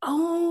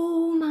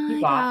 Oh my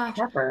gosh.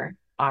 Harper,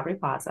 Aubrey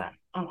Plaza.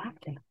 Oh, lap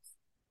dance.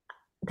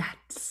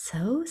 That's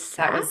so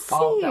sassy. That was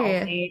all the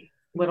only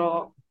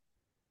little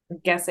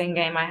guessing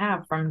game I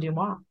have from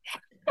Dumois.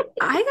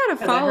 I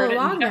gotta follow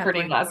along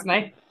Jeopardy last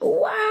night.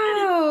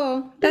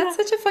 Wow, that's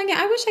such a fun game.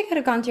 I wish I could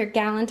have gone to your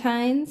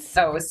Galentine's.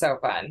 Oh, it was so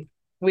fun.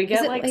 We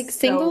get like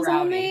singles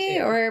only,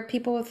 or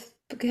people with.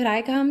 Could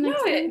I come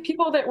next time?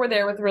 People that were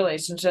there with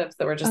relationships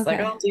that were just like,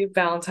 I'll do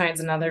Valentine's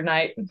another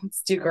night.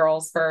 Let's do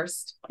girls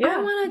first. Yeah,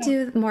 I want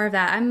to do more of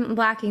that. I'm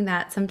lacking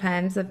that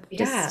sometimes.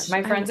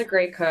 My friend's a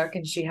great cook,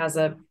 and she has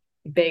a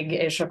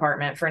big-ish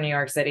apartment for New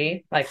York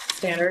City, like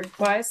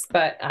standard-wise.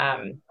 But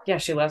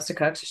she loves to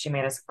cook. So she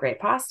made us great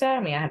pasta,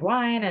 and we had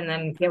wine, and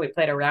then we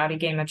played a rowdy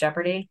game of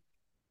Jeopardy.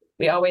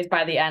 We always,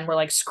 by the end, were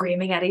like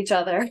screaming at each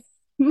other.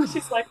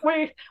 She's like,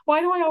 wait, why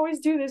do I always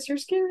do this? You're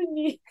scaring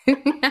me.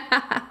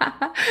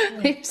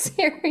 You're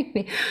scaring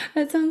me.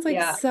 That sounds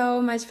like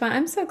so much fun.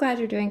 I'm so glad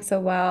you're doing so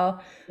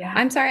well. Yeah.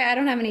 I'm sorry I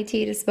don't have any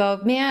tea to spill.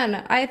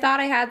 Man, I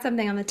thought I had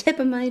something on the tip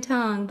of my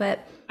tongue,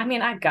 but I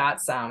mean, I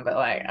got some, but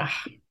like, I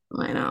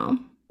know.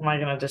 Am I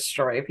gonna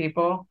destroy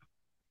people?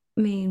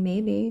 I mean,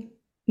 maybe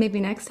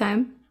next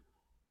time.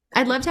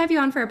 I'd love to have you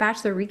on for a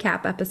Bachelor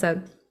recap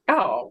episode.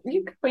 Oh,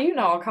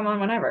 I'll come on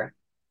whenever.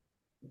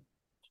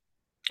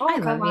 I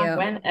love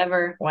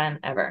you.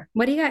 Whenever.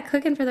 What do you got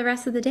cooking for the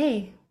rest of the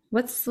day?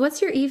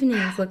 What's your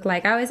evenings look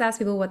like? I always ask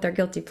people what their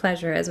guilty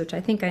pleasure is, which I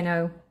think I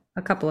know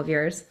a couple of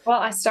yours. Well,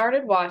 I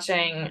started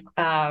watching,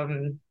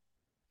 oh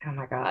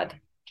my God.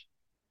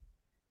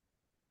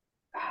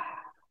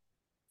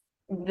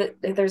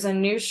 There's a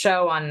new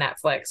show on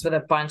Netflix with a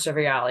bunch of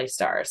reality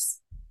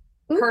stars.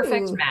 Ooh.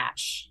 Perfect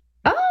Match.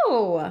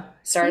 Oh,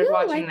 started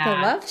watching that.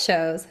 The love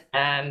shows.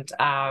 And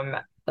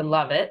I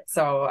love it.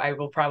 So I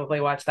will probably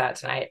watch that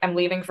tonight. I'm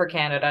leaving for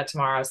Canada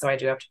tomorrow, so I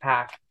do have to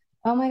pack.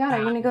 Oh my God, are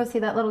you going to go see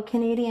that little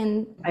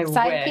Canadian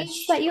side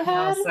piece that you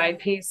had? Side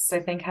piece, I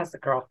think, has a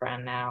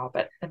girlfriend now,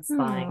 but it's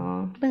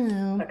fine.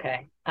 Boom.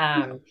 Okay.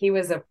 He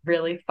was a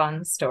really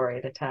fun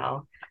story to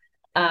tell.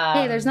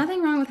 Hey, there's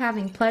nothing wrong with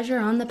having pleasure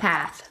on the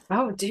path.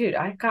 Oh, dude,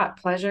 I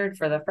got pleasured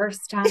for the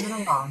first time in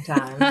a long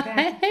time.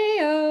 Okay?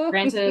 Hey-o.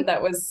 Granted,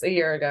 that was a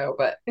year ago,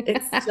 but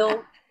it's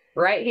still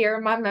right here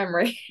in my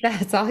memory.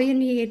 That's all you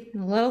need. A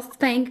little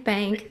spank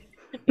bank.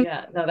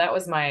 Yeah, no, that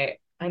was I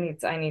need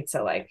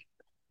to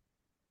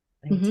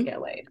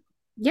get laid.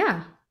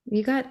 Yeah,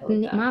 you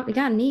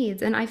got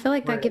needs, and I feel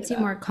like that gives you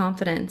more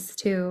confidence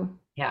too.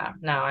 Yeah,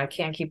 no, I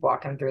can't keep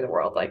walking through the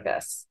world like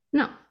this.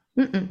 No,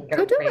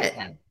 go do it.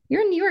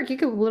 You're in New York. You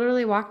could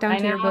literally walk down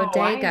to your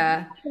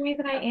bodega. The way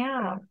that I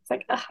am. It's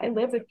like, I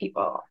live with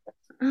people.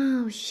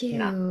 Oh, shoot.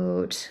 Yeah.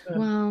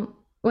 Well,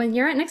 when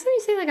you're next time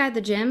you say like I had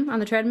the gym on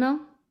the treadmill.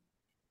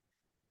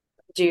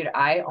 Dude,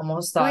 I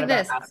almost thought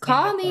about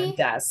call me front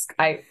desk.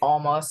 I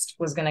almost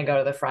was going to go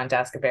to the front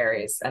desk of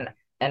Barry's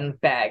and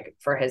beg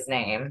for his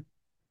name.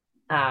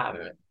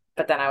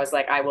 But then I was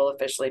like, I will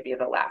officially be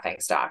the laughing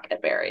stock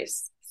at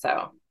Barry's.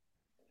 So,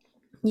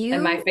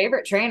 and my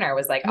favorite trainer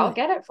was like, I'll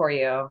get it for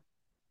you.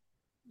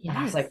 Yes. And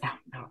I was like,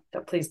 no,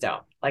 please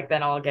don't. Like,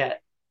 then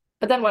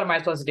but then what am I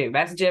supposed to do?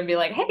 Message him and be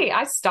like, hey,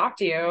 I stalked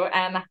you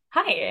and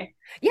hi.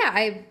 Yeah,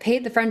 I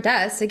paid the front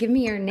desk to give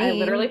me your name. I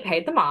literally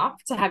paid them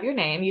off to have your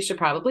name. You should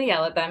probably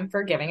yell at them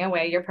for giving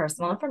away your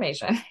personal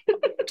information.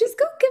 Just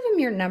go give him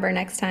your number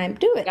next time.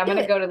 Do it. I'm going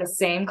to go to the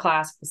same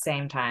class at the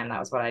same time. That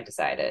was what I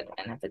decided.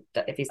 And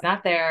if he's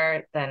not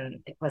there,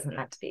 then it wasn't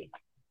meant to be.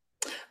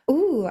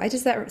 Ooh,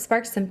 that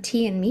sparked some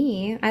tea in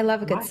me. I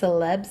love a good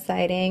celeb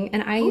sighting.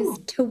 And I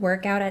used to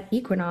work out at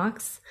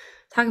Equinox,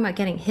 talking about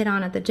getting hit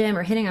on at the gym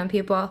or hitting on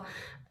people.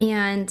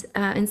 And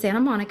in Santa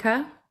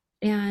Monica,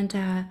 And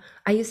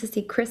I used to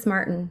see Chris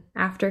Martin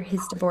after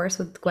his divorce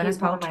with Gwyneth He's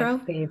one of my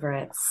Paltrow.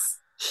 favorites.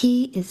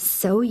 He is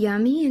so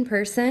yummy in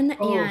person.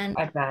 Oh, And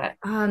I bet.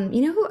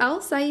 you know who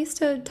else I used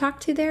to talk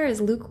to there is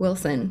Luke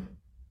Wilson.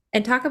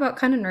 And talk about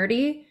kind of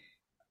nerdy.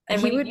 And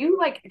He when would, you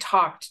like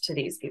talked to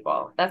these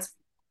people, that's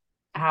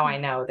how I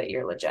know that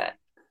you're legit.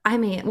 I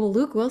mean, well,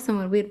 Luke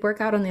Wilson, we'd work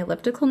out on the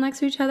elliptical next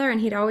to each other,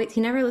 and he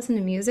never listened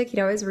to music. He'd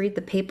always read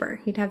the paper.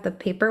 He'd have the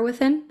paper with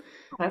him.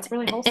 Oh, that's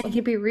really And wholesome.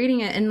 he'd be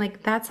reading it, and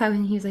like that's how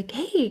he was like,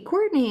 "Hey,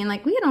 Courtney," and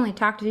like we had only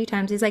talked a few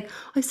times. He's like,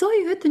 "I saw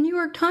you hit the New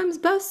York Times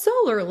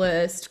bestseller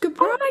list. Good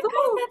Oh my God,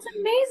 bravo!" that's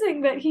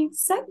amazing that he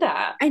said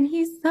that. And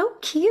he's so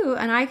cute,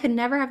 and I could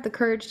never have the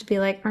courage to be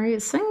like, "Are you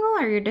single?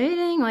 Are you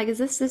dating? Like, is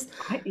this just?"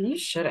 You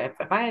should have.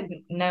 If I had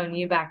known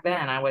you back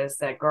then, I would have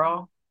said,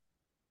 girl,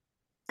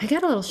 I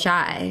got a little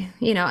shy,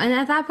 and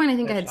at that point, I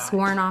think I so had shy.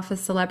 sworn off as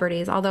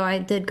celebrities. Although I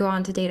did go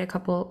on to date a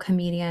couple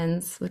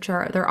comedians,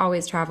 they're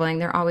always traveling,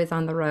 they're always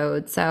on the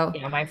road. So,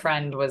 Yeah, my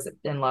friend was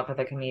in love with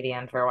a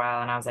comedian for a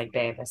while, and I was like,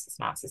 babe, this is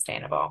not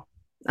sustainable.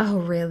 oh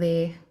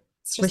really?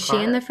 It's Was just she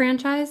in the hard.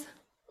 franchise?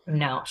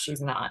 No,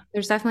 she's not.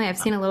 There's definitely I've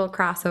seen a little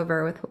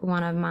crossover with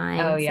one of mine.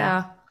 Oh,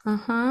 yeah. So,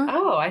 uh-huh.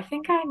 Oh, I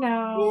think I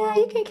Yeah,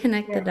 you know. can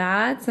connect the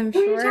dots, I'm Who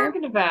are you sure.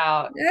 talking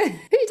about? Who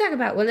you talking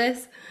about,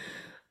 Willis?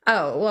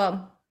 Oh,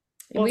 well,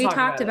 We'll we talk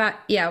talked about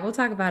yeah, we'll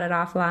talk about it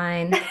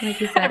offline. Like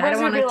you said, I Everyone's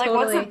don't want gonna to be like,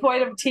 what's the totally.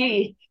 point of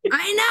tea?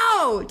 I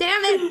know,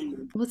 damn it.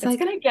 Well, it's It's like,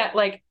 gonna get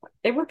like,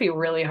 it would be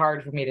really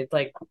hard for me to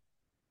like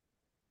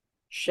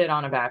shit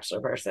on a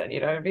Bachelor person. You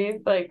know what I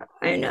mean? Like,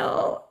 I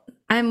know.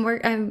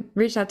 I'm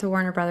reached out to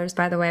Warner Brothers,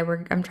 by the way.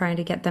 I'm trying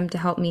to get them to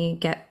help me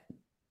get.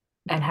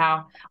 and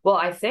how, well,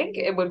 I think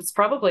it was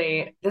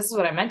probably, this is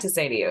what I meant to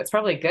say to you. It's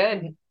probably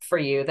good for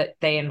you that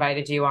they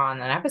invited you on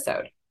an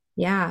episode.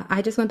 Yeah,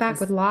 I just went back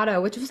with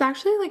Lotto, which was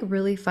actually like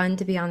really fun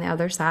to be on the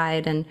other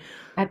side and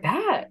I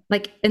bet.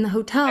 like in the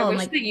hotel. I and wish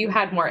like that you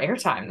had more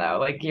airtime though.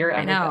 Like you're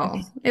I everything.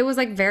 know it was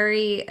like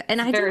very, and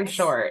It's I very did.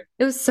 short.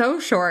 It was so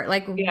short.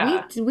 Like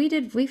Yeah.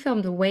 we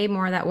filmed way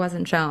more that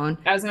wasn't shown.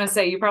 I was gonna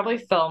say you probably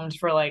filmed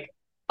for like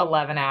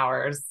 11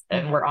 hours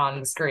and we're on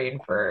the screen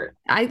for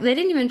They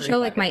didn't even 3 show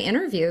like my seconds.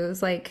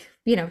 interviews, like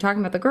talking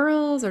about the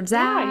girls or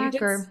Yeah, you Zach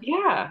did. or.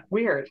 Yeah,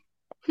 weird.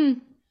 Hmm.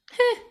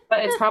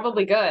 But it's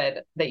probably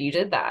good that you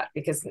did that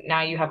because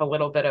now you have a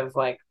little bit of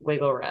like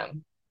wiggle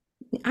room.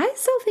 I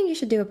still think you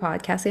should do a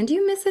podcast. And do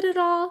you miss it at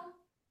all?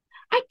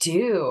 I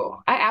do.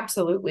 I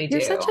absolutely do.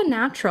 You're such a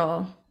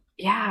natural.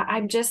 Yeah,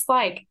 I'm just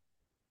like,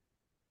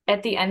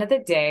 at the end of the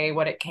day,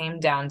 what it came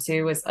down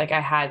to was like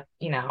I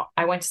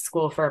went to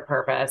school for a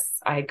purpose.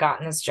 I had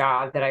gotten this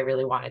job that I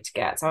really wanted to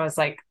get. So I was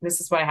like, this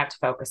is what I have to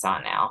focus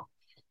on now.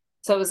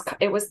 So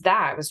it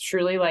was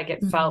truly like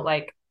it felt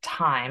like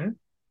time.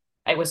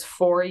 It was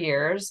 4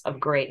 years of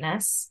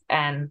greatness.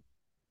 And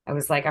I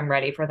was like, I'm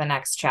ready for the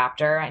next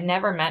chapter. I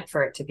never meant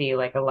for it to be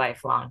like a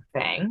lifelong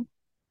thing.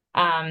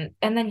 And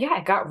then yeah,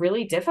 it got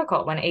really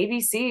difficult when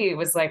ABC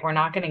was like, we're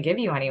not going to give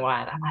you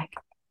anyone. I'm like,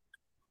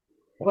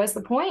 what's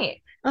the point?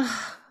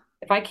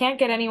 If I can't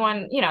get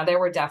anyone, there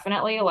were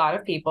definitely a lot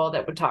of people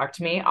that would talk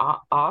to me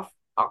off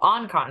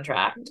on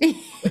contract,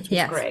 which was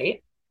Yes.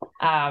 great.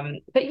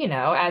 But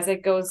as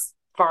it goes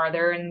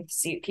farther and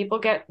people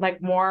get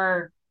like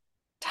more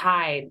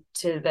tied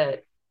to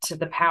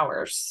the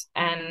powers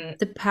and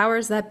The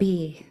powers that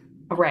be.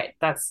 right.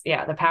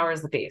 The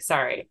powers that be.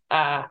 Sorry.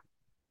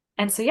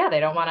 And so yeah, they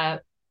don't want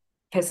to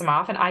piss them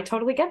off, and I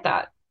totally get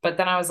that. But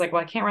then I was like,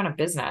 well, I can't run a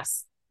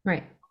business.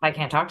 Right. I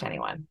can't talk to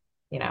anyone.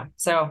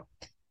 So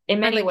in And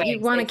many like ways, you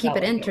want to keep felt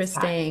it like it was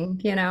time. interesting,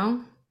 Yeah.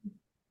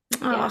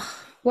 Oh,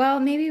 well,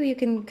 maybe you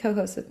can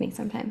co-host with me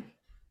sometime.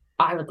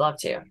 I would love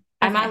to.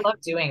 And I love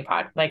doing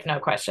like no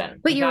question.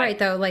 But you're right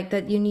though, like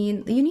that you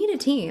need a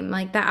team.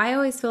 Like that I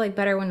always feel like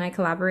better when I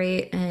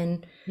collaborate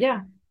and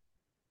yeah.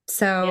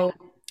 So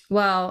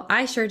well,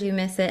 I sure do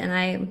miss it and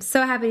I'm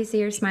so happy to see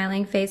your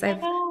smiling face. I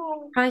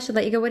probably should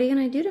let you go. What are you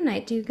gonna do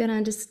tonight? Do you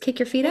gonna just kick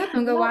your feet up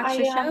and go watch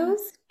your shows?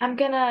 I'm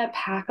gonna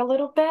pack a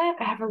little bit.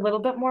 I have a little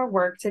bit more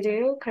work to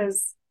do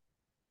because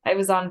I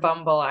was on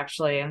Bumble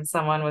actually, and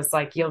someone was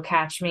like, you'll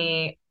catch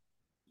me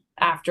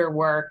after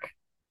work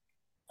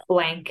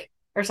blank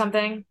or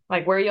something,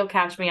 like where you'll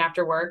catch me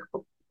after work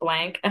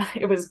blank, and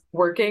it was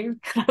working.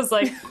 I was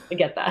like, I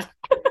get that.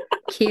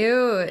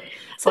 Cute.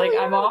 So like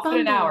I'm off in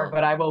an hour,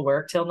 but I will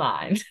work till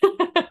 9.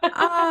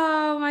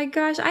 Oh my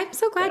gosh, I'm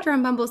so glad you're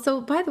on Bumble. So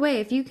by the way,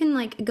 if you can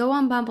like go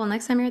on Bumble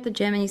next time you're at the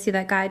gym and you see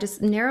that guy,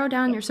 just narrow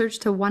down your search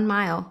to 1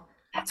 mile.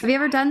 Have you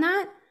ever done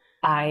that?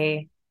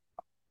 I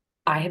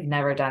have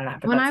never done that.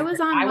 But when I was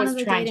on I one was of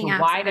the trying dating to apps,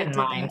 widen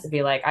mine to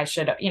be like, I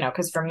should,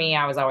 because for me,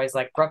 I was always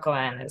like,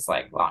 Brooklyn is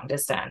like long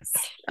distance.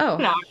 Oh,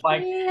 no, I'm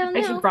like,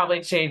 I should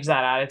probably change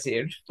that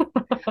attitude.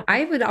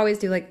 I would always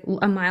do like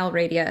a mile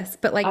radius,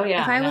 but like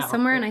if I was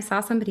somewhere and I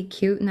saw somebody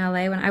cute in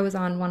LA when I was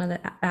on one of the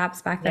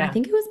apps back then, I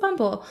think it was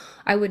Bumble,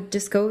 I would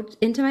just go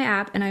into my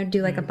app and I would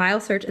do like a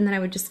mile search and then I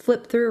would just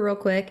flip through real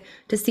quick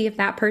to see if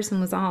that person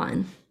was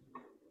on.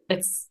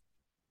 It's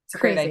a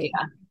great idea.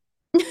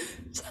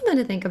 Something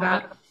to think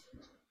about.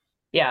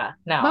 Yeah,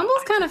 no.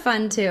 Bumble's kind of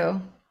fun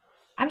too.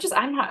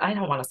 I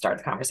don't want to start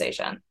the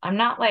conversation. I'm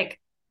not like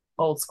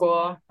old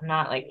school. I'm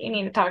not like, you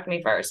need to talk to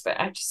me first, but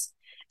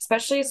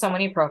especially so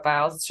many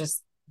profiles, it's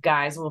just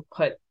guys will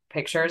put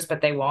pictures,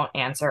 but they won't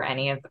answer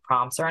any of the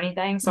prompts or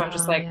anything. So I'm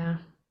just Oh, like, yeah.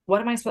 how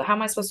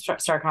am I supposed to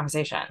start a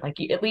conversation? Like,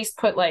 you at least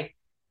put like,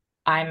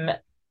 I'm,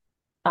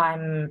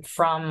 I'm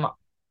from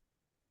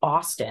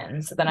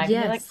Austin. So then I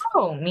can be like, Yes.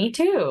 oh, me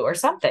too, or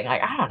something.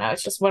 Like, I don't know.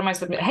 It's just, what am I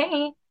supposed to be?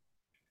 Hey,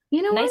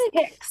 You know nice what?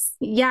 pics.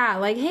 Yeah,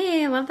 like,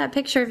 hey, I love that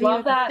picture of you Love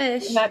with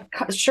the that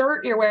fish.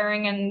 shirt you're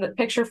wearing in the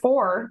picture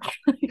 4.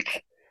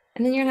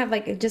 And then you're gonna have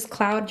like just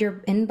cloud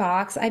your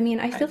inbox. I mean,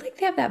 I feel like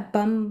they have that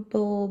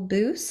Bumble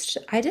Boost.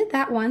 I did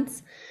that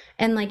once.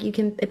 And like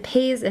it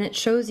pays and it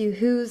shows you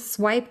who's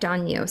swiped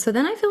on you. So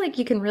then I feel like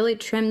you can really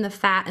trim the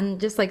fat and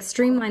just like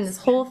streamline this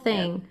whole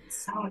thing.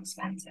 So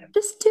expensive.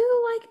 Just do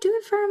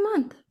it for a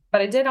month.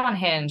 But I did on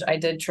Hinge. I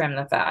did trim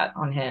the fat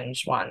on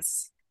Hinge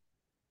once.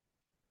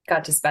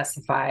 Got to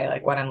specify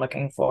like what I'm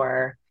looking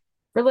for,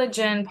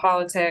 religion,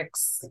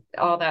 politics,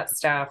 all that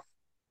stuff.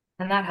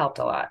 And that helped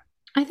a lot.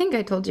 I think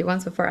I told you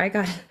once before I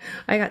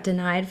got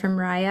denied from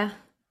Raya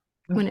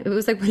when it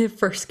was like when it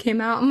first came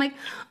out. I'm like,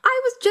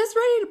 I was just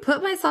ready to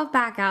put myself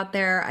back out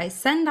there. I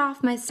send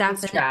off my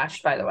stuff. It's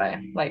trash, by the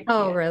way. Like,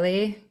 oh, yeah.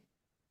 Really?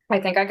 I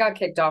think I got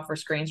kicked off for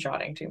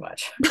screenshotting too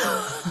much.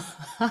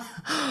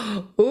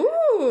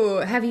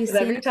 Ooh, have you seen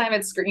every time you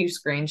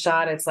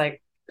screenshot, it's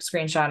like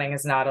screenshotting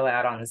is not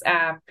allowed on this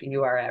app.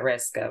 You are at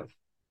risk of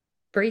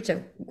breach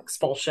of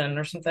expulsion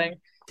or something.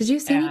 Did you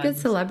see any good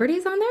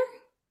celebrities on there?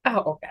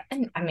 Oh,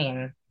 okay. I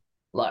mean,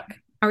 look.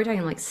 Are we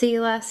talking like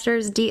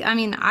C-listers?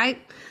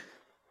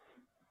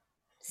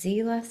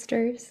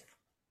 Z-listers?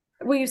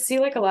 Well, you see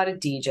like a lot of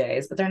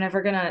DJs, but they're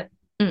never gonna.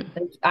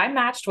 I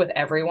matched with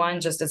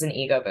everyone just as an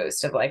ego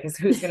boost of like,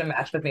 who's gonna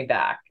match with me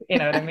back? You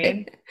know what I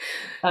mean?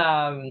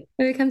 It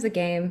becomes a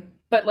game.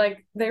 But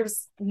like,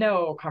 there's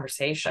no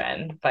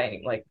conversation.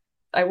 Like,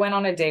 I went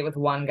on a date with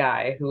one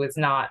guy who is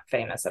not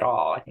famous at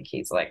all. I think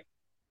he's like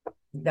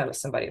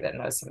knows somebody that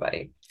knows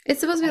somebody.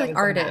 It's supposed to be like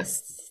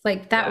artists.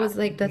 Like that was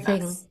like the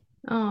thing.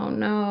 Oh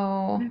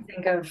no.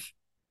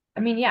 I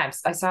mean, yeah,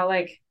 I saw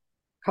like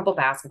a couple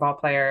basketball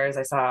players.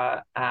 I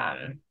saw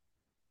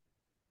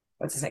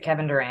what's his name?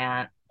 Kevin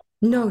Durant.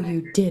 No,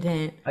 you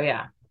didn't. Oh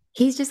yeah.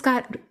 He's just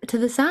got to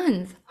the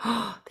Suns.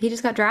 He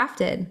just got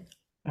drafted.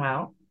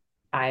 Well,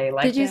 I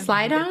like. Did you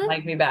slide on him?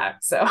 Like me back.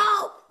 So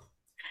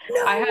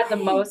no I had way. the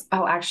most.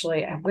 Oh,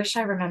 actually, I wish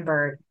I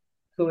remembered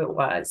who it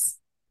was.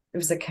 It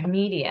was a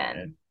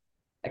comedian,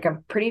 like a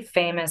pretty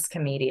famous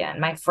comedian.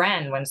 My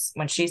friend,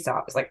 when she saw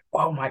it, was like,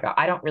 "Oh my God,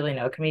 I don't really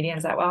know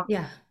comedians that well."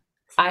 Yeah.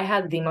 I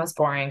had the most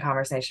boring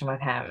conversation with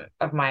him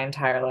of my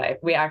entire life.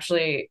 I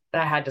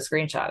had to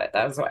screenshot it.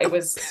 It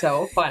was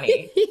so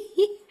funny.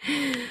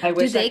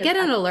 Did they get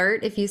an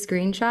alert if you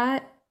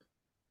screenshot?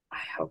 I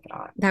hope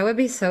not. That would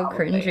be so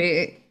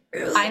cringy.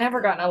 I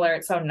never got an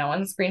alert, so no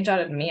one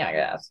screenshotted me, I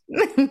guess.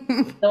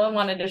 No one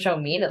wanted to show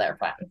me to their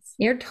friends.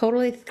 You're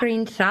totally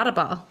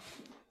screenshotable.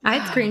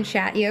 I'd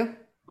screenshot you.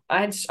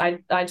 I'd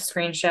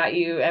screenshot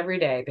you every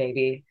day,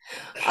 baby.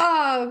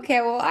 Oh,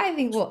 okay. Well, I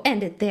think we'll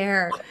end it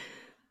there.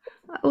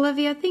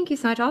 Olivia, thank you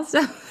so much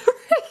also for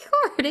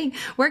recording.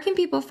 Where can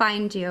people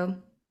find you?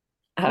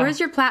 Where's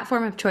your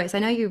platform of choice? I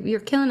know you're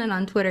killing it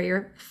on Twitter.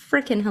 You're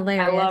freaking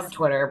hilarious. I love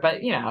Twitter,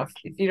 but you know,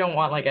 if you don't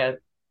want like a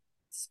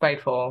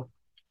spiteful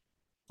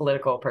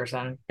political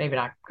person, maybe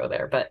not go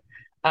there. But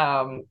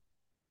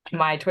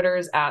my Twitter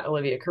is at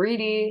Olivia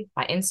Caridi.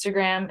 My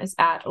Instagram is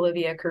at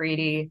Olivia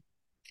Caridi.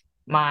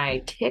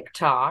 My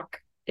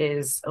TikTok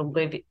is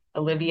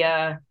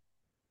Olivia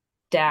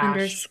dash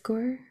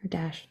underscore or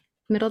dash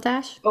middle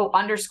dash. Oh,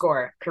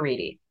 underscore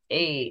Caridi.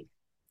 The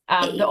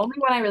only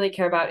one I really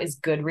care about is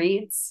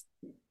Goodreads.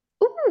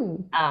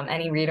 Ooh.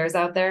 Any readers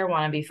out there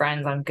want to be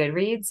friends on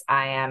Goodreads?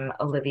 I am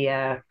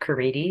Olivia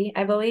Caridi,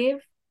 I believe.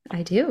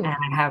 I do. And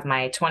I have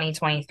my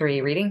 2023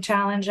 reading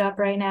challenge up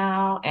right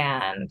now,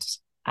 and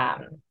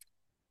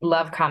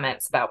love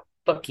comments about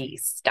booky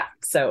stuff.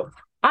 So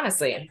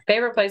honestly,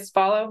 favorite place to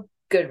follow,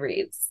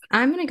 Goodreads.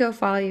 I'm gonna go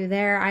follow you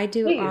there. I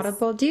do Please.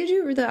 Audible. Do you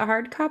do the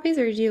hard copies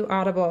or do you do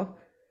Audible?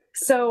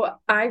 So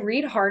I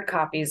read hard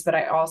copies, but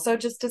I also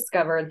just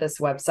discovered this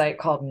website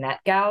called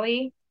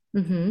NetGalley.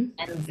 Mm-hmm.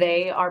 And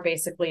they are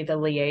basically the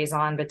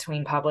liaison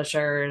between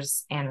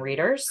publishers and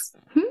readers.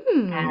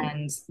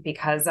 And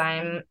because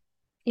I'm,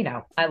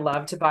 I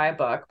love to buy a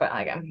book, but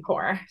I'm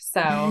poor.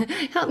 So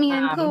help me,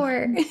 I'm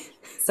poor.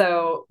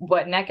 So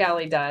what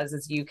NetGalley does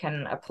is you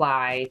can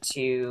apply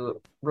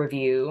to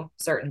review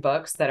certain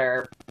books that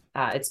are,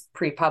 it's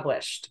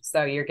pre-published.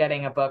 So you're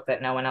getting a book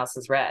that no one else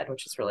has read,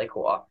 which is really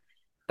cool.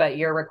 But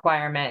your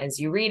requirement is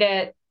you read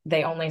it.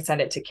 They only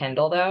send it to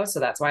Kindle though. So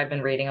that's why I've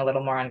been reading a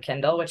little more on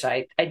Kindle, which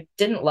I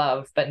didn't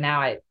love, but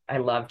now I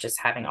love just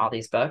having all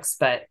these books.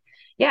 But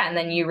yeah, and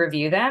then you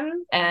review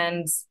them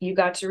and you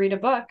got to read a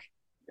book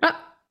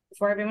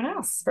before everyone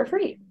else for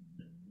free.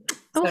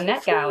 So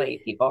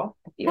NetGalley, people.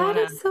 That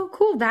is so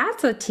cool.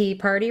 That's a tea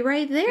party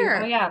right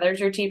there. Oh yeah, there's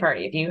your tea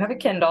party. If you have a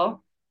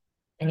Kindle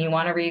and you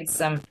want to read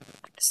some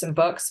some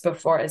books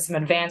before, some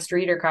advanced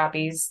reader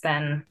copies,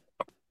 then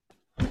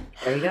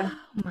there you go.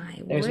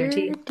 My There's your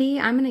tea. wordy.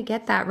 I'm going to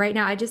get that right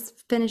now. I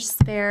just finished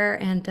Spare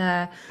and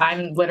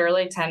I'm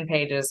literally 10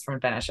 pages from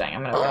finishing.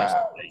 I'm going to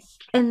finish it.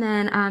 And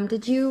then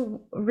did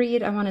you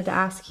read, I wanted to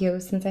ask you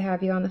since I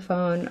have you on the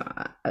phone,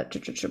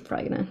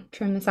 probably going to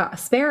trim this out.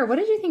 Spare, what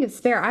did you think of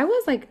Spare? I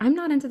was like, I'm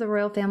not into the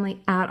royal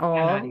family at all.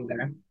 I'm not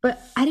either.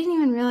 But I didn't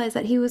even realize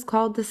that he was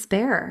called the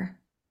Spare.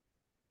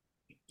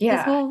 Yeah.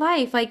 His whole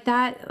life, like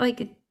that,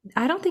 like,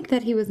 I don't think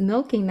that he was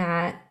milking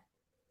that.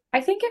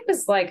 I think it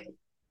was like,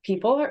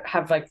 people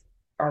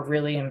are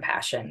really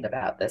impassioned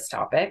about this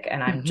topic,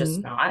 and I'm just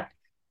not.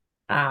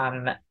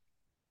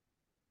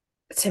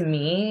 To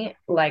me,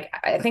 like,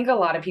 I think a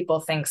lot of people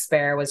think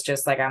Spare was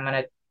just like, I'm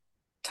gonna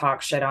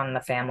talk shit on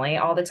the family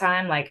all the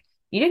time. Like,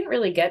 you didn't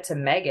really get to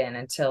Meghan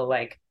until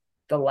like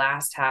the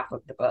last half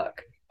of the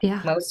book.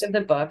 Yeah. Most of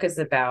the book is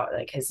about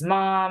like his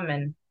mom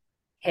and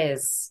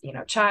his, you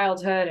know,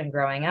 childhood and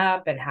growing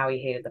up and how he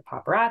hated the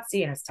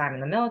paparazzi and his time in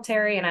the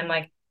military. And I'm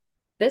like,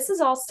 this is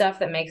all stuff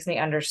that makes me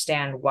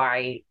understand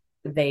why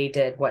they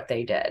did what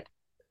they did.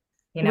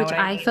 You know, which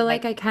I feel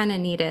like I kind of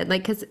needed,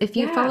 like, because if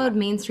you followed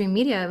mainstream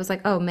media, it was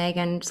like, oh,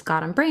 Meghan just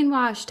got him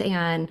brainwashed,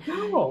 and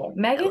no,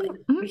 Meghan,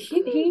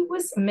 he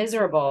was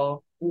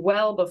miserable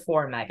well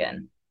before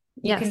Meghan.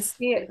 You can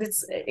see it.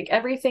 It's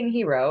everything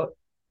he wrote.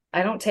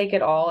 I don't take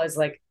it all as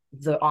like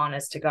the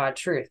honest to God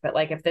truth, but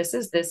like, if this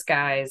is this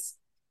guy's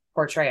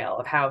portrayal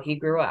of how he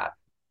grew up,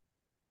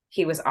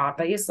 he was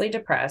obviously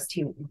depressed.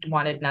 He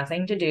wanted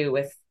nothing to do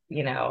with,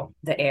 you know,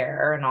 the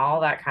heir and all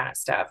that kind of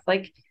stuff.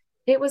 Like,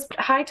 it was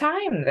high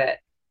time that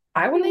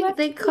I would.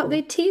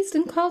 They teased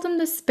and called him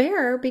the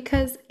Spare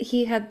because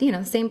he had, you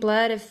know, same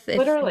blood. If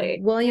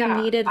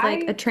William needed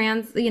like a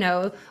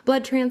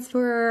blood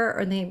transfer,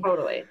 or they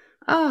totally.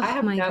 Oh, I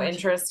have no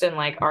interest in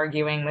like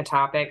arguing the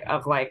topic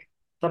of like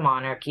the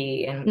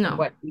monarchy and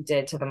what he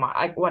did to the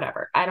like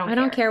whatever. I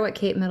don't care what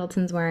Kate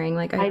Middleton's wearing.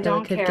 Like, I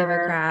don't could care. give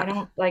a crap. I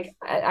don't like.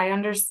 I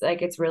understand.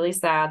 Like, it's really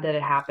sad that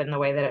it happened the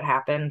way that it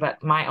happened.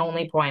 But my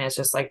only point is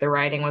just like the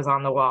writing was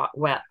on the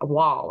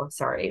wall.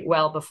 Sorry,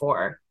 well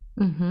before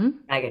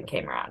Meghan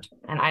came around,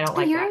 and I don't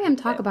like hearing him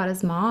talk about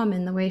his mom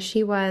and the way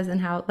she was and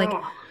how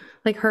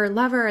like her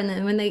lover, and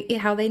then when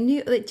how they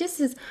knew, it just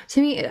is,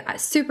 to me,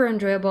 super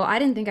enjoyable. I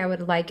didn't think I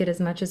would like it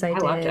as much as I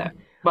did. Loved it.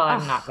 Well,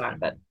 I'm not done,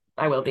 but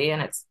I will be,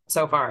 and it's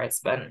long.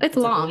 It's a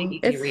really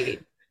easy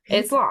read.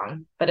 It's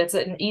long, but it's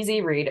an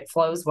easy read. It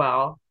flows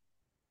well,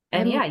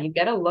 and you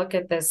get a look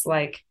at this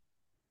like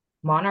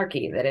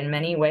monarchy that in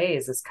many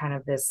ways is kind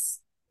of this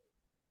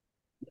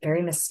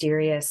very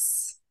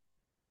mysterious.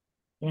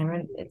 You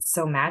know, it's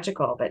so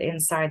magical, but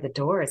inside the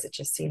doors, it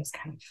just seems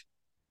kind of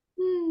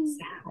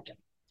sad.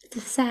 It's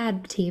a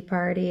sad tea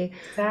party.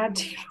 Sad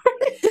tea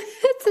party.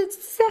 It's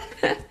a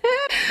sad.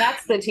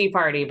 That's the tea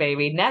party,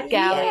 baby.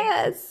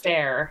 NetGalley.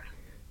 Fair.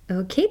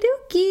 Okie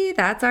dokie.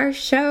 That's our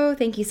show.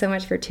 Thank you so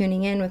much for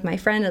tuning in with my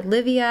friend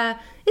Olivia.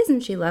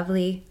 Isn't she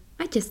lovely?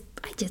 I just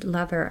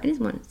love her. I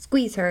just want to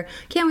squeeze her.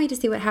 Can't wait to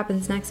see what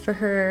happens next for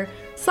her.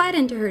 Slide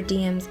into her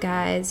DMs,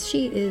 guys.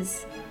 She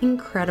is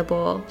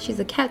incredible. She's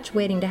a catch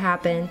waiting to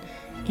happen.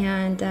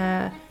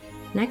 And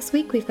next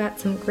week, we've got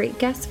some great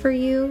guests for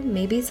you.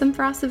 Maybe some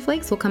Frosted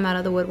Flakes will come out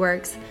of the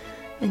woodworks.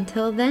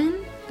 Until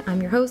then,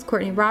 I'm your host,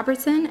 Courtney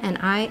Robertson, and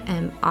I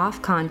am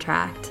off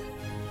contract.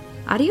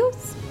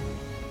 Adios.